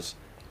knows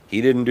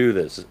he didn't do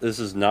this. This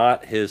is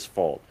not his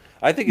fault.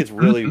 I think it's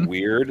really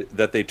weird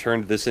that they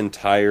turned this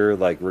entire,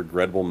 like,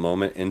 regrettable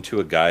moment into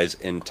a guy's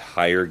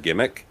entire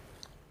gimmick.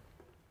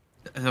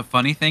 The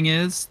funny thing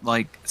is,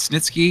 like,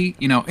 Snitsky,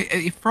 you know,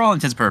 for all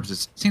intents and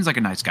purposes, seems like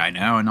a nice guy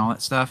now and all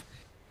that stuff.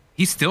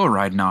 He's still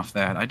riding off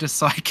that. I just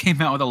saw he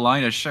came out with a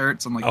line of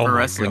shirts and, like, pro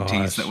wrestling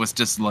tees that was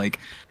just, like,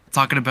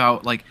 talking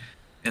about, like,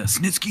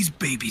 Snitsky's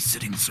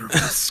babysitting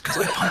service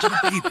because I punched a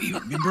baby,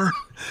 remember?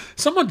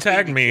 Someone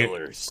tagged me.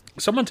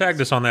 Someone tagged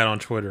us on that on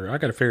Twitter. I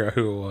got to figure out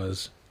who it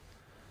was.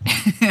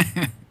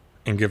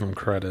 And give him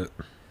credit.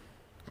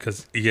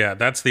 Because, yeah,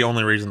 that's the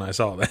only reason I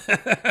saw that.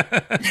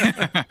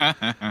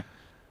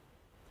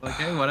 Like,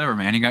 hey, whatever,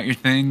 man. You got your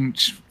thing.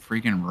 Just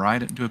freaking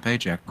write it into a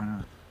paycheck. Why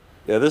not?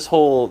 Yeah, this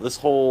whole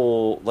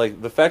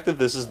like the fact that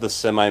this is the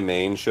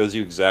semi-main shows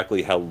you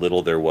exactly how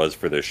little there was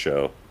for this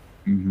show.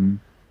 Mm-hmm.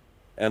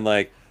 And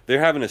like they're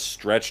having a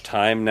stretch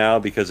time now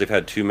because they've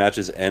had 2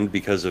 matches end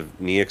because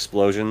of knee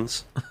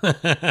explosions.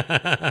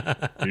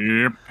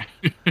 Yep.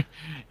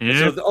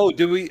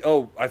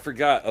 So, I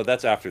forgot. Oh,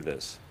 that's after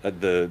this.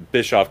 The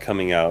Bischoff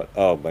coming out.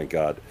 Oh my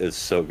God, it's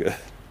so good.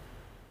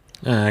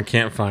 I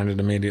can't find it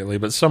immediately,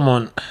 but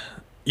someone,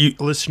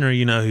 listener,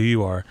 you know who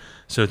you are.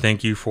 So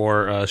thank you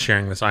for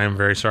sharing this. I am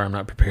very sorry I'm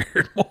not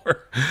prepared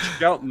more.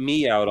 Shout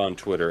me out on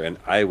Twitter, and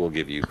I will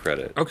give you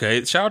credit.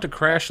 Okay, shout out to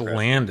Crash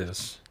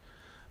Landis.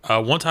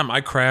 One time I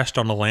crashed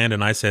on the land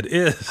and I said,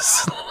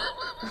 is.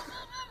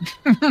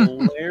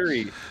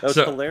 Hilarious. That was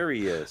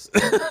hilarious.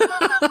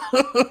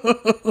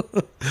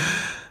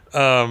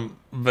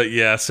 But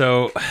yeah,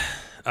 so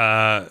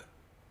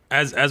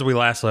as we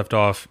last left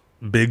off,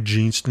 Big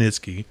Gene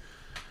Snitsky,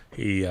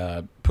 he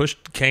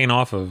pushed Kane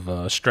off of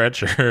a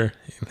stretcher.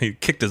 He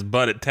kicked his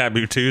butt at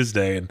Taboo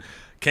Tuesday, and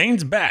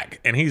Kane's back,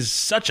 and he's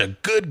such a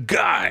good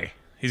guy.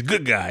 He's a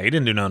good guy. He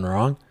didn't do nothing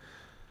wrong.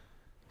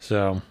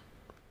 So,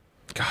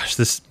 gosh,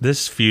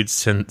 this feud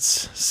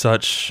sends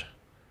such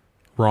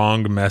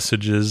wrong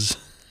messages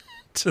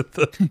to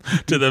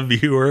the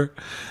viewer.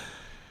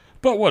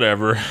 But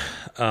whatever.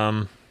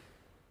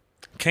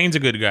 Kane's a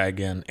good guy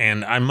again,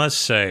 and I must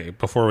say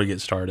before we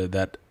get started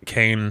that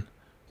Kane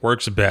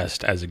works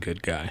best as a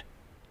good guy.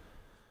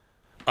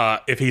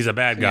 If he's a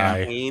bad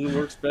guy, Kane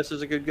works best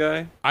as a good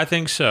guy. I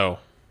think so.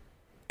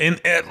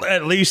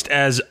 At least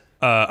as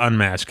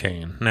unmasked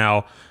Kane.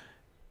 Now,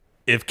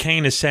 if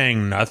Kane is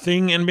saying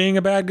nothing and being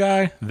a bad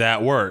guy,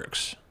 that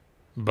works.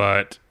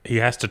 But he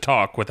has to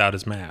talk without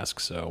his mask,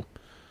 so.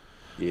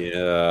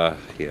 Yeah.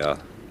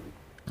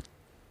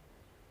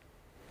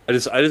 I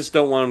just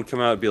don't want him to come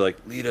out and be like,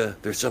 Lita,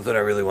 there's something I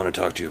really want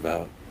to talk to you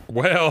about.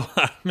 Well,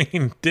 I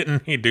mean,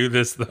 didn't he do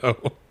this,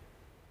 though?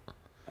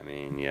 I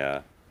mean,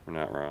 yeah, we're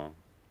not wrong.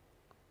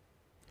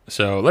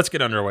 So, let's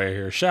get underway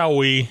here, shall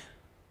we?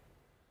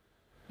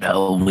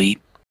 Shall we?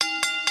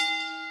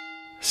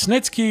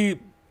 Snitsky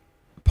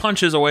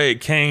punches away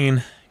at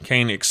Kane.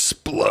 Kane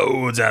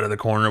explodes out of the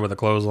corner with a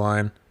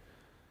clothesline.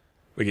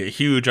 We get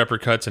huge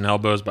uppercuts and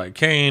elbows by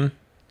Kane,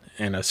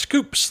 and a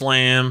scoop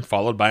slam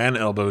followed by an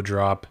elbow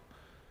drop.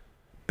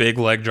 Big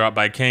leg drop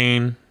by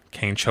Kane.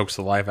 Kane chokes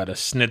the life out of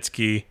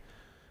Snitsky.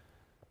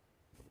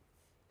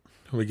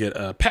 We get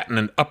a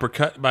patented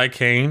uppercut by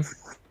Kane.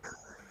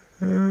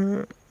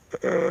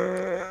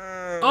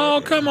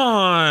 Oh, come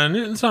on.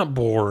 It's not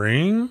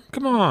boring.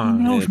 Come on.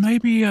 Who knows?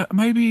 Maybe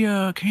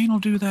Kane will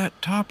do that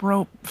top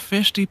rope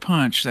fisty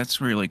punch.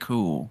 That's really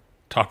cool.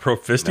 Top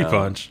rope fisty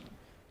punch.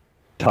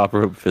 Top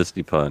rope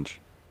fisty punch.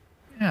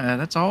 Yeah,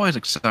 that's always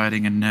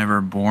exciting and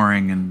never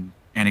boring and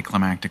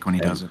anticlimactic when he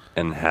does it.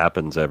 And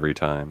happens every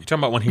time. You talking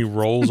about when he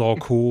rolls all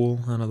cool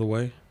out of the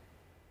way?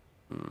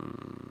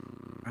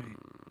 Right.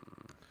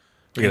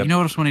 You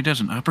notice when he does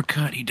an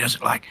uppercut, he does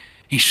it like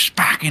he's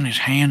spiking his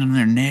hand in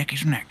their neck.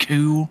 Isn't that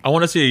cool? I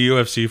want to see a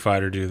UFC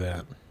fighter do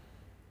that.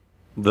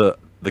 The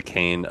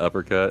Kane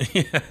uppercut?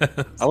 Yes.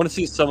 I want to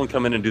see someone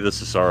come in and do the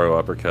Cesaro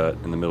uppercut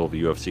in the middle of a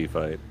UFC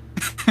fight.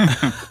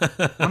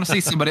 I want to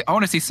see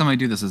somebody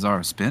do the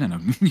Cesaro spin in a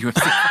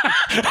UFC fight.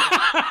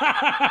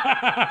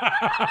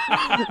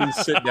 And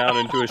sit down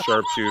into a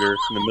sharpshooter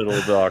in the middle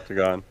of the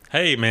octagon.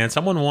 Hey, man,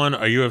 someone won a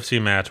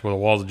UFC match with a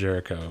Walls of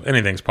Jericho.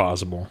 Anything's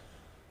possible.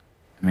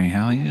 I mean,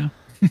 hell yeah.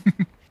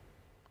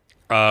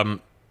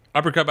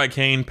 Uppercut by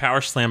Kane,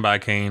 power slam by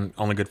Kane,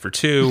 only good for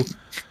 2.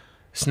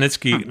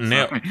 Snitsky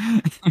nailed.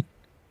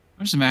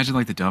 I just imagine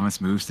like the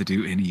dumbest moves to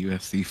do in a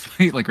UFC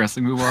fight, like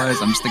wrestling move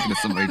wise. I'm just thinking of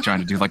somebody trying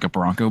to do like a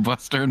Bronco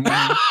Buster and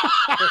win.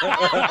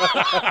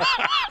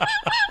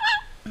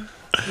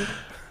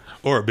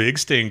 Or a big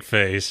stink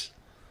face.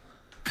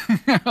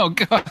 Oh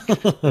god.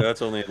 Yeah,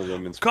 that's only in the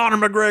women's. Conor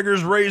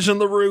McGregor's raising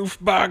the roof,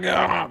 by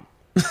God.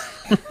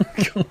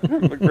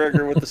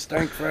 McGregor with the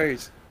stank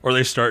face. Or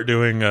they start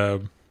doing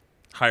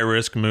high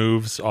risk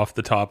moves off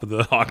the top of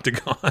the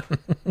octagon.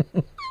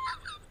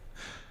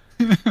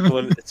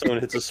 Someone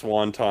hits a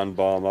swanton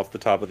bomb off the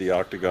top of the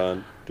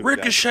octagon.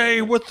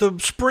 Ricochet with the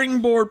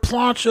springboard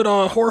planche at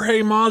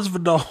Jorge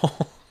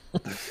Masvidal.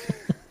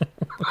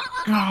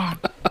 God.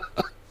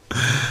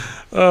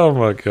 Oh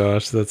my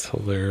gosh, that's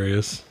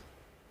hilarious.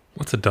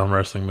 What's a dumb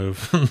wrestling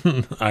move?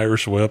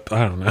 Irish whip?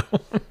 I don't know.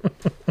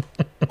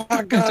 Oh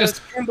my God, it's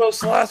Kimbo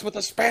Slice with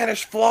a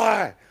Spanish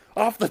fly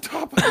off the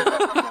top of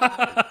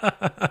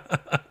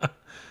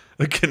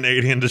the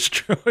Canadian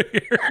Destroyer.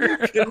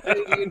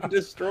 Canadian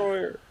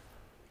Destroyer.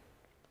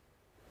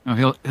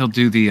 Oh, he'll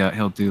do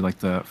like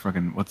the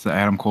fucking what's the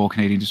Adam Cole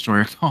Canadian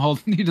Destroyer called?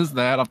 He does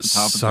that off the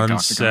top of the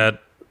Sunset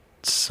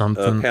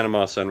something.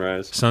 Panama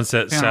Sunrise.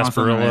 Sunset Panama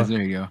Sarsaparilla. Sunrise,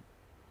 there you go.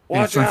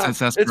 Watch yeah, out! It's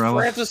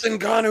Francis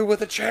Ngannou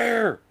with a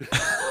chair.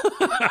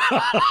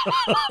 Oh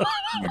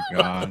my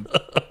God.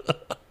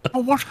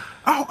 What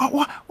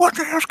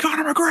the hell's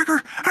Conor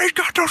McGregor? He's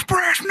got those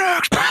brass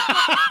knucks.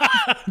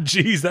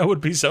 Jeez, that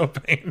would be so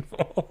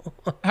painful.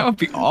 That would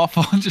be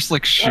awful. Just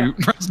like shoot,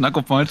 press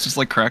knuckle punch, just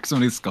like crack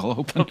somebody's skull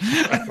open.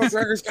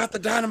 McGregor's got the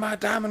dynamite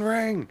diamond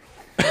ring.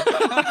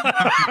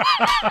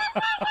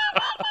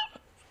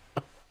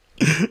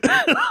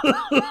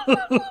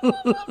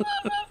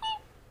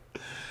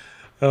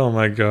 Oh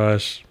my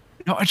gosh.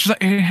 No, it's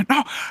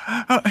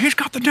he's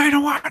got the Dana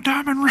White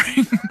diamond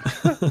ring.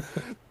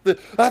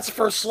 That's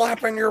for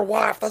slapping your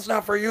wife. That's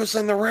not for use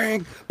in the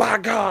ring. By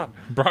God.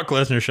 Brock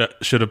Lesnar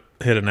should have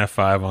hit an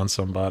F5 on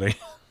somebody.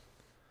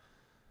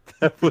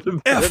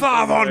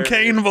 F5 on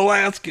Cain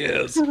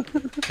Velasquez.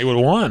 He would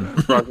have won.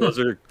 Brock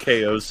Lesnar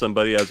KOs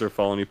somebody as they're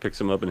falling. He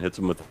picks him up and hits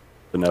him with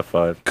an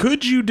F5.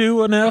 Could you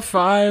do an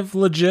F5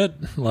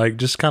 legit? Like,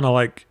 just kind of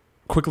like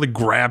quickly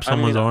grab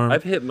someone's arm?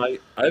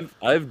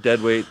 I've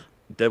dead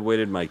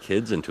weighted my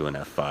kids into an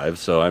F5,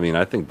 so I mean,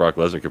 I think Brock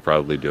Lesnar could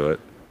probably do it.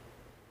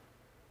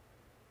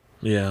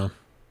 Yeah.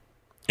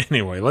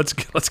 Anyway, let's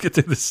get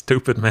to this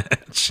stupid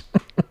match.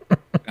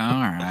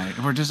 All right,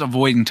 we're just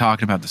avoiding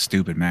talking about the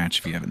stupid match.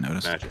 If you haven't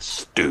noticed, match is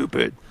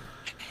stupid.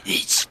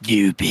 It's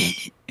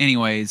stupid.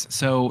 Anyways,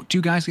 so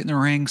two guys get in the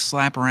ring,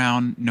 slap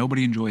around.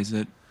 Nobody enjoys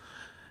it.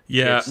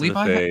 Yeah,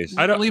 Levi,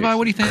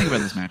 what do you think about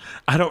this match?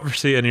 I don't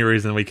foresee any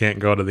reason we can't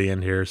go to the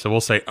end here. So we'll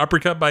say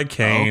uppercut by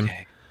Kane.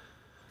 Okay.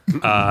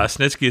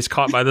 Snitsky is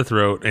caught by the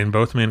throat, and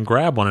both men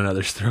grab one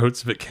another's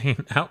throats, but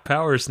Kane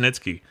outpowers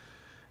Snitsky.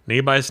 Knee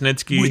by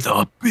Snitsky. With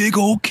a big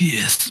old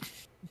kiss.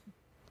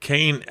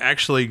 Kane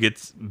actually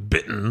gets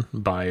bitten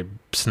by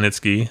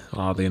Snitsky,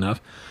 oddly enough.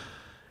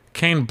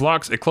 Kane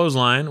blocks a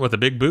clothesline with a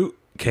big boot.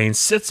 Kane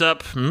sits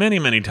up many,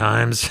 many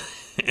times,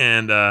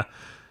 and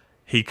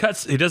he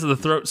does the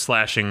throat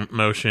slashing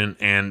motion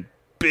and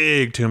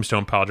big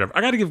tombstone pile driver.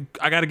 I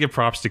gotta give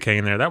props to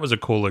Kane there. That was a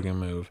cool looking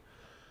move.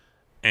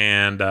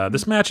 And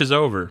this match is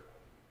over.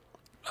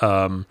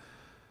 I'm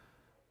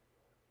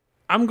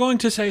going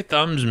to say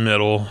thumbs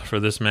middle for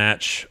this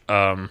match.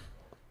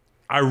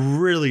 I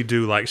really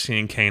do like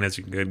seeing Kane as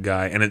a good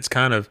guy, and it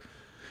started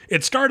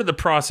the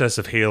process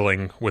of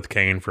healing with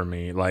Kane for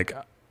me. Like,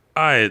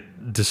 I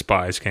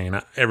despise Kane.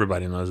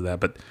 Everybody knows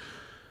that, but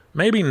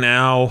maybe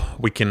now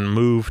we can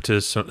move to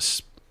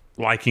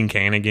liking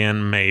Kane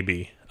again,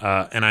 maybe.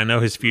 And I know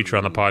his future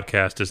on the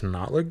podcast does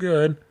not look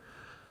good,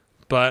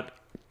 but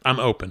I'm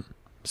open.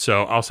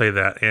 So I'll say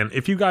that. And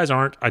if you guys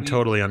aren't, I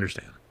totally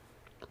understand.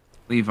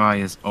 Levi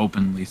is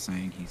openly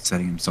saying he's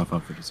setting himself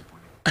up for disappointment.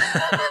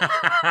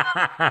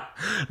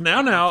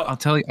 Now, I'll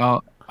tell you.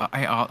 I'll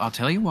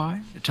tell you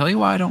why. I'll tell you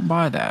why I don't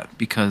buy that.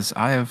 Because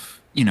I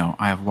have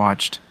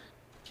watched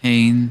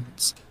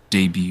Kane's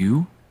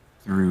debut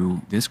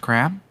through this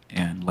crap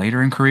and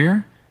later in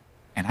career,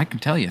 and I can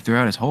tell you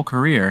throughout his whole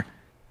career,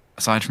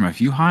 aside from a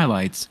few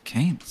highlights,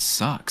 Kane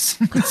sucks.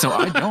 So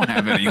I don't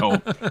have any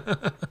hope.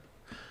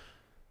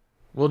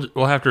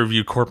 We'll have to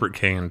review Corporate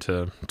Kane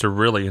to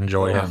really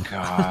enjoy him.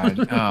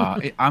 God,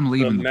 I'm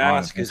leaving the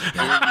mask is in the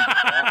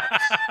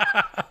box.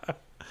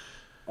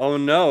 Oh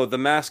no, the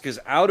mask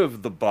is out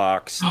of the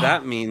box.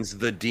 That means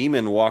the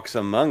demon walks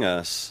among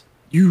us.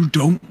 You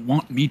don't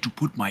want me to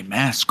put my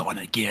mask on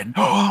again.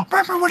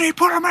 Remember when he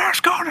put a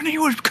mask on and he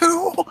was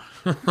cool?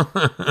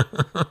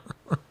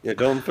 Yeah,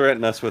 don't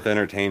threaten us with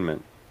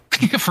entertainment.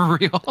 For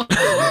real.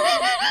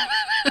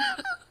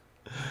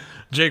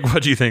 Jake,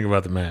 what do you think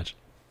about the match?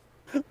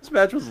 This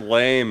match was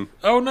lame.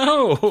 Oh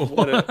no!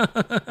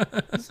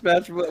 This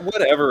match,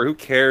 whatever. Who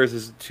cares?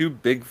 There's two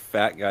big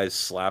fat guys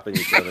slapping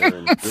each other.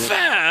 And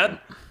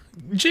fat?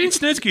 Gene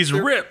Snitsky's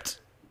ripped.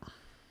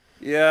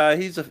 Yeah,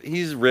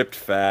 he's ripped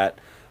fat,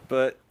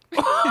 but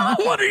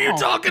what are you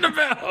talking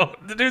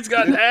about? The dude's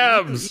got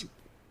abs.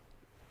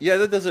 Yeah,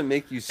 that doesn't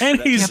make you.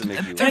 And he's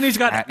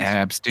got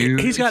abs, dude.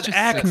 He's got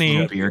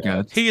acne.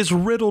 He is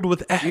riddled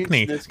with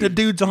acne. The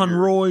dude's on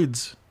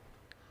roids.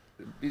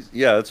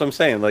 Yeah, that's what I'm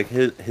saying. Like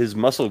his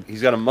muscle,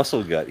 he's got a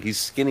muscle gut. He's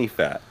skinny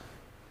fat.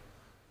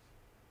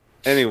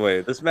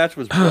 Anyway, this match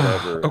was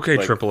whatever. Okay,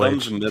 like, Triple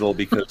thumbs H. middle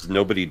because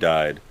nobody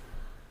died.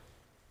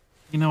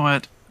 You know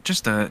what?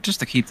 Just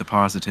to keep the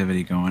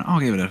positivity going,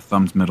 I'll give it a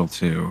thumbs middle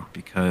too,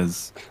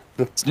 because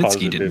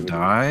Snitsky didn't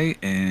die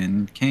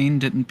and Kane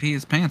didn't pee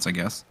his pants, I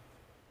guess.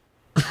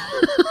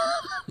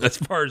 As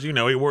far as you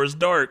know, he wore his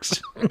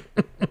darks.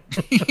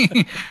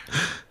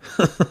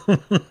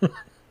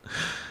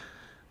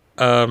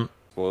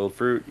 Spoiled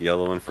fruit,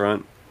 yellow in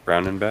front,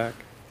 brown in back.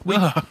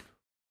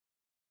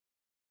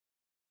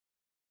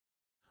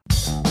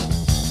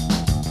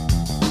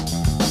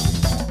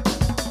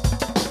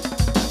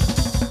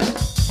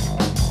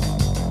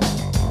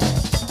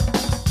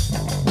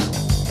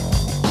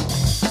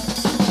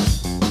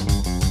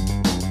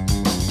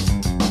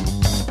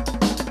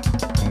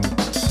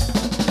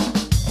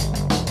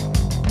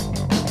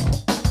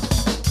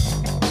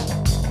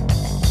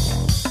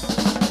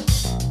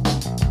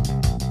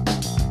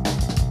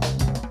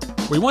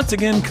 We once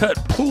again cut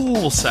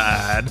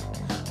poolside,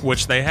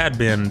 which they had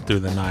been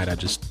through the night. I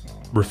just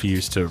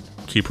refused to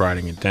keep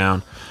writing it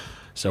down.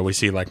 So we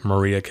see like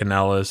Maria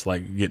Kanellis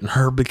like getting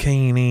her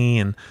bikini,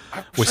 and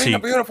we Seen a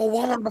beautiful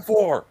woman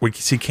before. We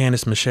see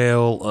Candice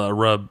Michelle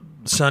rub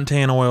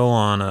suntan oil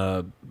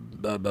on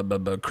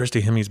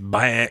Christy Hemi's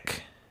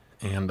back,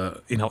 and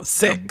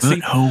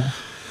sexy.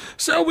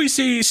 So we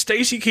see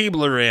Stacy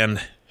Keibler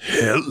and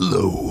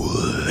hello,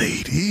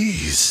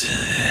 ladies,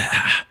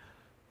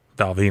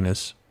 Val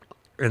Venus,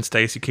 and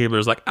Stacy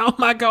Keibler's like, oh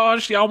my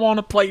gosh, y'all want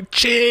to play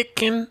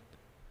chicken?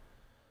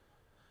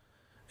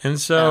 And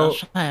so,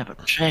 have a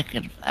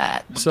chicken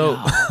fight.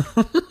 so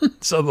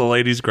the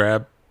ladies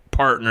grab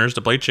partners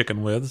to play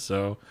chicken with.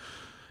 So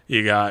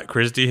you got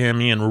Christy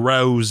Hemme and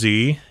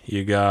Rosie.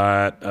 You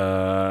got,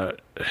 I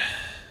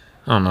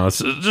don't know,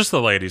 it's just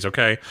the ladies,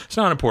 okay? It's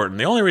not important.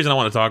 The only reason I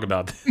want to talk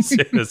about this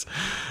is,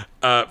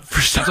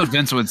 that's what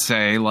Vince would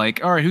say.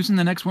 Like, all right, who's in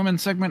the next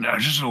women's segment?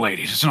 Just the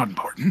ladies. It's not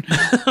important.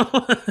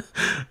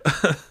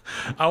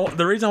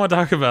 The reason I want to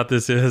talk about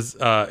this is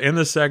in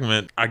this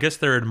segment, I guess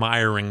they're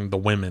admiring the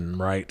women,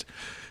 right?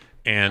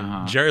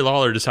 And Jerry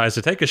Lawler decides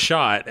to take a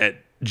shot at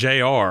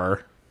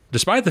JR,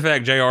 despite the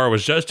fact JR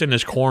was just in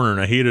his corner in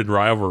a heated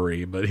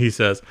rivalry. But he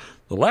says,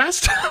 the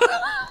last time...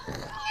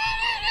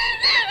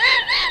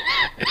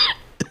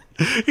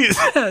 he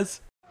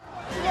says...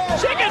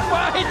 Chicken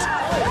fight!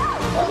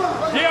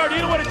 JR, do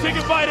you know what a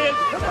chicken fight is?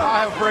 I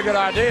have a pretty good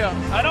idea.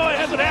 I know it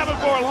hasn't happened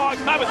for a long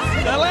time, but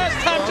the last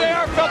time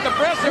JR felt the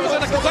breast, it was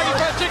in a Kentucky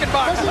Fried Chicken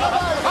box.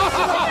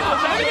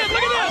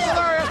 Look at this!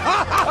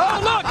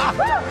 Oh, look!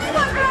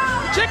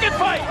 Chicken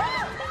fight!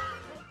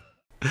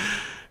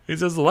 He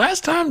says, the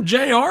last time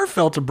JR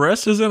felt a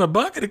breast is in a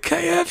bucket of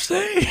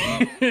KFC.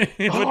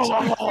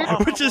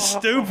 which is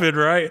stupid,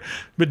 right?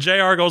 But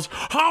JR goes,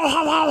 ho,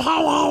 ho, ho,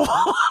 ho,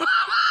 ho.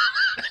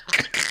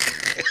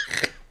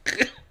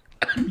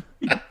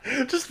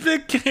 Just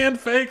big canned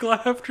fake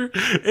laughter.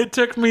 It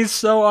took me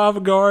so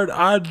off guard.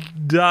 I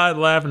died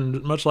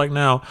laughing, much like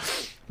now.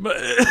 But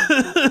he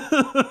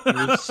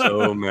was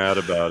so mad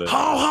about it. Ho,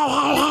 ho,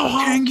 ho, ho,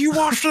 ho. King, you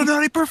watched the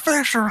Nutty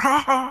Professor.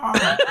 Ha ha.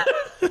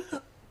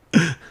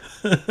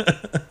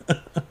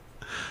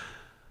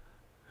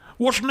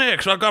 What's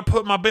next? I got to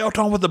put my belt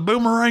on with the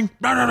boomerang.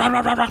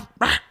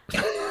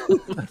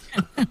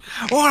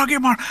 Oh, I'll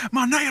get my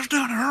nails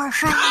done at Earl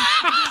Shop.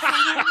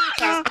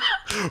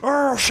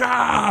 Earl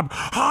Shop.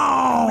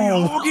 Oh, we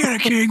all get a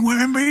King.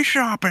 Women be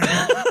shopping.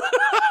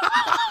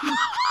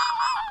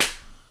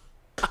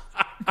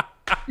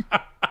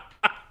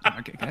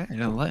 Okay,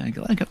 let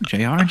go,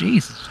 JR.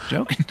 Jesus,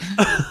 joking.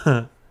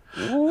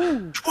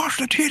 Watch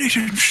the titties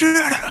and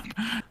shut up.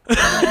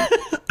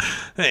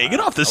 Hey, get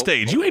off the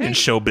stage. You ain't in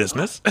show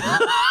business.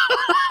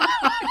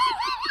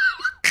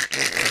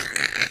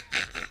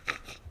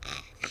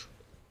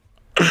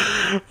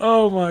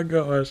 Oh my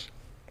gosh.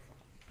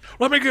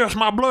 Let me guess,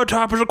 my blood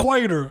type is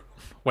equator.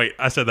 Wait,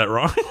 I said that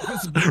wrong.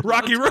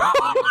 Rocky Road. Your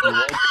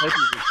blood type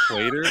is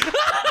equator?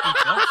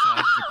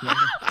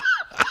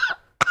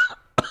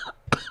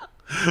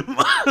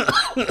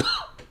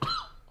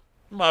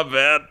 My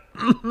bad.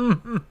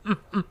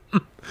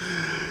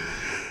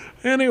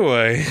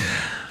 Anyway,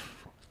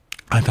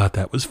 I thought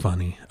that was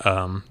funny.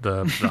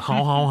 The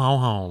ho ho ho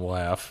ho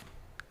laugh.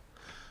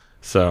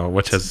 So,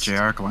 which has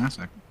JR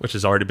classic, which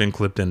has already been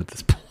clipped in at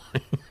this point.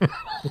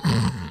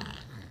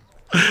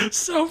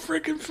 So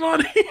freaking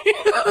funny.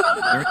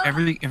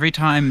 every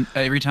time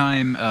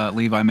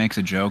Levi makes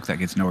a joke that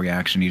gets no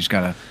reaction, you just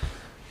gotta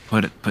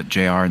put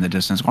JR in the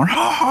distance going,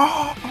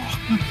 oh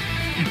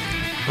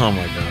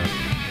my god.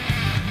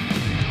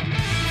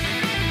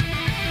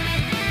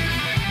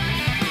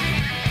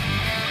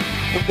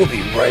 We'll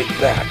be right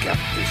back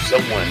after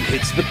someone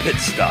hits the pit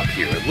stop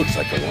here. It looks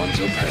like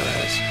Alonso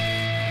Perez.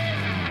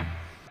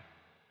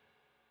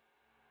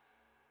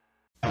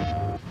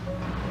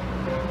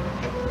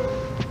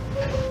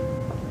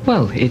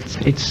 Well,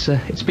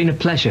 it's been a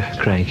pleasure,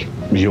 Craig.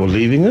 You're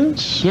leaving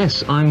us?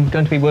 Yes, I'm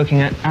going to be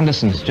working at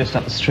Anderson's just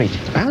up the street.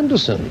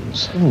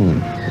 Anderson's?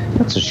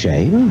 That's a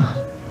shame.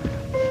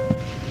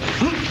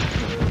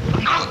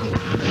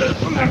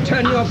 Now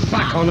turn your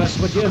back on us,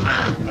 would you?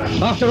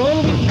 After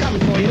all we've come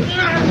for you.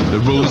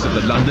 The rules of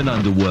the London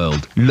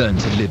underworld. Learn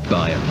to live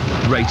by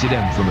them. Rated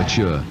M for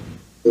mature.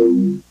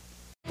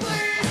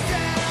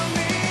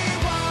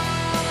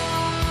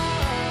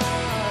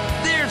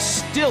 There's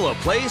still a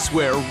place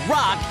where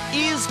rock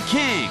is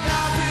king.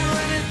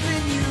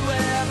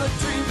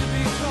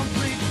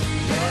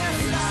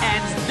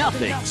 And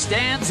nothing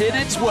stands in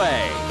its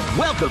way.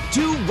 Welcome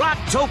to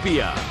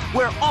Rocktopia,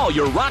 where all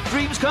your rock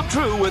dreams come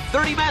true with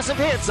 30 massive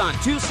hits on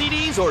 2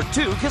 CDs or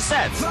 2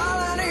 cassettes.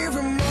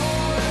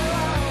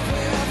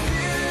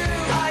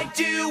 I'd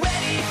do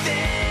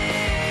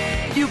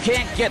anything. You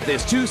can't get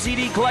this 2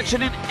 CD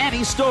collection in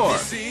any store.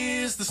 This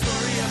is the story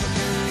of a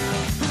girl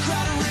who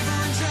cried a river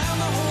and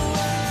drowned the whole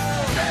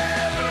world.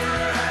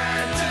 Never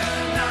had to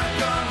knock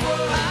on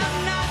wood.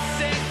 I'm not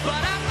sick,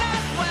 but I'm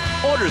not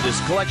well. Order this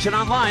collection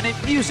online at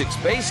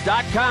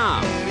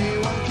MusicSpace.com.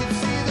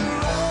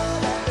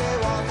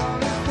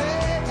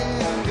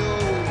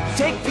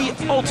 Take the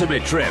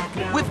ultimate trip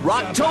with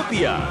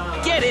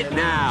Rocktopia. Get it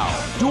now.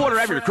 To order,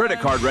 have your credit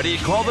card ready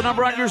and call the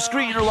number on your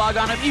screen or log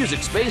on to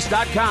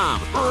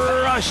MusicSpace.com.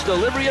 Rush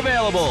delivery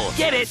available.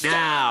 Get it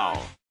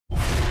now.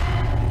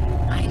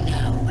 I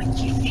know what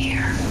you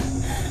fear.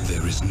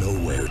 There is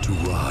nowhere to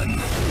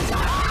run,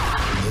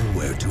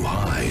 nowhere to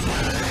hide,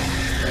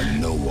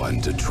 and no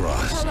one to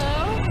trust.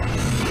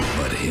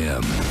 But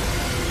him.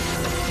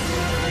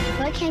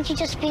 Why can't you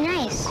just be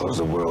nice? Because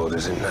the world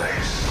isn't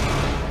nice.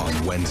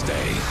 On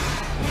Wednesday,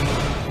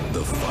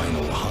 the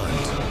final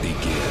hunt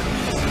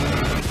begins.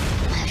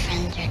 My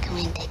friends are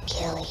going to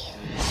kill you.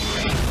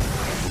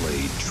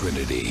 Blade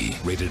Trinity,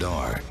 rated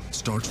R,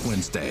 starts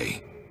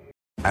Wednesday.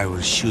 I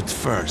will shoot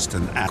first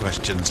and ask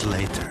questions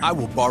later. I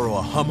will borrow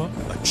a Hummer,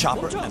 a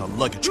chopper, and a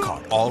luggage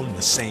cart all in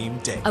the same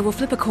day. I will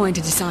flip a coin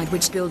to decide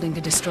which building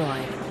to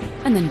destroy,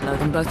 and then blow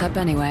them both up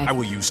anyway. I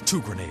will use 2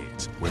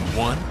 grenades, when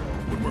one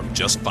would work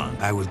just fine.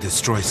 I will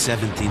destroy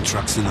 17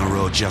 trucks in a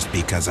row just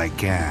because I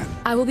can.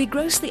 I will be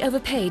grossly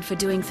overpaid for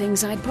doing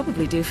things I'd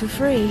probably do for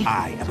free.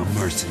 I am a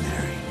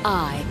mercenary.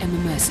 I am a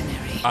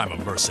mercenary. I'm a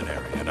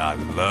mercenary, and I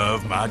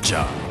love my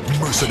job.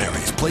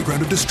 Mercenaries,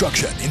 Playground of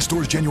Destruction. In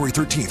stores January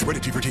 13th.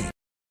 Rated T for Teen.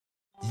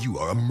 You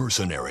are a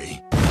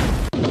mercenary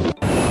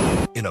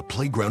in a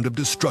playground of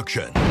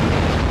destruction.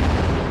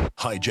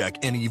 Hijack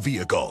any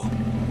vehicle.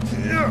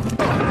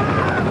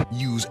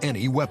 Use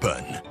any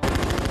weapon.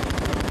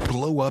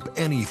 Blow up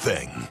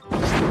anything.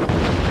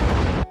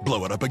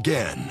 Blow it up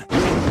again.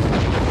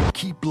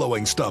 Keep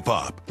blowing stuff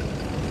up.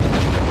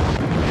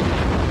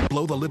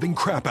 Blow the living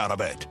crap out of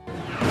it.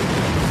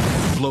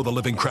 Blow the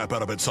living crap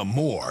out of it some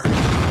more.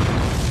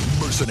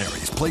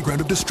 Mercenaries,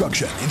 Playground of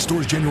Destruction. In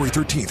stores January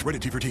 13th.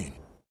 Rated T for Teen.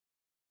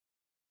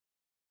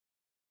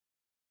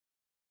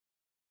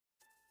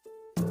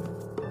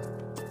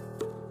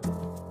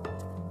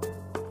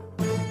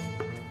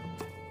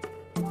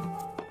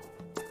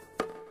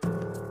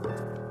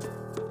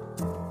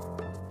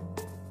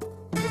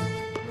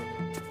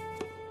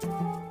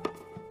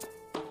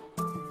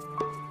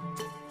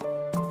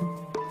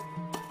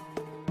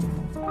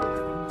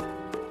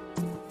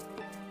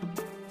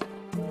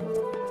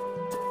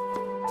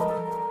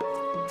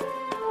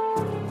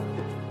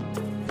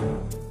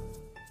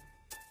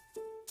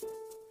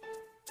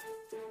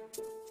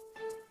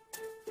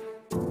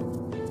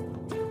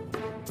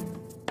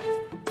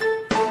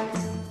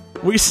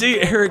 We see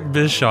Eric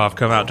Bischoff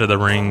come out to the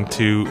ring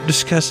to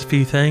discuss a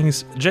few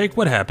things. Jake,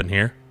 what happened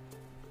here?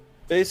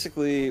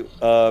 Basically,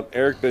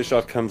 Eric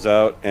Bischoff comes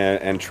out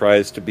and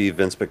tries to be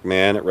Vince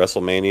McMahon at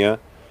WrestleMania.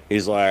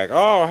 He's like,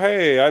 oh,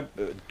 hey, I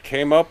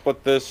came up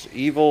with this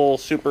evil,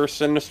 super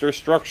sinister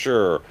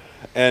structure.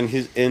 And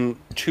he's in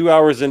 2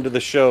 hours into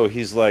the show,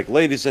 he's like,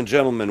 ladies and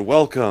gentlemen,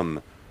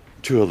 welcome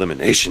to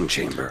Elimination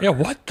Chamber. Yeah,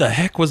 what the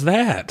heck was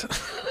that?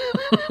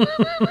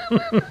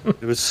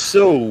 It was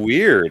so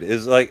weird.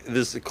 It's like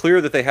this clear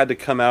that they had to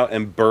come out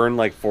and burn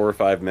like 4 or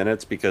 5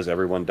 minutes because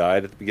everyone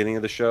died at the beginning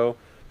of the show.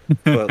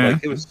 But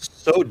like it was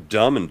so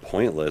dumb and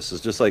pointless.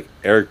 It's just like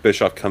Eric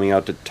Bischoff coming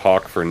out to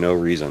talk for no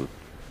reason.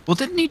 Well,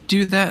 didn't he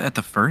do that at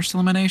the first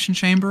Elimination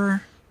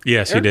Chamber?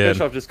 Yes, Eric he did.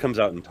 Bischoff just comes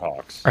out and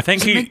talks. I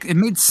think it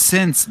made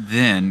sense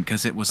then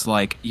because it was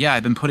like, yeah,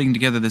 I've been putting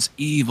together this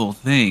evil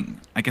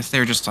thing. I guess they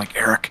were just like,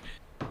 Eric,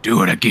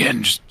 do it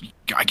again. Just,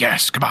 I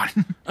guess, come on.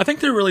 I think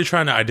they're really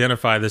trying to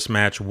identify this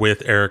match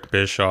with Eric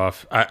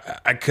Bischoff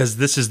because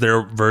this is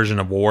their version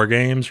of War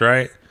Games,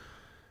 right?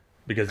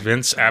 Because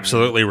Vince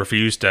absolutely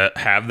refused to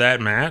have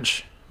that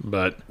match.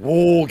 But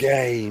War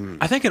Game.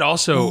 I think it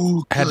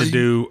also had to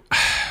do.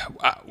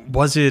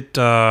 Was it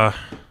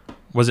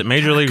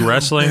Major League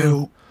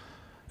Wrestling?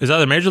 Is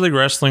either Major League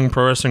Wrestling,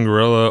 Pro Wrestling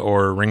Guerrilla,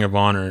 or Ring of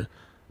Honor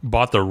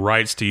bought the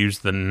rights to use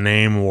the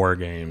name War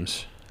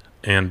Games,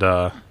 and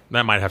that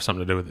might have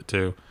something to do with it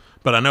too.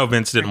 But I know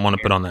Vince didn't want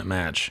to put on that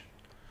match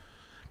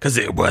because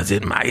it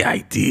wasn't my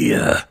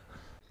idea.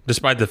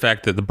 Despite the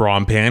fact that the bra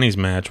and panties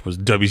match was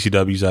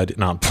WCW's idea.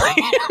 No, I'm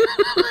playing.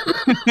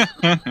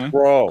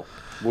 Bro,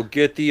 we'll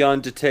get the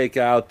Undertaker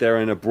out there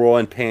in a bra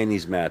and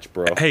panties match,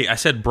 bro. Hey, I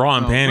said bra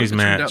and panties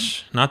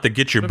match, not the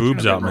get your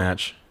boobs out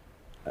match.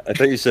 I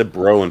thought you said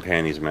bro and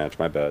panties match.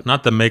 My bad.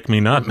 Not the make me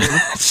nut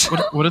match.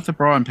 What if the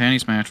bra and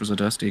panties match was a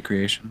Dusty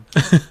creation?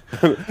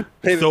 So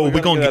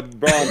we're gonna get a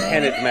bra and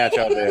panties match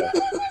out there.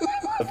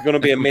 It's gonna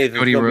be amazing.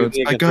 Cody Rhodes.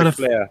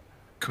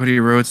 Cody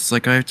Rhodes is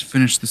like, I have to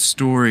finish the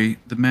story,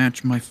 the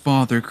match my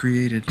father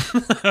created.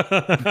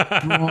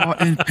 Bra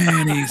and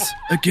panties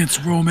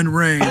against Roman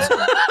Reigns.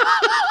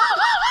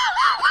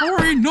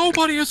 Corey,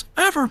 nobody has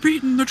ever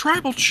beaten the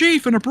tribal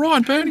chief in a bra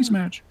and panties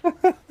match.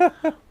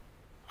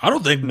 I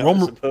don't think I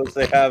suppose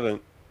they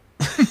haven't.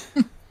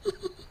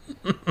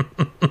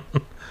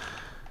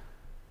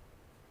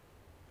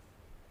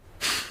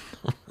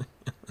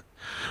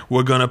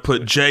 We're gonna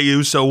put Jey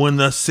Uso in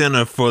the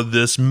center for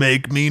this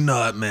make me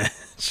nut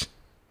match.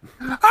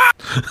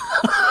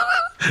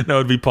 That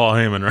would be Paul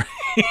Heyman, right?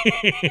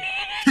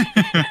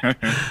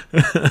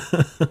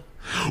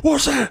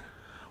 What's that?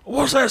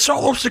 What's that?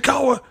 Solo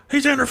Sikoa?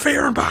 He's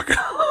interfering, by God.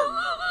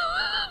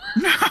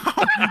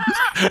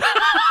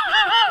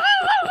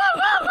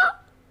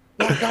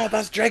 Oh God,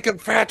 that's Jacob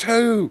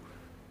Fatu.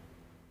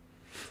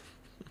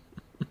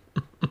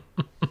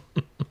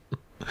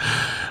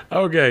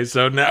 Okay,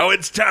 so now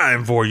it's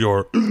time for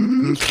your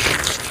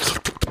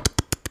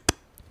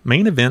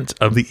main event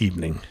of the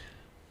evening.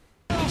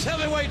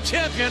 Heavyweight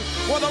champion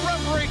with a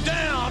referee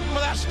down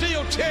with that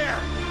steel chair.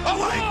 Oh,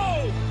 wait.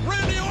 Whoa!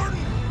 Randy Orton.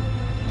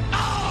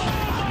 Oh,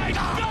 my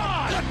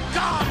God. Good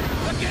God.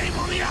 The game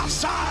on the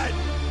outside.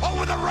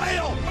 Over the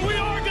rail. We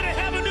are going to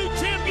have a new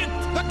champion.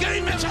 The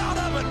game is out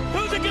of it.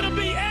 Who's it going to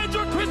be? Edge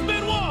or Chris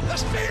Benoit? The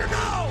spear,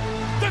 no.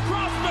 The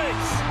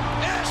crossface.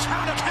 Edge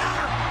trying to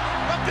counter.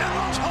 But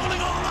Benoit's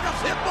holding on like a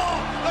pit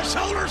bull. The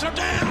shoulders are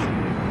down.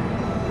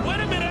 Wait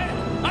a minute.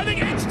 I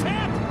think Edge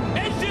tapped.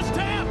 Edge just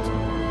tapped.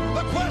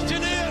 The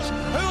question is,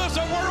 who is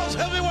the world's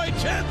heavyweight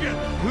champion?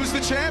 Who's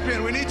the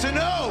champion? We need to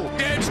know.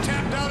 Edge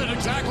tapped out at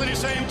exactly the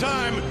same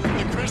time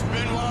that Chris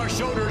Benoit's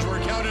shoulders were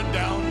counted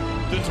down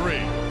to 3.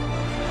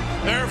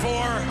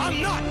 Therefore, I'm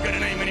not going to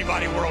name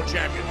anybody world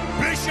champion.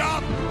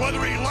 Bischoff,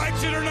 whether he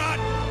likes it or not,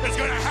 is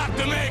going to have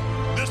to make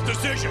this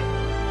decision.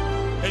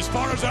 As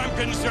far as I'm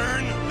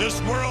concerned,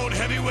 this world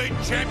heavyweight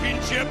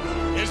championship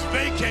is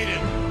vacated.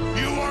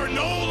 You are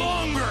no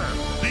longer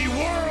the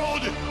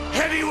world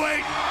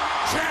heavyweight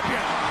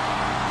champion.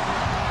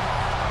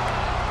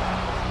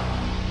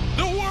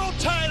 The world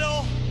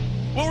title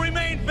will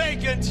remain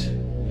vacant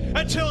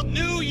until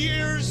New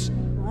Year's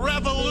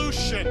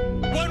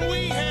Revolution, when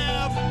we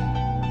have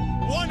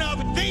one of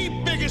the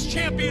biggest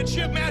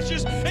championship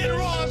matches in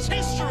Raw's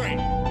history.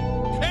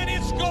 And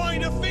it's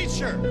going to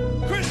feature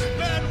Chris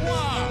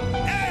Benoit,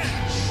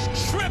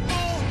 Edge,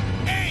 Triple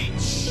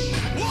H,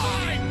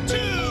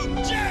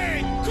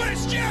 Y2J,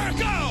 Chris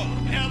Jericho,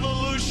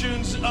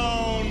 Evolution's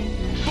own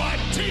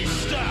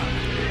Batista,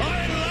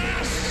 and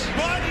last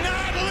but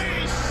not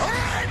least,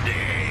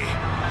 Randy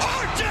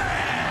Orton.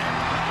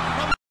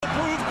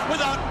 Prove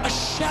without a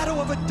shadow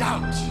of a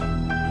doubt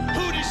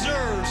who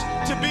deserves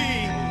to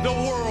be the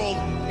world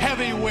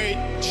heavyweight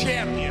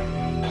champion.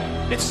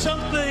 It's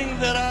something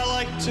that I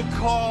like to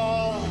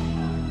call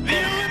the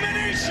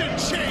Elimination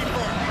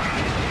Chamber.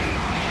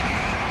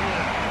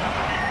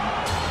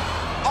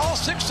 All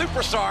 6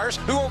 superstars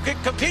who will be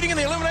competing in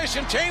the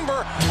Elimination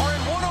Chamber are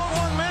in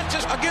one-on-one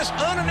matches against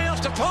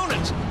unannounced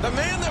opponents. The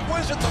man that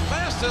wins it the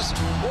fastest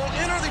will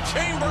enter the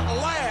chamber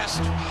last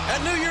at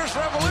New Year's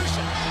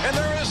Revolution. And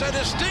there is a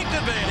distinct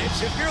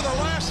advantage if you're the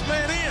last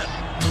man in.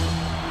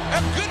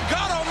 And good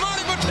God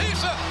almighty,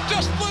 Batista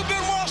just blew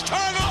Benoit's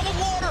time out of the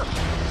water.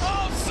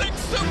 All 6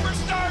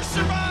 superstars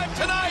survive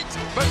tonight.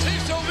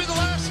 Batista will be the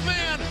last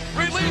man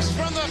released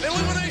from the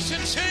Elimination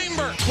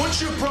Chamber.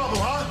 What's your problem,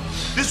 huh?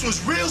 This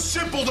was real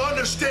simple to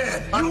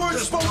understand. You weren't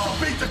supposed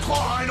to beat the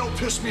Claw. I know,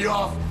 pissed me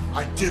off.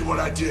 I did what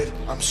I did.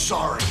 I'm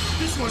sorry.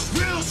 This was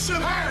real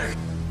simple. Hey!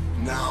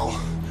 Now,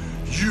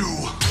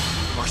 you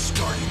are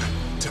starting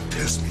to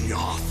piss me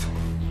off.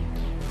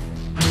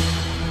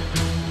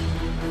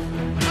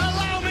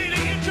 Allow me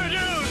to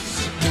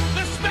introduce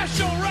the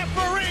special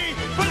referee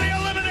for the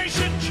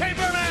Elimination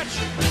Chamber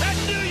match at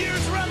New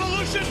Year's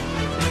Revolution,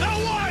 the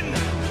one,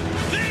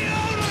 the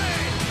only,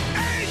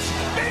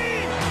 HBK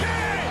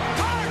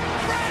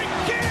Heartbreak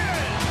Kid.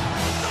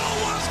 No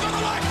one's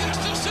gonna like this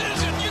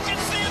decision. You can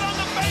see it on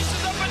the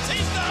faces of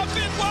Batista, of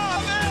Benoit,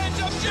 of Edge,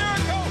 of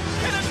Jericho,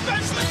 and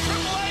especially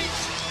Triple H.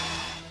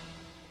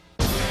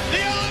 The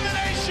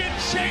Elimination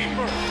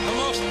Chamber, the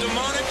most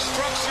demonic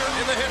structure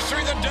in the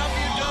history of the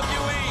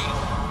WWE.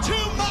 2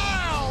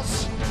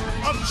 miles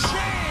of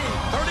chain,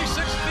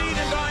 36 feet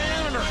in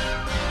diameter,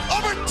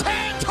 over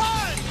 10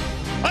 tons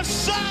of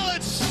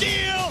solid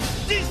steel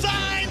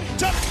designed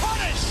to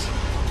punish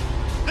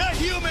the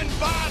human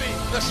body.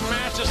 This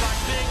match is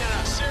like being in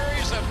a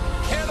series of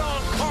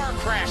head-on car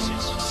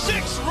crashes.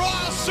 6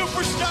 Raw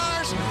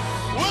superstars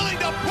willing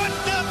to put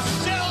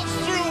themselves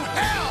through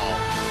hell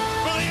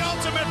for the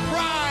ultimate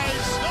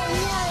prize, the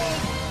World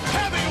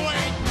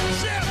Heavyweight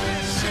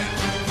Championship.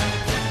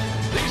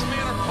 These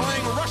men are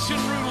playing Russian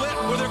roulette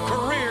with their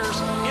careers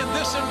in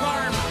this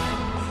environment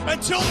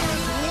until there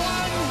is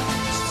one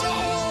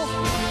sole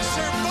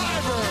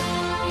survivor.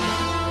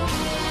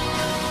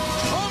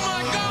 Oh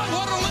my God,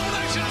 what an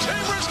Elimination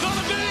Chamber it's going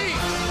to be!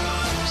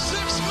 6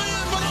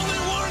 men, but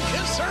only one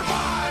can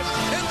survive,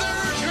 and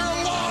there's your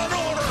Law and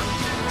Order.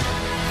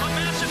 A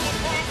match that will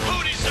prove who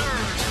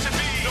deserves to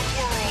be the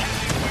World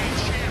Heavyweight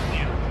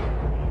Champion.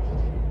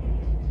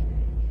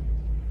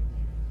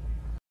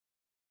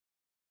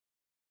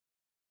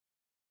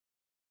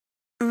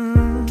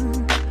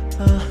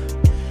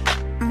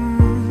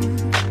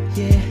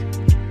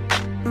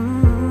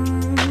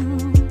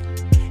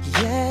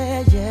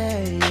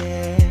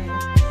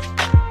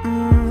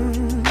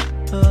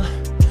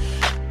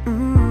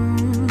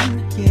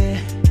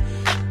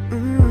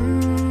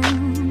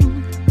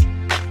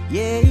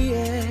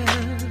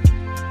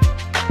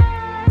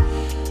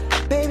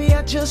 Baby,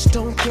 I just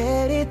don't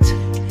get it.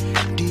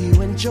 Do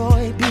you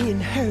enjoy being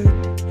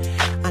hurt?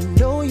 I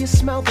know you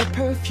smell the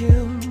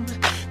perfume,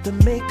 the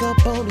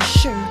makeup on his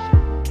shirt.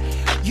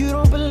 You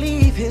don't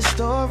believe his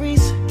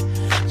stories.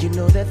 You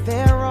know that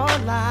there are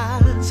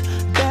lies,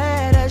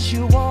 bad as as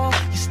you are,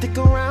 you stick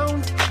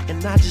around,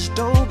 and I just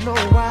don't know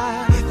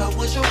why. If I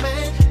was your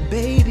man,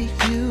 baby,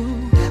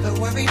 you never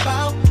worry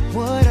about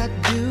what I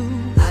do.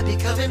 I be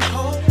coming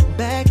home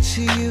back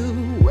to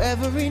you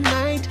every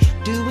night,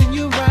 doing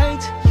you right.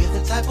 You're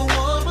the type of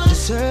woman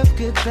deserve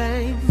good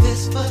things.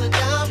 Fist full of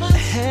diamonds, a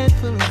head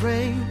full of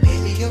rain.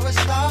 Baby, you're a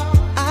star.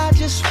 I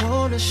just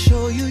wanna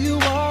show you you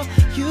are.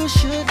 You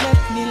should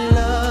let me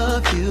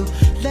love you.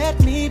 Let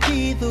me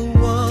be the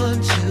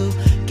one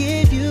to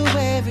give you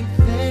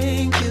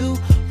everything you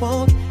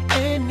want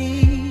and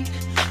need.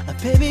 A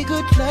baby,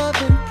 good love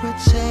and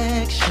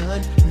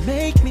protection.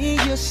 Make me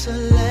your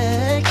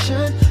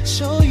selection.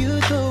 Show you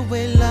the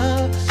way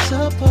love's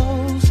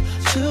supposed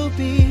to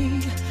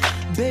be.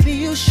 Baby,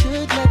 you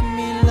should let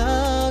me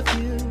love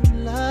you,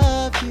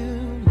 love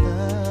you,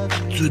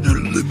 love you. It's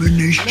an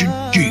elimination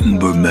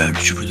chamber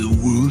match for the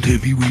World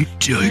Heavyweight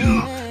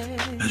title.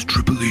 As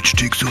Triple H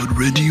takes on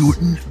Randy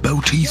Orton,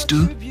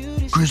 Bautista,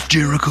 Chris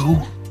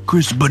Jericho,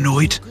 Chris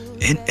Benoit,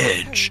 and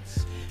Edge.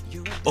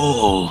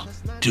 All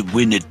to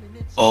win it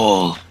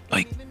all,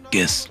 I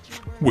guess.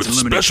 With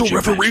special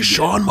referee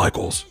Shawn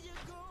Michaels.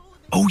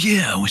 Oh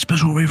yeah, with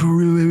special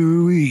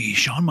referee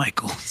Shawn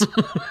Michaels.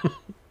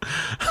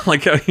 I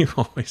like how you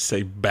always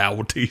say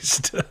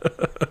Bautista.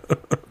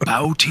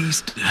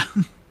 Bautista.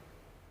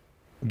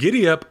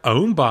 Giddy up,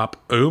 oom bop,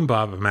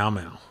 Mau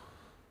Mau.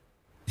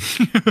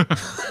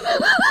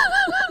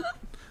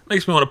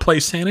 Makes me want to play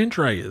San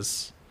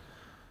Andreas.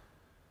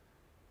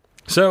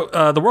 So,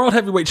 the World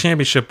Heavyweight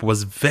Championship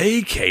was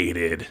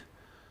vacated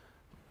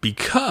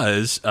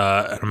because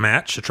a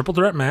triple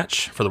threat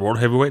match for the World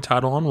Heavyweight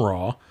title on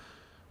Raw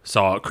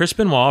saw Chris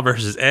Benoit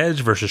versus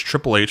Edge versus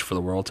Triple H for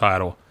the world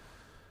title.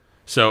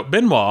 So,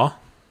 Benoit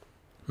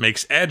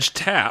makes Edge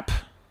tap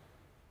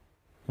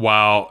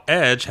while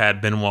Edge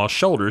had Benoit's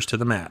shoulders to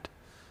the mat.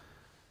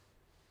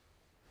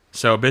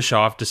 So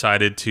Bischoff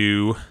decided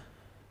to,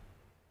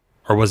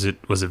 or was it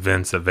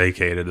Vince that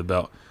vacated the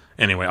belt?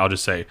 Anyway, I'll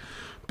just say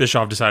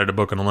Bischoff decided to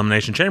book an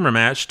Elimination Chamber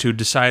match to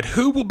decide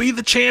who will be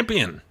the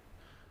champion.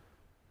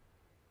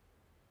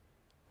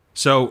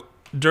 So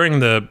during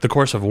the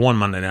course of one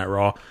Monday Night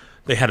Raw,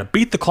 they had a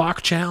beat the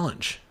clock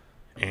challenge,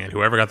 and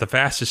whoever got the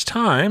fastest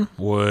time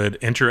would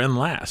enter in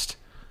last,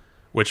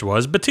 which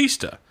was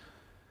Batista.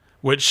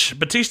 Which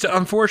Batista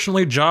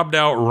unfortunately jobbed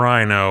out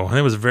Rhino.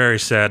 It was very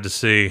sad to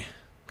see.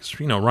 Because,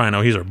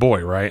 Rhino, he's our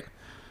boy, right?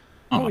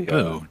 Oh,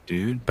 yeah.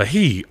 Dude. But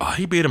he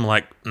beat him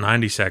like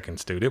 90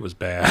 seconds, dude. It was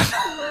bad.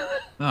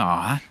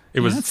 That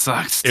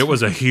sucks. It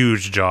was a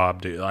huge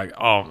job, dude. Like,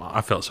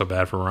 I felt so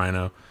bad for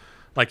Rhino.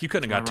 Like, you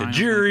couldn't have got to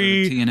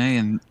jury. Go to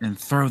TNA and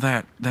throw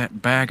that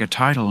bag of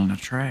title in the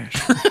trash.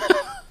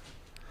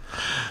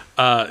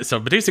 So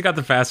Batista got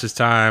the fastest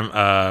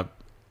time.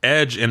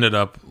 Edge ended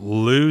up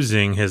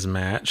losing his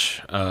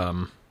match.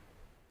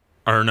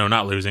 Or no,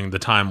 not losing. The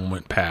time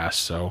went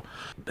past, so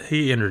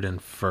he entered in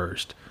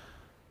first.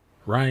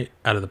 Right?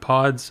 Out of the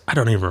pods? I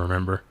don't even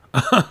remember.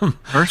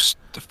 First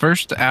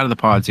out of the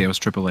pods, yeah, it was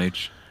Triple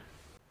H.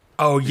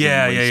 Oh,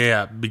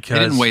 yeah. Because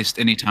he didn't waste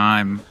any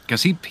time.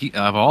 Because he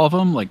of all of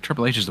them, like,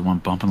 Triple H is the one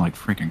bumping like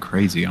freaking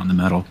crazy on the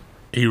metal.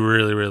 He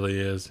really, really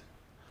is.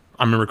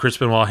 I remember Chris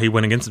Benoit, he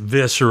went against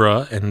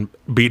Viscera and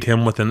beat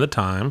him within the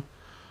time.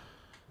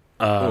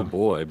 Oh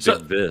boy,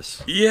 big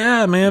Vis.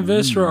 Yeah, man,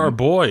 Viscera, our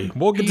boy.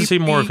 We'll get to see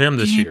more of him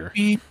this year.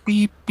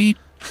 Beep.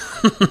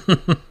 I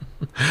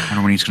don't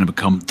know when he's going to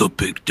become the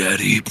Big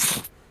Daddy.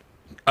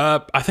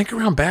 I think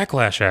around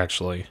Backlash,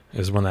 actually,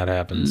 is when that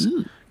happens.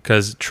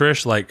 Because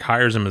Trish, like,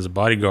 hires him as a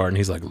bodyguard, and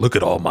he's like, look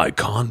at all my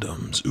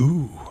condoms.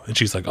 Ooh. And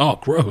she's like, oh,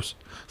 gross.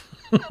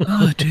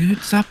 Oh, dude,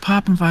 stop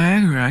popping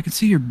Viagra. I can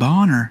see your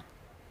boner.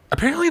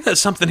 Apparently that's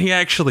something he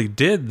actually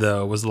did,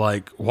 though, was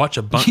like watch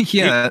a bunch.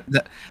 Yeah,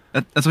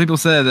 that's what people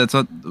said. That's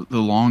what the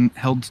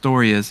long-held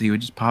story is. He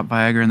would just pop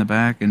Viagra in the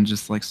back and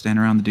just like stand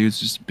around the dudes,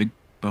 just a big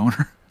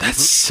boner.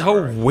 That's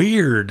so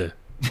weird.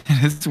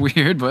 It's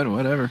weird, but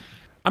whatever.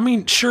 I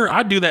mean, sure,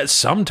 I do that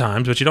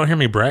sometimes, but you don't hear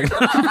me brag.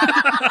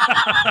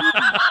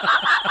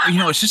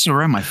 It's just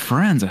around my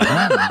friends. I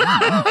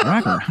don't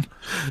brag around.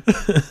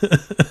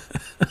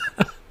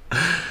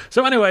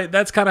 So anyway,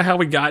 that's kind of how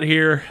we got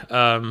here.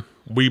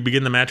 We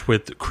begin the match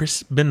with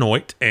Chris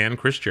Benoit and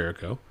Chris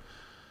Jericho.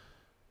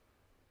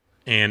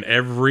 And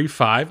every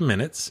 5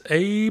 minutes,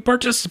 a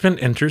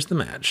participant enters the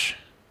match.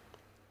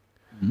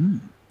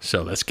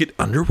 So let's get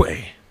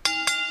underway.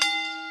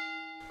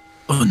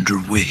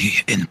 Underway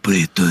in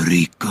Puerto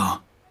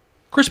Rico.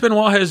 Chris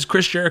Benoit has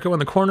Chris Jericho in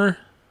the corner.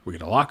 We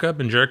get a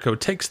lockup, and Jericho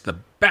takes the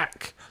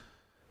back.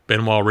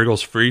 Benoit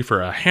wriggles free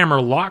for a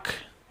hammer lock.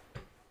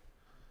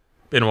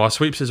 Benoit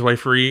sweeps his way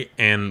free,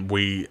 and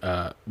we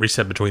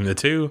reset between the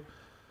two.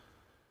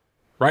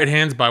 Right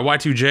hands by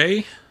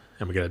Y2J,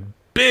 and we get a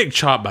big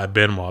chop by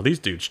Benoit. These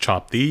dudes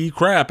chop the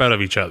crap out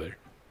of each other.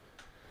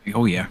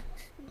 Oh, yeah.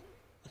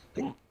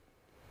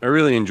 I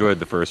really enjoyed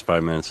the first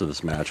 5 minutes of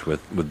this match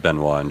with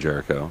Benoit and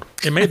Jericho.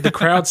 It made the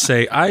crowd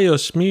say,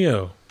 "Ayos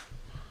mio."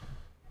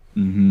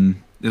 Mm-hmm.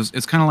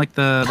 It's kind of like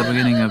the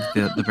beginning of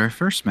the very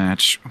first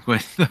match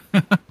with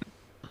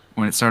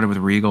when it started with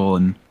Regal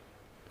and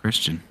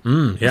Christian.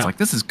 Yeah. It's like,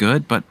 this is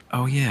good, but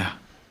oh yeah,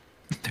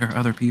 there are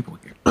other people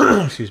here.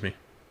 Excuse me.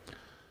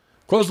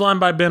 Clothesline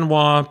by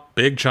Benoit,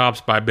 big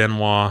chops by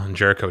Benoit, and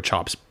Jericho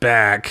chops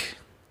back.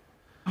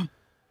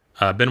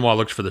 Benoit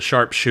looks for the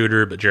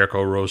sharpshooter, but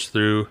Jericho rolls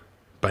through,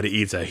 but he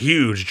eats a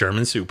huge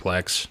German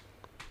suplex.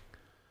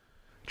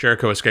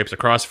 Jericho escapes a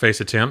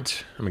crossface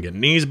attempt. I'm going to get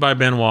knees by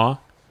Benoit.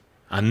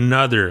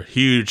 Another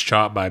huge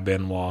chop by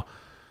Benoit,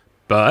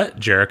 but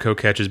Jericho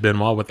catches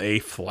Benoit with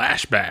a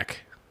flashback.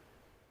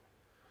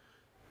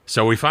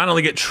 So we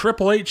finally get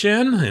Triple H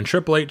in, and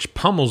Triple H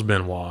pummels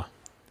Benoit.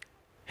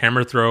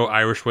 Hammer throw,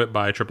 Irish whip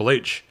by Triple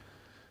H.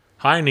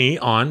 High knee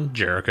on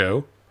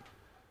Jericho.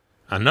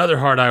 Another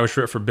hard Irish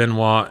whip for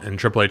Benoit, and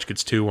Triple H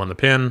gets 2 on the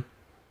pin.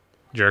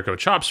 Jericho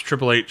chops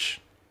Triple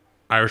H.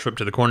 Irish whip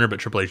to the corner, but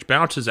Triple H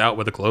bounces out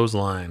with a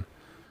clothesline.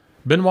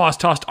 Benoit is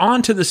tossed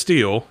onto the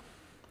steel,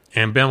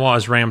 and Benoit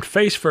is rammed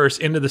face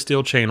first into the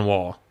steel chain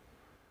wall.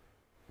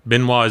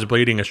 Benoit is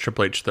bleeding as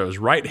Triple H throws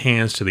right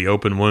hands to the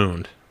open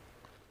wound.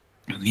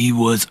 He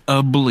was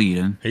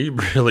bleeding. He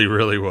really,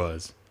 really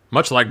was.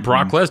 Much like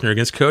Brock Lesnar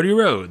against Cody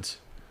Rhodes.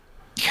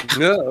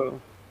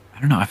 No. I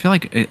don't know. I feel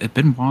like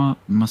Benoit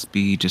must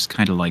be just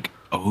kind of like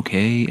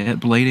okay at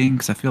blading,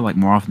 because I feel like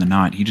more often than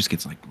not, he just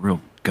gets like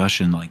real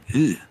gushing, like,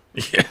 ugh.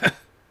 Yeah.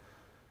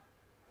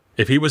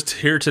 If he was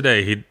here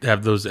today, he'd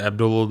have those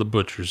Abdullah the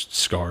Butcher's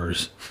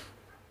scars.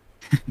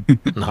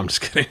 No, I'm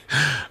just kidding.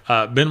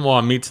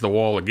 Benoit meets the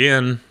wall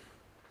again.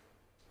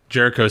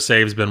 Jericho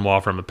saves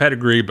Benoit from a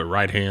pedigree, but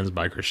right hands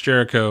by Chris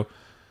Jericho.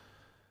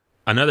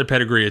 Another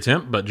pedigree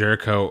attempt, but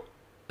Jericho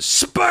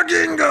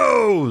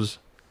Spagingos!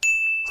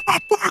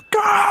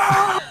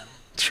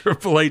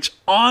 Triple H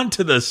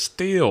onto the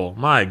steel.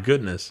 My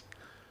goodness.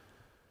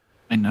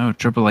 I know,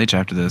 Triple H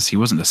after this, he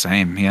wasn't the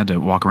same. He had to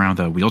walk around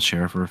with a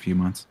wheelchair for a few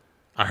months.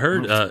 I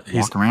heard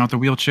he's walk around with a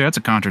wheelchair. That's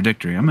a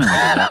contradictory. I'm in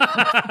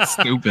like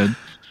stupid.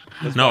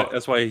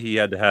 That's why he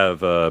had to have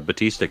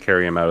Batista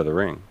carry him out of the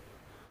ring.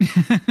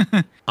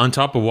 On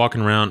top of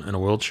walking around in a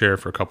wheelchair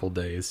for a couple of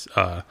days,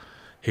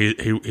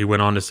 he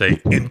went on to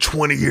say, "In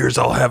 20 years,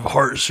 I'll have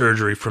heart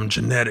surgery from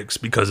genetics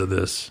because of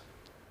this."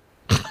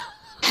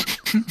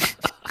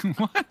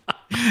 What?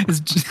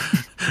 It's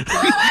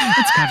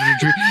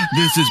contradictory.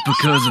 This is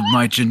because of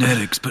my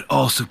genetics, but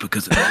also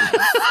because of this.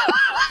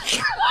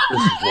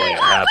 This is why it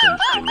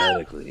happens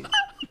genetically.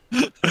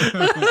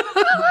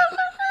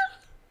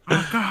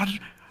 Oh, God,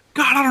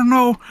 I don't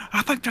know.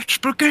 I think that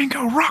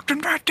Spagango rocked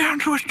him right down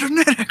to his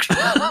genetics.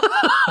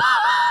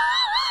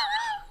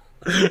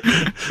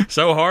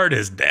 So hard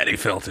his daddy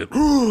felt it.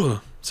 Ooh,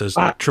 says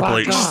Triple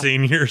H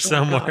Senior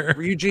somewhere.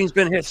 Eugene's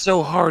been hit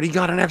so hard he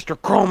got an extra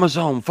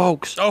chromosome,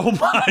 folks. Oh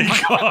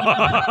my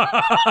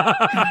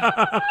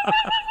God.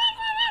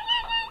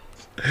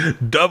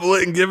 Double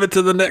it and give it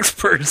to the next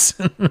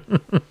person.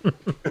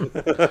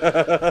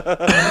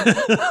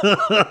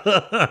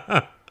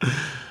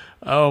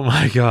 Oh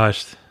my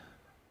gosh.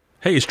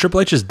 Hey, is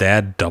Triple H's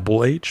dad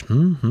Double H?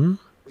 Mm-hmm.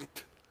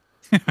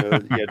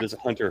 Yeah, just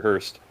Hunter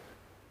Hearst.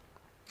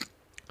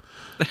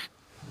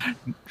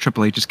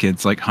 Triple H's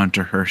kids like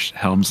Hunter Hearst,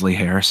 Helmsley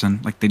Harrison.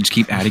 Like they just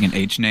keep adding an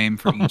H name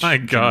for each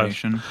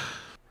generation.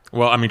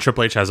 Well, I mean,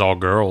 Triple H has all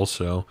girls,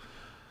 so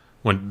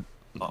when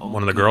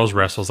one of the girls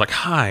wrestles, like,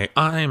 "Hi,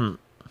 I'm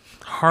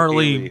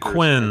Harley Haley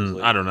Quinn."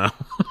 Hurst I don't know.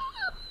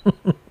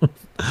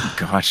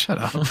 God, shut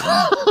up.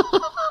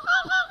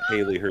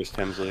 Haley Hurst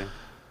Hemsley.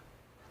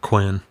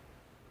 Quinn.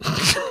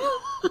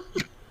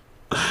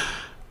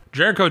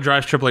 Jericho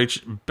drives Triple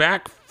H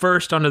back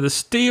first onto the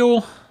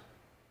steel.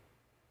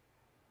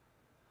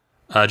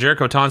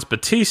 Jericho taunts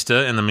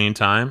Batista in the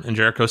meantime, and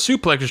Jericho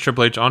suplexes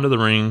Triple H onto the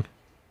ring.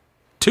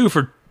 2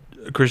 for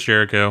Chris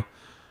Jericho.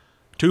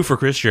 2 for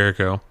Chris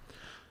Jericho.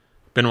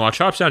 Benoit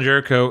chops down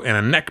Jericho, and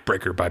a neck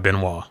breaker by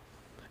Benoit.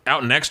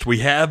 Out next, we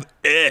have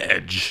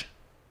Edge.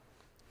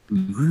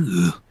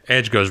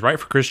 Edge goes right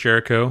for Chris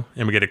Jericho,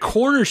 and we get a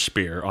corner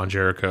spear on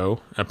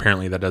Jericho.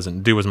 Apparently, that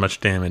doesn't do as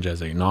much damage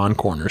as a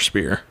non-corner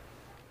spear.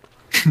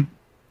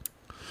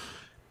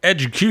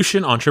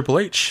 Execution on Triple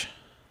H.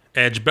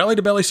 Edge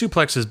belly-to-belly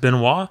suplexes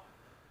Benoit.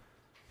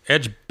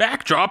 Edge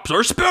backdrops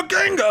or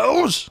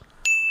Spagangos.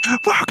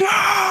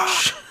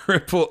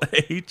 Triple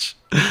H.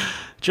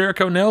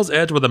 Jericho nails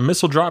Edge with a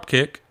missile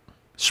dropkick.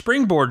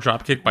 Springboard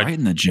dropkick by... Right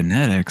in the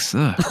genetics.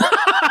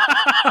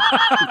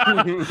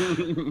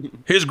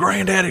 His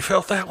granddaddy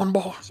felt that one,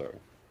 boy. Sorry.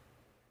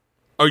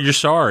 Oh, you're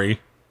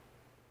sorry?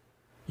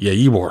 Yeah,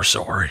 you are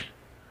sorry.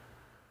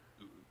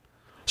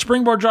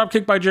 Springboard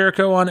dropkick by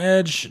Jericho on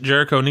Edge.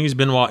 Jericho knees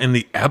Benoit in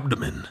the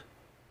abdomen.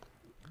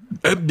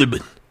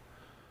 Abdomen.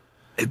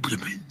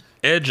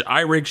 Edge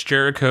eye rakes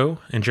Jericho,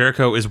 and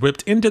Jericho is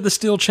whipped into the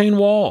steel chain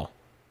wall.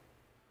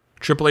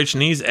 Triple H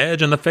knees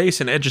Edge in the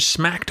face, and Edge is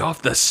smacked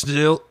off the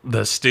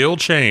steel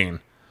chain.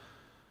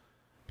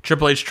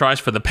 Triple H tries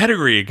for the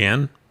pedigree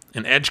again,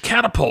 and Edge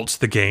catapults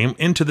the game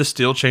into the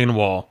steel chain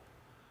wall.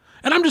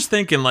 And I'm just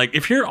thinking, like,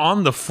 if you're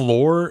on the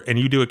floor and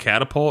you do a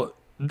catapult,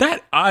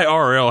 that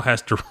IRL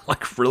has to,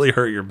 like, really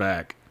hurt your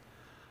back.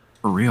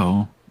 For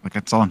real. Like,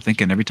 that's all I'm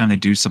thinking. Every time they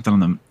do something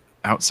on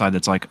outside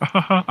that's like,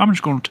 I'm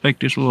just going to take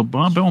this little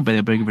bump. It won't be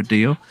that big of a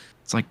deal.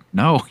 It's like,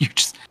 no,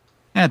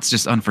 that's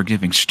just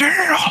unforgiving. Still,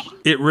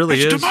 it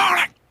really it's is.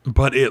 demonic.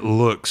 But it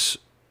looks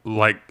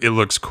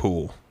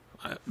cool.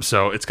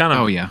 So it's kind of.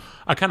 Oh yeah.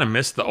 I kind of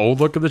miss the old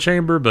look of the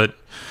chamber, but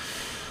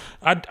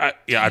I'd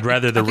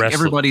rather the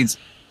rest.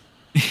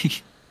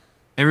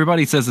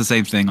 Everybody says the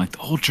same thing. Like the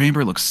old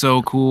chamber looks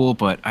so cool,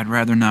 but I'd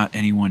rather not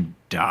anyone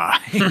die.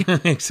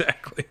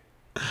 Exactly.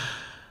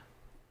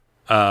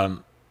 That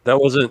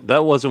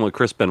wasn't what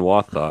Chris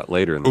Benoit thought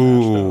later in the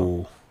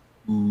match.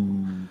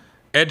 Ooh.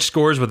 Edge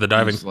scores with the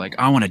diving. He's like,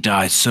 I want to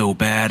die so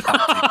bad. I'll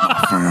take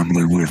my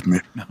family with me.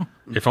 No.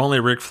 If only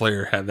Ric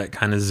Flair had that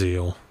kind of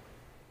zeal.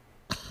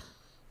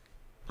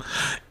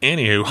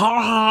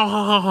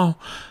 Anywho,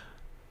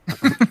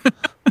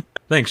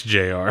 thanks,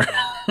 JR.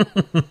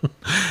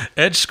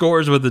 Edge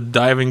scores with the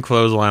diving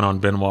clothesline on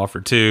Benoit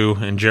for 2,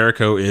 and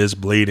Jericho is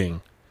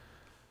bleeding.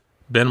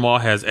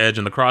 Benoit has Edge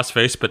in the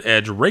crossface, but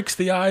Edge rakes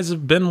the eyes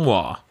of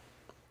Benoit.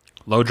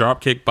 Low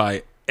drop kick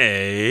by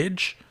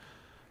Edge.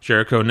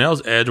 Jericho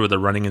nails Edge with a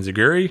running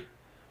enziguri,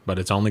 but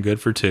it's only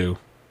good for 2.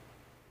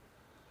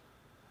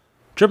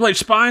 Triple H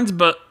spine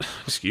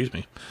busters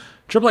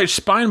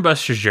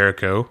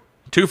Jericho,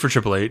 2 for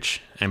Triple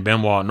H, and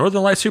Benoit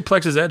Northern Light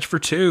suplexes Edge for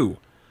 2.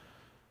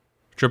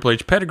 Triple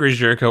H pedigrees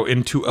Jericho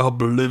into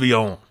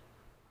oblivion.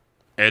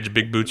 Edge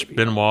big boots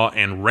Benoit,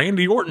 and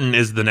Randy Orton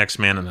is the next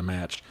man in the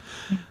match.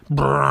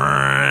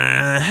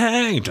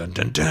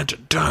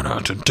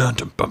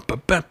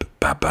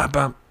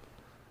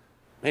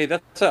 Hey,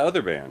 that's that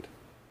other band.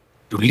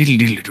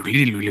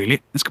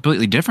 It's a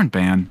completely different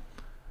band.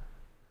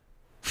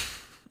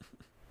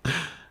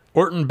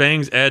 Orton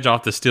bangs Edge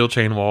off the steel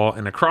chain wall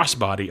and a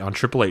crossbody on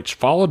Triple H,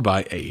 followed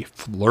by a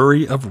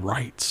flurry of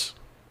rights.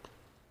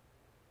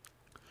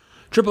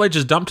 Triple H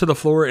is dumped to the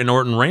floor, and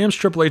Orton rams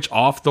Triple H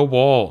off the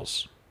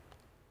walls.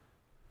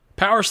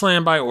 Power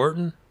slam by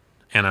Orton,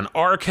 and an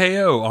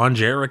RKO on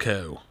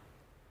Jericho.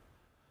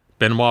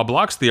 Benoit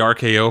blocks the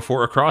RKO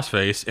for a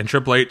crossface, and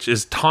Triple H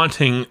is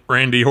taunting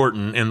Randy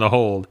Orton in the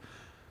hold.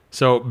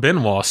 So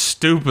Benoit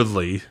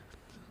stupidly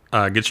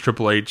gets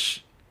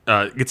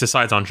his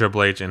sights on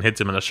Triple H and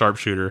hits him in a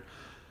sharpshooter.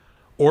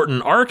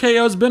 Orton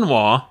RKO's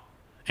Benoit,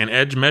 and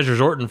Edge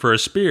measures Orton for a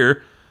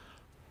spear,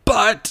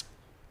 but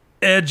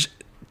Edge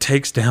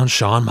takes down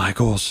Shawn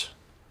Michaels.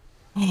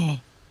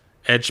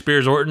 Edge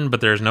spears Orton,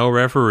 but there's no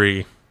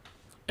referee.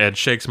 Edge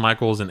shakes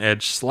Michaels, and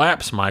Edge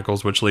slaps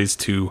Michaels, which leads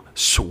to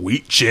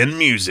sweet chin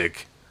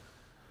music.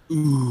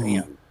 Ooh.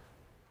 Damn.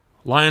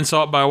 Lion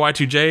Salt by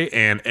Y2J,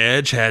 and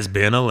Edge has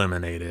been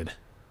eliminated.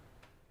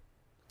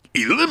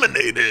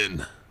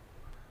 Eliminated.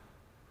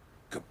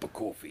 Cup of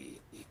coffee.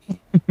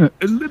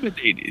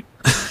 Eliminated.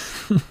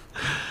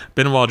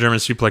 Benoit German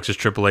suplexes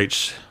Triple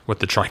H with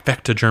the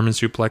trifecta German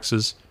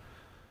suplexes.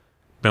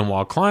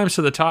 Benoit climbs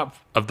to the top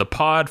of the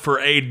pod for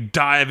a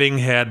diving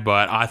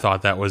headbutt. I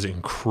thought that was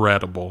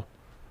incredible.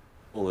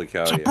 Holy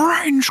cow, it's a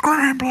brain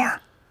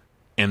scrambler.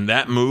 And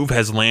that move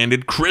has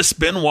landed Chris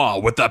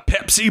Benoit with the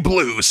Pepsi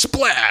Blue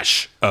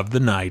splash of the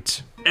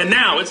night. And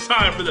now it's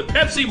time for the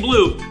Pepsi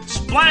Blue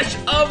Splash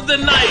of the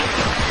Night.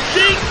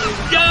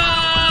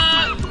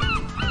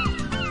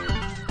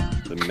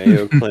 The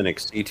Mayo Clinic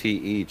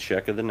CTE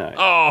check of the night.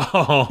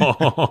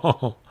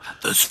 Oh.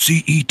 The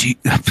CET.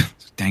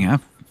 Dang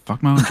it.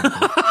 Fuck my own joke.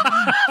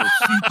 The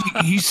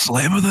CTE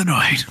Slam of the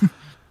Night.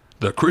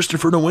 The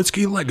Christopher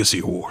Nowinski Legacy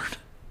Award.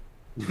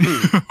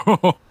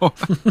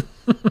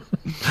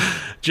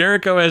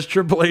 Jericho has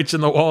Triple H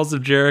in the walls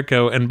of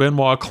Jericho, and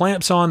Benoit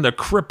clamps on the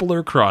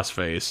crippler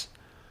crossface.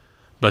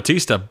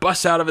 Batista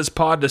busts out of his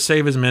pod to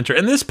save his mentor.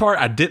 And this part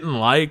I didn't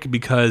like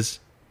because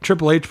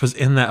Triple H was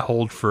in that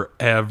hold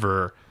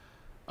forever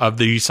of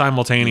the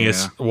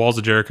simultaneous walls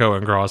of Jericho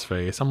and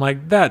crossface. I'm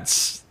like,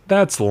 that's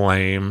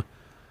lame.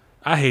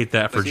 I hate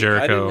that for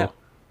Jericho.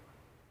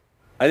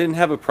 I didn't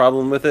have a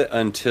problem with it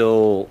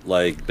until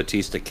like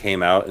Batista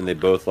came out and they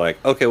both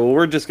like, okay, well,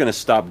 we're just going to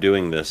stop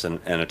doing this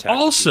and attack.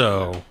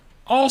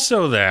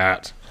 Also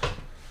that,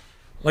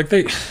 like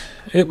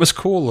it was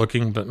cool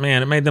looking, but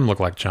man, it made them look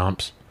like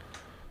chumps.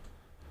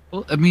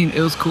 Well, I mean,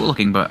 it was cool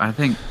looking, but I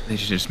think they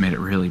just made it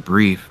really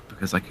brief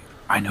because, like,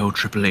 I know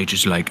Triple H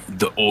is like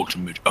the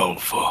ultimate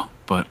alpha,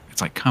 but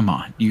it's like, come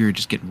on, you're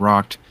just getting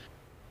rocked.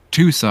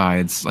 2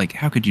 sides, like,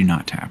 how could you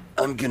not tap?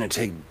 I'm gonna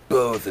take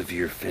both of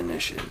your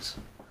finishes.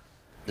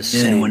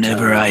 Then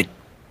whenever I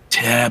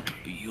tap,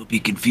 you'll be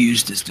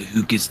confused as to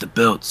who gets the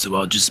belt, so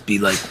I'll just be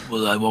like,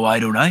 well, why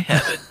don't I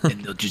have it?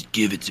 And they'll just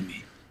give it to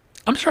me.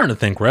 I'm starting to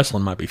think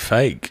wrestling might be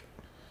fake.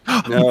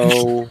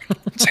 No.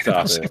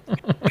 Stop it.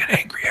 Get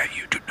angry at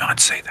you. Do not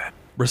say that.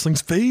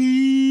 Wrestling's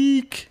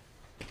fake.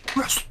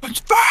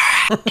 Wrestling's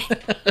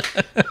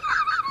fake.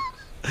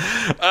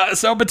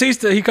 So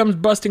Batista, he comes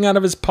busting out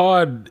of his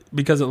pod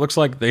because it looks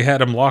like they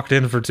had him locked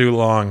in for too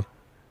long.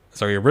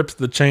 So he rips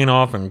the chain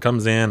off and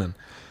comes in and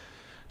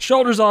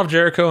shoulders off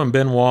Jericho and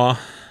Benoit.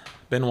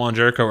 Benoit and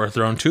Jericho are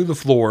thrown to the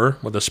floor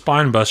with a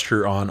spine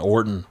buster on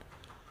Orton.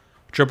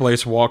 Triple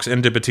H walks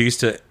into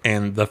Batista,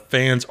 and the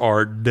fans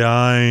are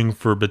dying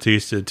for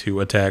Batista to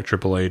attack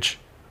Triple H.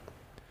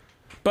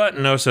 But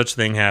no such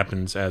thing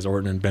happens as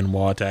Orton and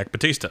Benoit attack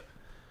Batista.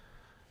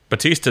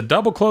 Batista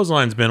double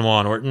clotheslines Benoit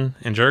and Orton,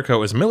 and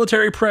Jericho is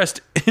military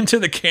pressed into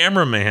the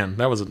cameraman.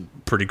 That was a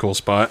pretty cool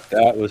spot.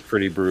 That was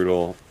pretty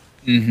brutal.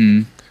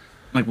 Mm-hmm.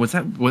 Like, was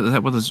that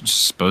what was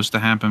supposed to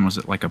happen? Was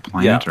it like a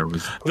plant, or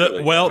was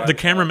the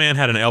cameraman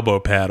had an elbow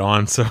pad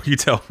on, so you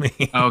tell me.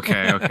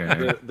 Okay.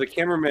 The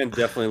cameraman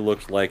definitely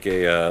looked like an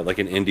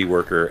indie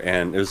worker,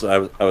 and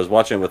I was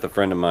watching it with a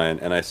friend of mine,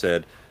 and I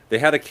said, they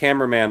had a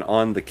cameraman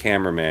on the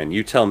cameraman.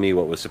 You tell me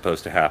what was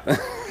supposed to happen.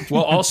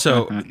 Well,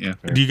 also,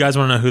 do you guys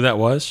want to know who that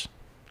was?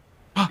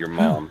 Your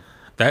mom.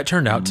 That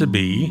turned out to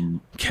be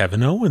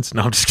Kevin Owens.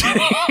 No, I'm just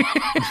kidding.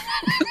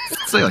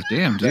 It's like,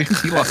 damn, dude,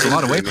 he lost a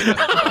lot of weight.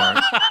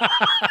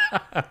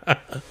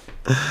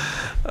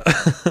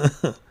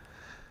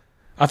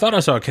 I thought I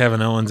saw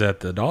Kevin Owens at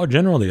the Dollar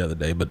General the other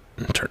day, but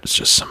it turned it's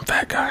just some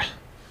fat guy.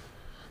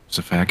 It's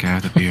a fat guy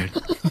with a beard.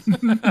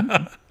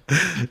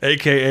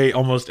 AKA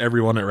almost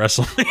everyone at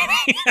WrestleMania.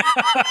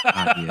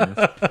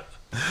 Yes.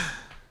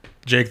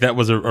 Jake, that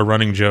was a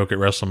running joke at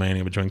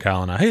WrestleMania between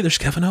Kyle and I. Hey, there's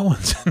Kevin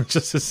Owens.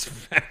 Just this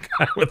fat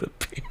guy with a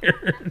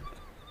beard.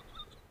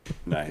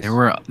 Nice.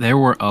 There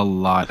were a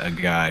lot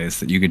of guys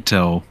that you could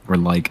tell were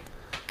like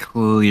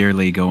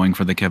clearly going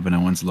for the Kevin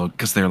Owens look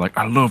because they're like,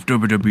 I love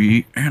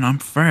WWE and I'm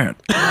fat.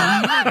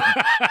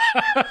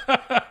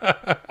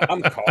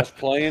 I'm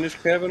cosplaying as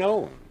Kevin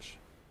Owens.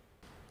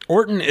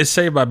 Orton is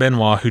saved by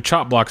Benoit, who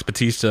chop blocks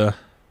Batista.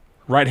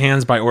 Right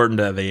hands by Orton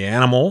to the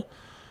animal.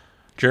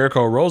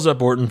 Jericho rolls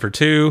up Orton for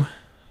 2.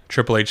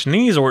 Triple H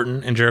knees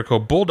Orton, and Jericho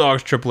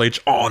bulldogs Triple H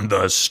on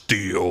the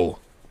steel.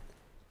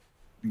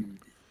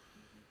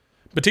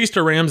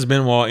 Batista rams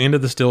Benoit into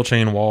the steel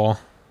chain wall.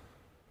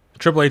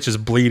 Triple H is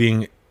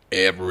bleeding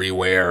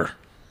everywhere.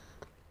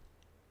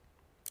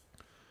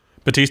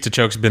 Batista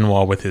chokes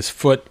Benoit with his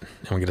foot,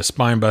 and we get a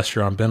spine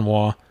buster on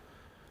Benoit.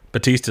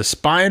 Batista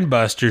spine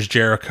busters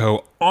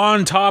Jericho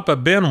on top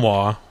of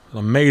Benoit.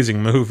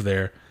 Amazing move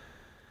there.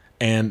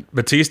 And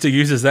Batista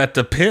uses that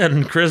to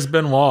pin Chris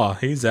Benoit.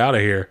 He's out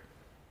of here.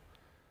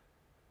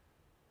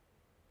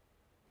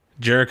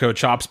 Jericho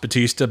chops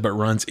Batista but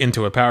runs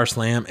into a power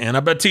slam and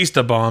a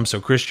Batista bomb,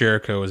 so Chris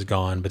Jericho is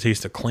gone.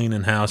 Batista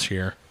cleaning house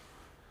here.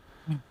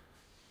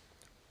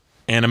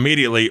 And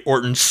immediately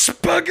Orton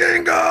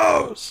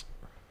spagingos.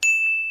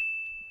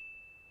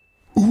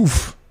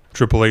 Oof.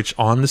 Triple H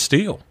on the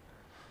steel.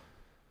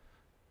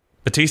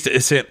 Batista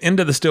is sent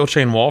into the steel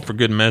chain wall for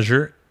good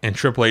measure, and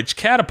Triple H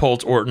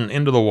catapults Orton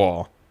into the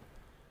wall.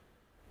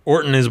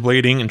 Orton is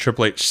bleeding, and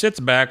Triple H sits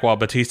back while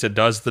Batista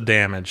does the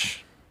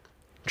damage.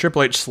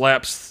 Triple H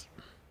slaps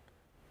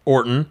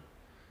Orton.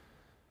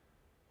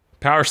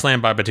 Power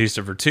slam by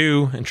Batista for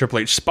 2, and Triple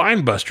H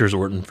spine busters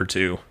Orton for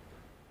 2.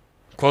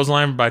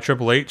 Clothesline by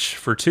Triple H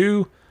for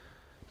 2.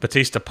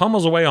 Batista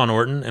pummels away on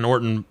Orton, and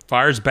Orton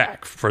fires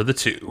back for the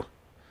 2.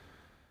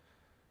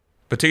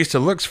 Batista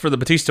looks for the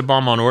Batista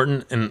bomb on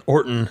Orton, and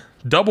Orton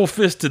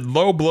double-fisted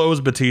low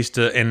blows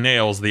Batista and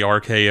nails the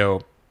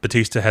RKO.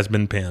 Batista has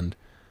been pinned.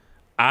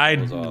 I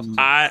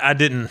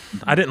didn't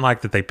like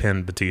that they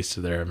pinned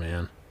Batista there,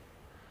 man.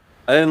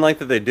 I didn't like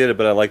that they did it,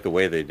 but I like the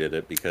way they did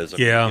it because it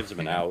gives him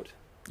an out.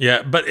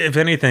 Yeah, but if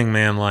anything,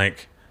 man,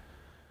 like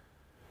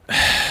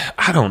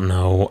I don't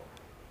know.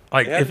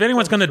 Like if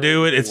anyone's going to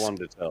do it, it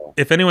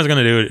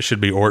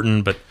should be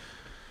Orton, but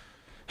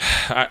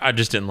I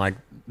just didn't like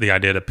the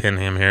idea to pin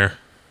him here.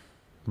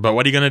 But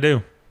what are you going to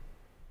do?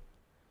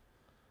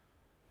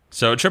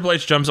 So Triple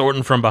H jumps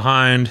Orton from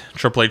behind.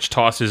 Triple H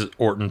tosses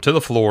Orton to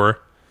the floor.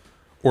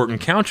 Orton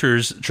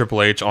counters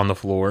Triple H on the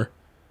floor.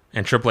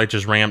 And Triple H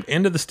is rammed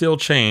into the steel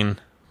chain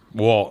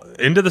wall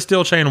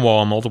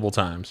multiple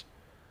times.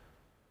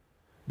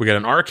 We got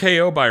an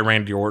RKO by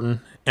Randy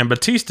Orton. And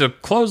Batista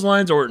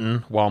clotheslines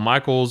Orton while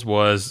Michaels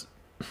was...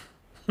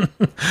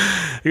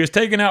 he was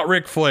taking out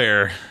Ric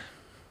Flair.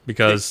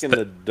 Because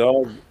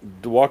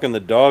walking the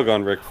dog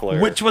on Ric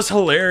Flair, which was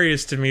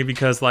hilarious to me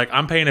because like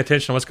I'm paying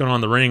attention to what's going on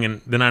in the ring,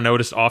 and then I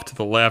noticed off to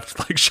the left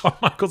like Shawn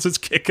Michaels is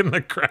kicking the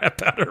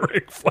crap out of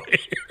Ric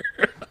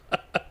Flair.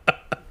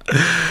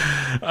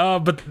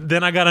 But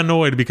then I got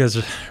annoyed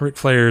because Ric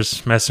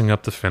Flair's messing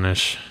up the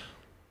finish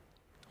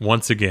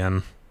once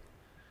again.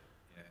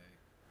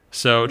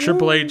 So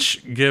Triple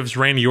H gives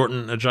Randy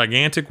Orton a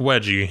gigantic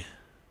wedgie,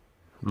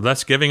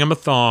 thus giving him a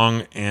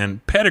thong,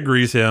 and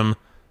pedigrees him.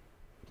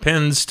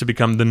 Pins to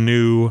become the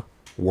new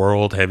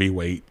World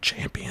Heavyweight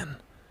Champion.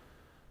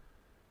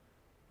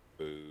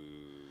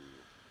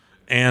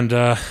 And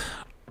I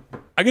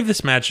give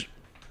this match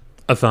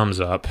a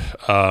thumbs up.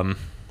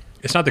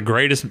 It's not the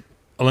greatest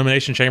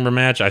Elimination Chamber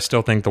match. I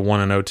still think the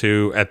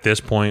 1-0-2 at this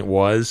point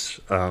was.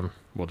 Well,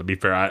 to be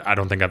fair, I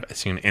don't think I've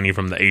seen any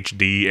from the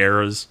HD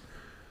eras,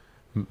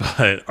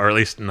 or at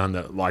least none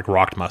that like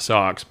rocked my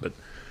socks. But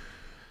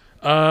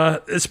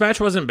this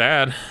match wasn't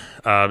bad.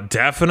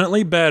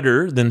 Definitely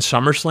better than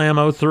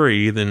SummerSlam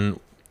 03, than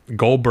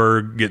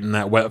Goldberg getting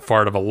that wet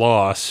fart of a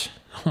loss.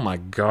 Oh my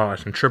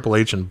gosh, and Triple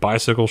H in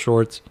bicycle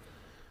shorts.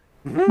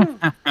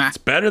 It's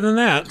better than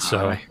that.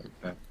 So,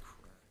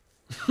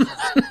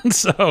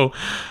 so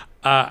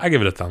I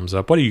give it a thumbs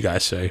up. What do you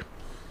guys say?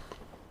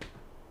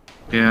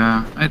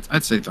 Yeah,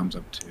 I'd say thumbs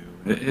up too.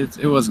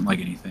 It wasn't like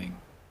anything.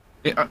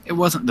 It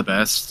wasn't the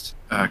best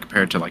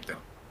compared to like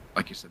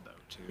you said though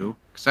too,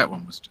 because that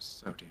one was just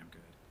so damn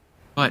good.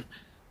 But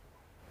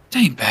it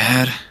ain't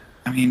bad.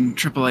 I mean,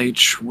 Triple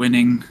H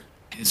winning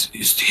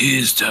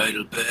his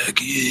title back.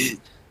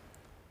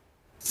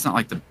 It's not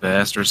like the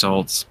best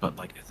results, but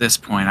like at this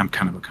point, I'm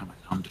kind of becoming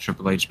numb to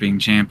Triple H being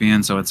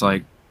champion, so it's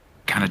like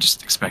kind of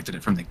just expected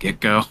it from the get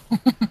go.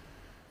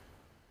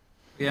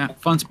 Yeah,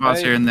 fun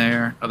spots here and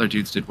there. Other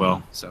dudes did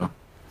well, so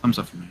thumbs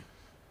up for me.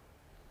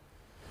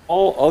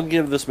 I'll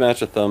give this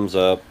match a thumbs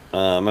up.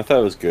 I thought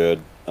it was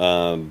good.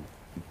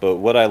 But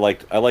what I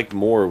liked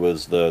more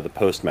was the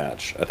post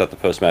match. I thought the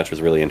post match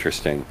was really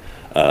interesting.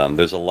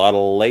 There's a lot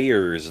of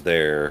layers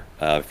there.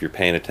 If you're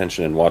paying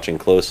attention and watching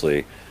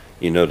closely,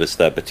 you notice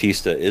that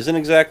Batista isn't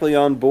exactly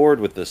on board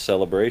with this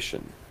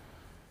celebration.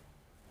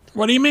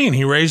 What do you mean?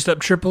 He raised up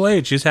Triple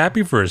H. He's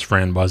happy for his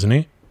friend, wasn't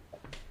he?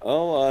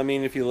 Oh, I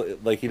mean, if you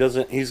like,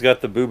 he's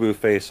got the boo-boo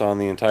face on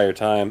the entire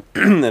time,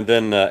 and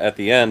then at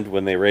the end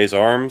when they raise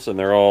arms and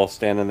they're all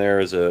standing there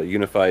as a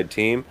unified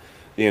team,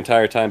 the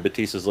entire time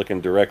Batista's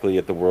looking directly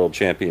at the World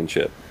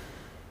Championship.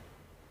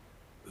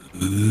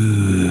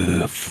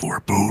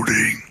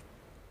 Foreboding.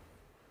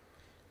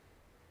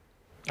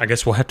 I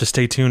guess we'll have to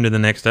stay tuned to the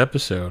next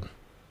episode.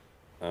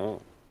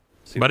 Oh.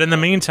 But in the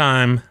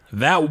meantime,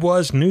 that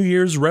was New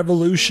Year's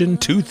Revolution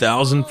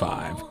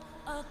 2005.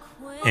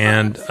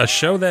 And a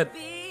show that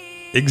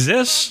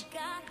exists,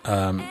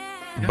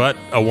 but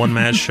a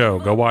one-man show.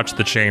 Go watch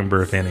The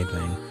Chamber, if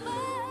anything.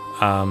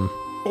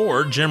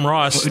 Or Jim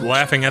Ross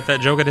laughing at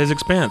that joke at his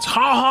expense. Ha,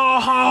 ha,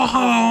 ha,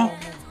 ha.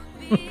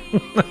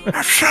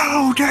 That's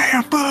so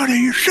damn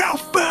funny. You're so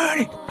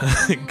funny.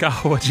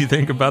 God, what'd you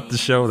think about the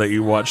show that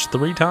you watched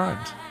 3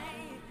 times?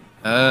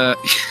 I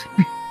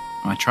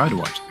tried to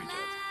watch 3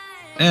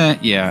 times.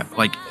 Yeah,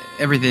 like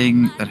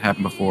everything that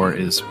happened before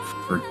is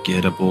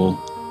forgettable.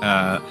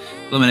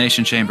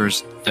 Elimination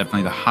Chamber's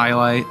definitely the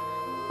highlight,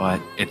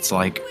 but it's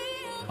like,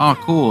 oh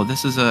cool,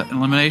 this is an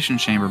Elimination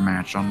Chamber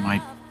match on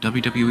my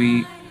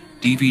WWE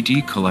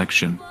DVD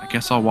collection. I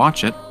guess I'll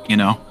watch it, you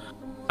know.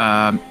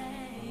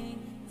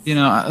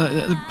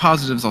 The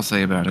positives I'll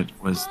say about it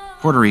was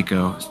Puerto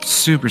Rico,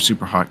 super,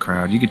 super hot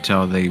crowd. You could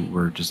tell they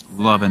were just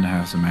loving to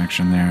have some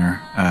action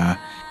there.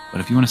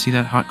 But if you want to see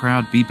that hot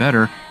crowd be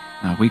better,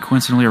 we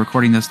coincidentally are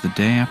recording this the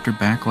day after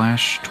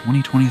Backlash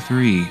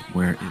 2023,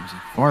 where it was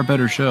a far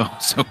better show.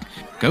 So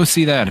go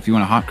see that if you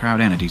want a hot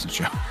crowd and a decent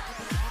show.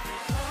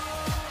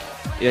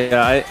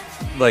 Yeah, I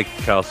like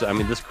Kyle said. I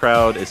mean, this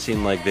crowd, it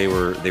seemed like they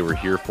were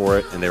here for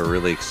it, and they were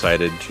really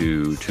excited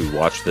to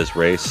watch this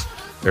race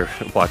or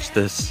watch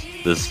this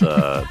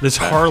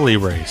Harley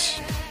race.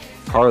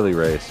 Harley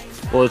race.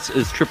 Well,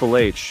 it's Triple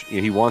H.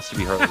 He wants to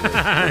be Harley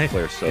race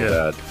player so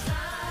bad.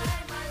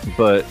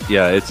 But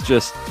yeah, it's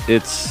just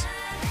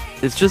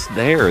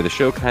there. The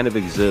show kind of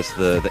exists.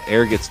 The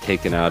air gets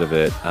taken out of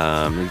it.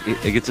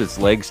 It gets its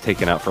legs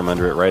taken out from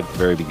under it right at the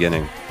very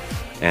beginning,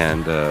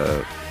 and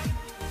ha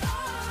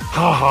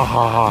ha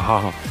ha ha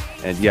ha.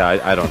 And yeah,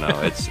 I don't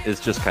know. It's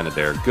just kind of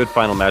there. Good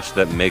final match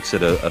that makes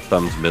it a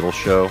thumbs middle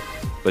show,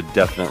 but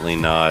definitely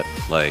not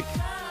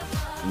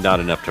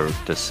enough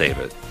to save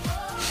it.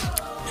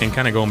 And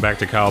kind of going back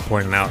to Kyle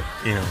pointing out,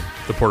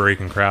 the Puerto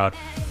Rican crowd.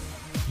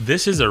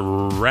 This is a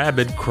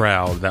rabid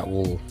crowd that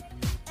will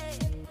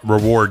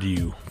reward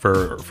you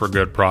for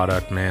good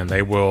product, man.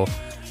 They will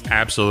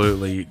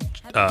absolutely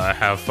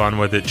have fun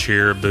with it,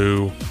 cheer,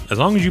 boo, as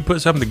long as you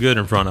put something good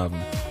in front of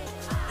them.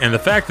 And the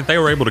fact that they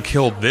were able to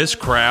kill this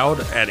crowd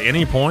at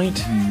any point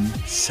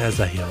says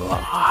a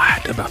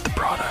lot about the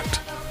product.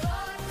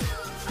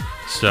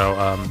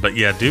 So, but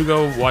yeah, do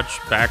go watch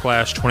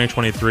Backlash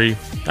 2023.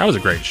 That was a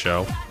great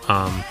show.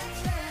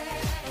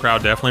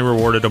 Crowd definitely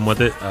rewarded them with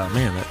it.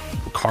 Man, that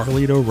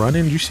Carlito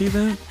run-in, did you see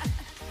that?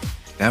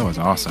 That was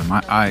awesome.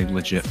 I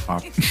legit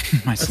popped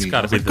my seat.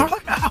 That's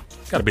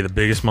got to be the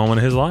biggest moment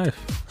of his life.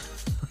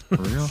 For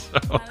real?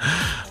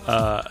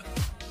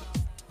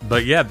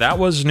 But yeah, that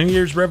was New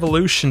Year's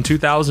Revolution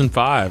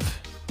 2005.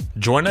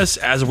 Join us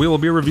as we will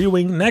be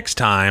reviewing next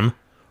time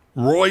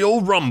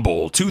Royal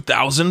Rumble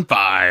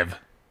 2005.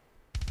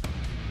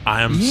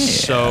 I am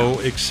so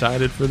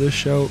excited for this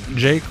show.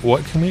 Jake,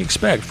 what can we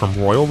expect from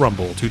Royal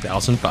Rumble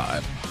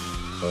 2005?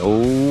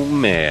 Oh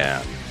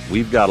man,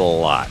 we've got a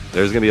lot.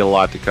 There's going to be a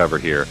lot to cover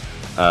here.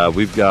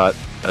 We've got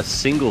a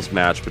singles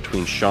match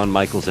between Shawn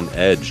Michaels and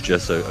Edge,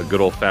 just a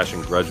good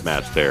old-fashioned grudge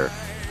match there.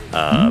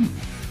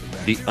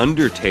 The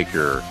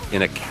Undertaker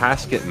in a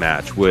casket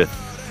match with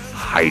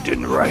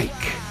Heidenreich.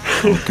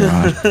 Oh,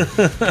 God.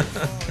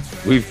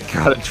 We've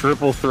got a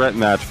triple threat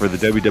match for the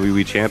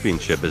WWE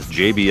Championship as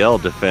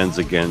JBL defends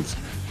against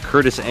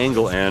Curtis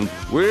Angle and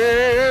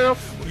Will.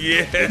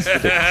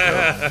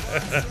 Yeah.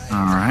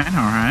 All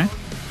right.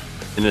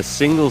 In a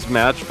singles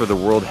match for the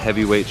World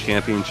Heavyweight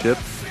Championship,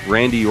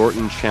 Randy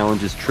Orton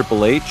challenges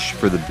Triple H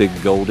for the Big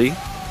Goldie.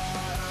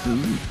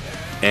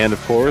 And,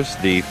 of course,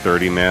 the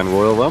 30-man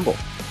Royal Rumble.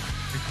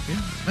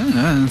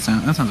 That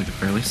sounds like a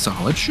fairly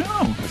solid show.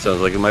 It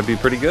sounds like it might be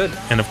pretty good.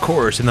 And, of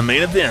course, in the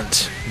main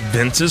event,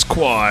 Vince's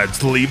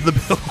quads leave the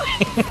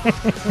building.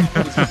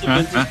 Is this a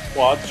Vince's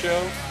quad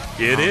show?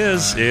 It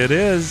is.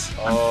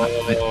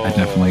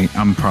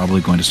 I'm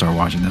probably going to start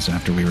watching this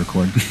after we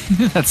record.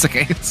 That's the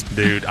case.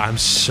 Dude, I'm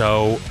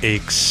so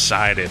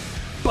excited.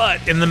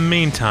 But in the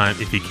meantime,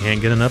 if you can't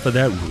get enough of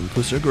that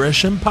Ruthless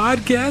Aggression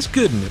podcast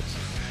goodness,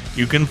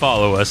 you can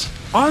follow us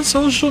on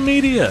social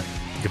media.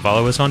 You can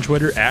follow us on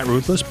Twitter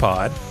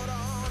 @RuthlessPod.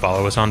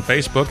 Follow us on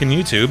Facebook and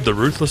YouTube, the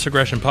Ruthless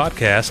Aggression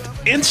Podcast,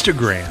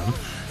 Instagram,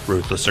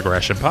 Ruthless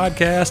Aggression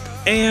Podcast,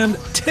 and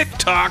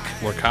TikTok,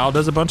 where Kyle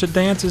does a bunch of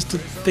dances to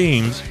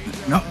themes.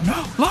 No,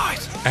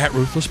 lies.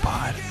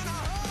 @RuthlessPod.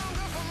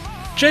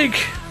 Jake,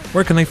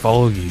 where can they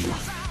follow you? You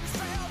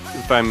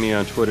can find me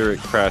on Twitter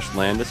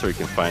 @CrashLandis, or you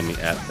can find me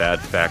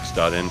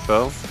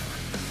 @badfacts.info.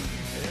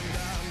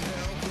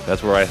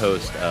 That's where I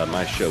host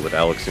my show with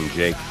Alex and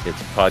Jake.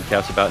 It's a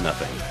podcast about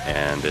nothing,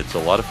 and it's a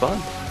lot of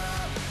fun.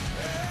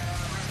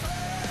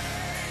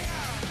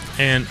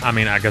 And, I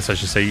mean, I guess I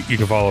should say you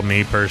can follow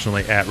me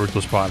personally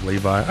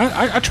 @RuthlessPodLevi.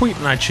 I tweet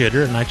and I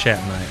chitter, and I chat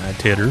and I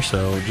titter,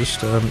 so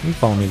just you can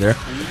follow me there.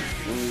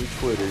 You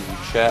Twitter, you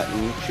chat,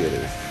 and you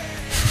chitter.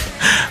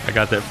 I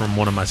got that from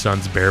one of my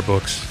son's bear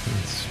books.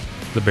 It's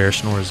The Bear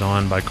Snores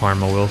On by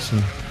Karma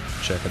Wilson.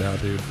 Check it out,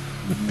 dude.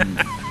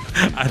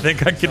 I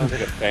think I can. Sounds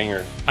like a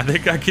banger. I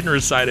think I can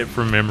recite it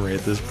from memory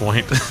at this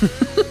point.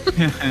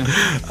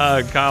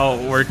 Kyle,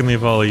 where can they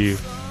follow you?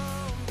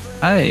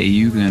 Hey,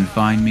 you can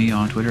find me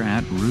on Twitter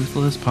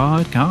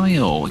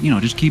 @RuthlessPodKyle. You know,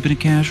 just keeping it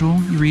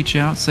casual. You reach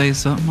out, say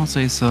something, I'll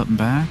say something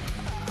back.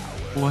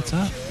 What's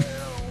up?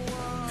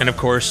 And of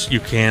course,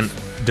 you can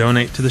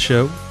donate to the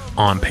show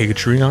on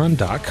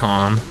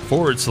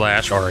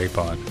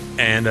patreon.com/RAPod.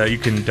 And you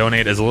can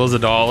donate as little as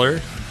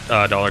 $1.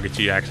 $1 gets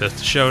you access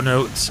to show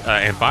notes,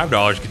 and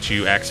 $5 gets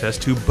you access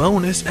to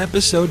bonus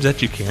episodes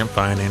that you can't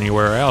find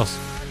anywhere else.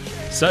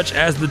 Such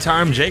as the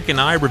time Jake and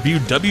I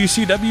reviewed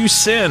WCW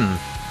Sin.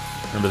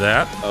 Remember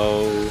that?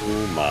 Oh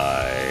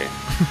my.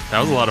 That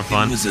was a lot of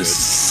fun. It was a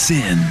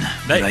sin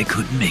that I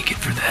couldn't make it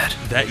for that.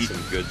 That's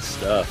some good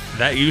stuff.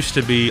 That used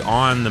to be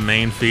on the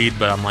main feed,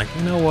 but I'm like,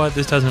 you know what?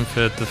 This doesn't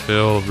fit the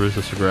feel of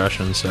Ruthless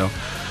Aggression, so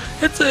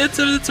it's a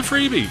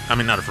freebie. I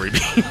mean, not a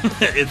freebie.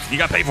 You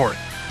got to pay for it.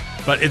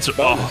 But it's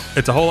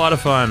a whole lot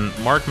of fun.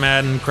 Mark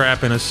Madden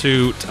crap in a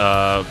suit.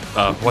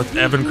 What's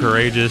Evan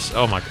Courageous?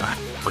 Oh my god, I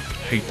freaking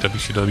hate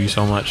WCW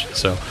so much.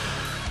 So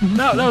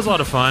no, that was a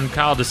lot of fun.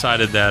 Kyle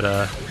decided that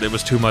it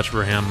was too much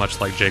for him, much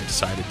like Jake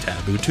decided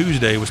Taboo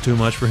Tuesday was too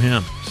much for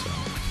him.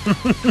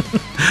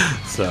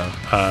 So,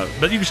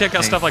 but you can check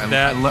out stuff like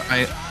that.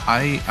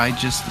 I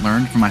just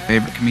learned from my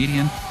favorite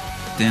comedian,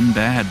 Then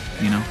Bad.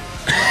 You know.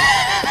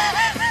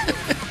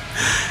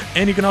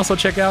 And you can also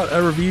check out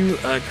a review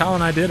Kyle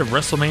and I did of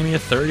WrestleMania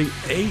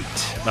 38,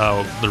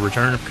 the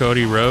return of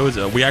Cody Rhodes.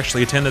 We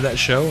actually attended that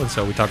show, and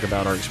so we talk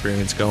about our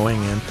experience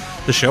going and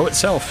the show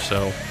itself.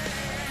 So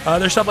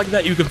there's stuff like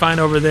that you can find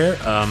over there.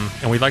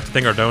 And we'd like to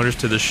thank our donors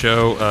to the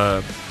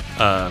show,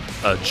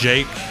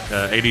 Jake,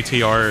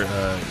 ADTR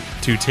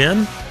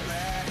 210.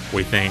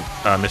 We thank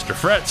Mr.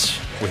 Fretz.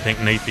 We thank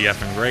Nate the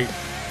Effing Great.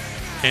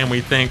 And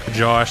we thank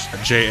Josh,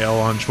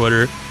 JL on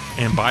Twitter,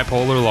 and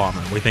Bipolar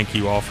Lawman. We thank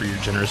you all for your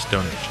generous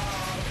donation.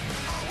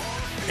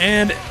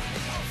 And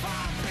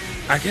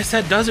I guess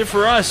that does it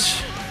for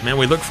us. Man,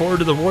 we look forward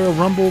to the Royal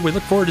Rumble. We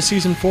look forward to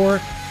Season 4.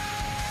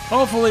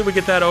 Hopefully we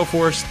get that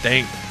 04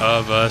 stank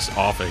of us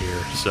off of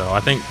here. So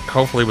I think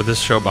hopefully with this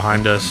show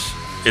behind us,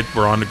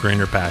 we're on to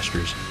greener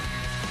pastures.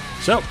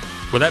 So,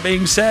 with that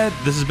being said,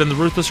 this has been the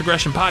Ruthless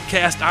Aggression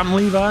Podcast. I'm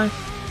Levi.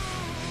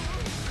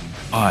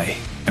 I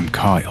am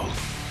Kyle.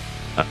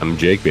 I'm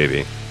Jake,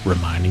 baby.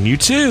 Reminding you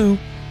to...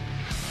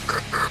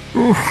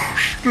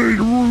 Stay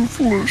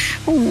ruthless.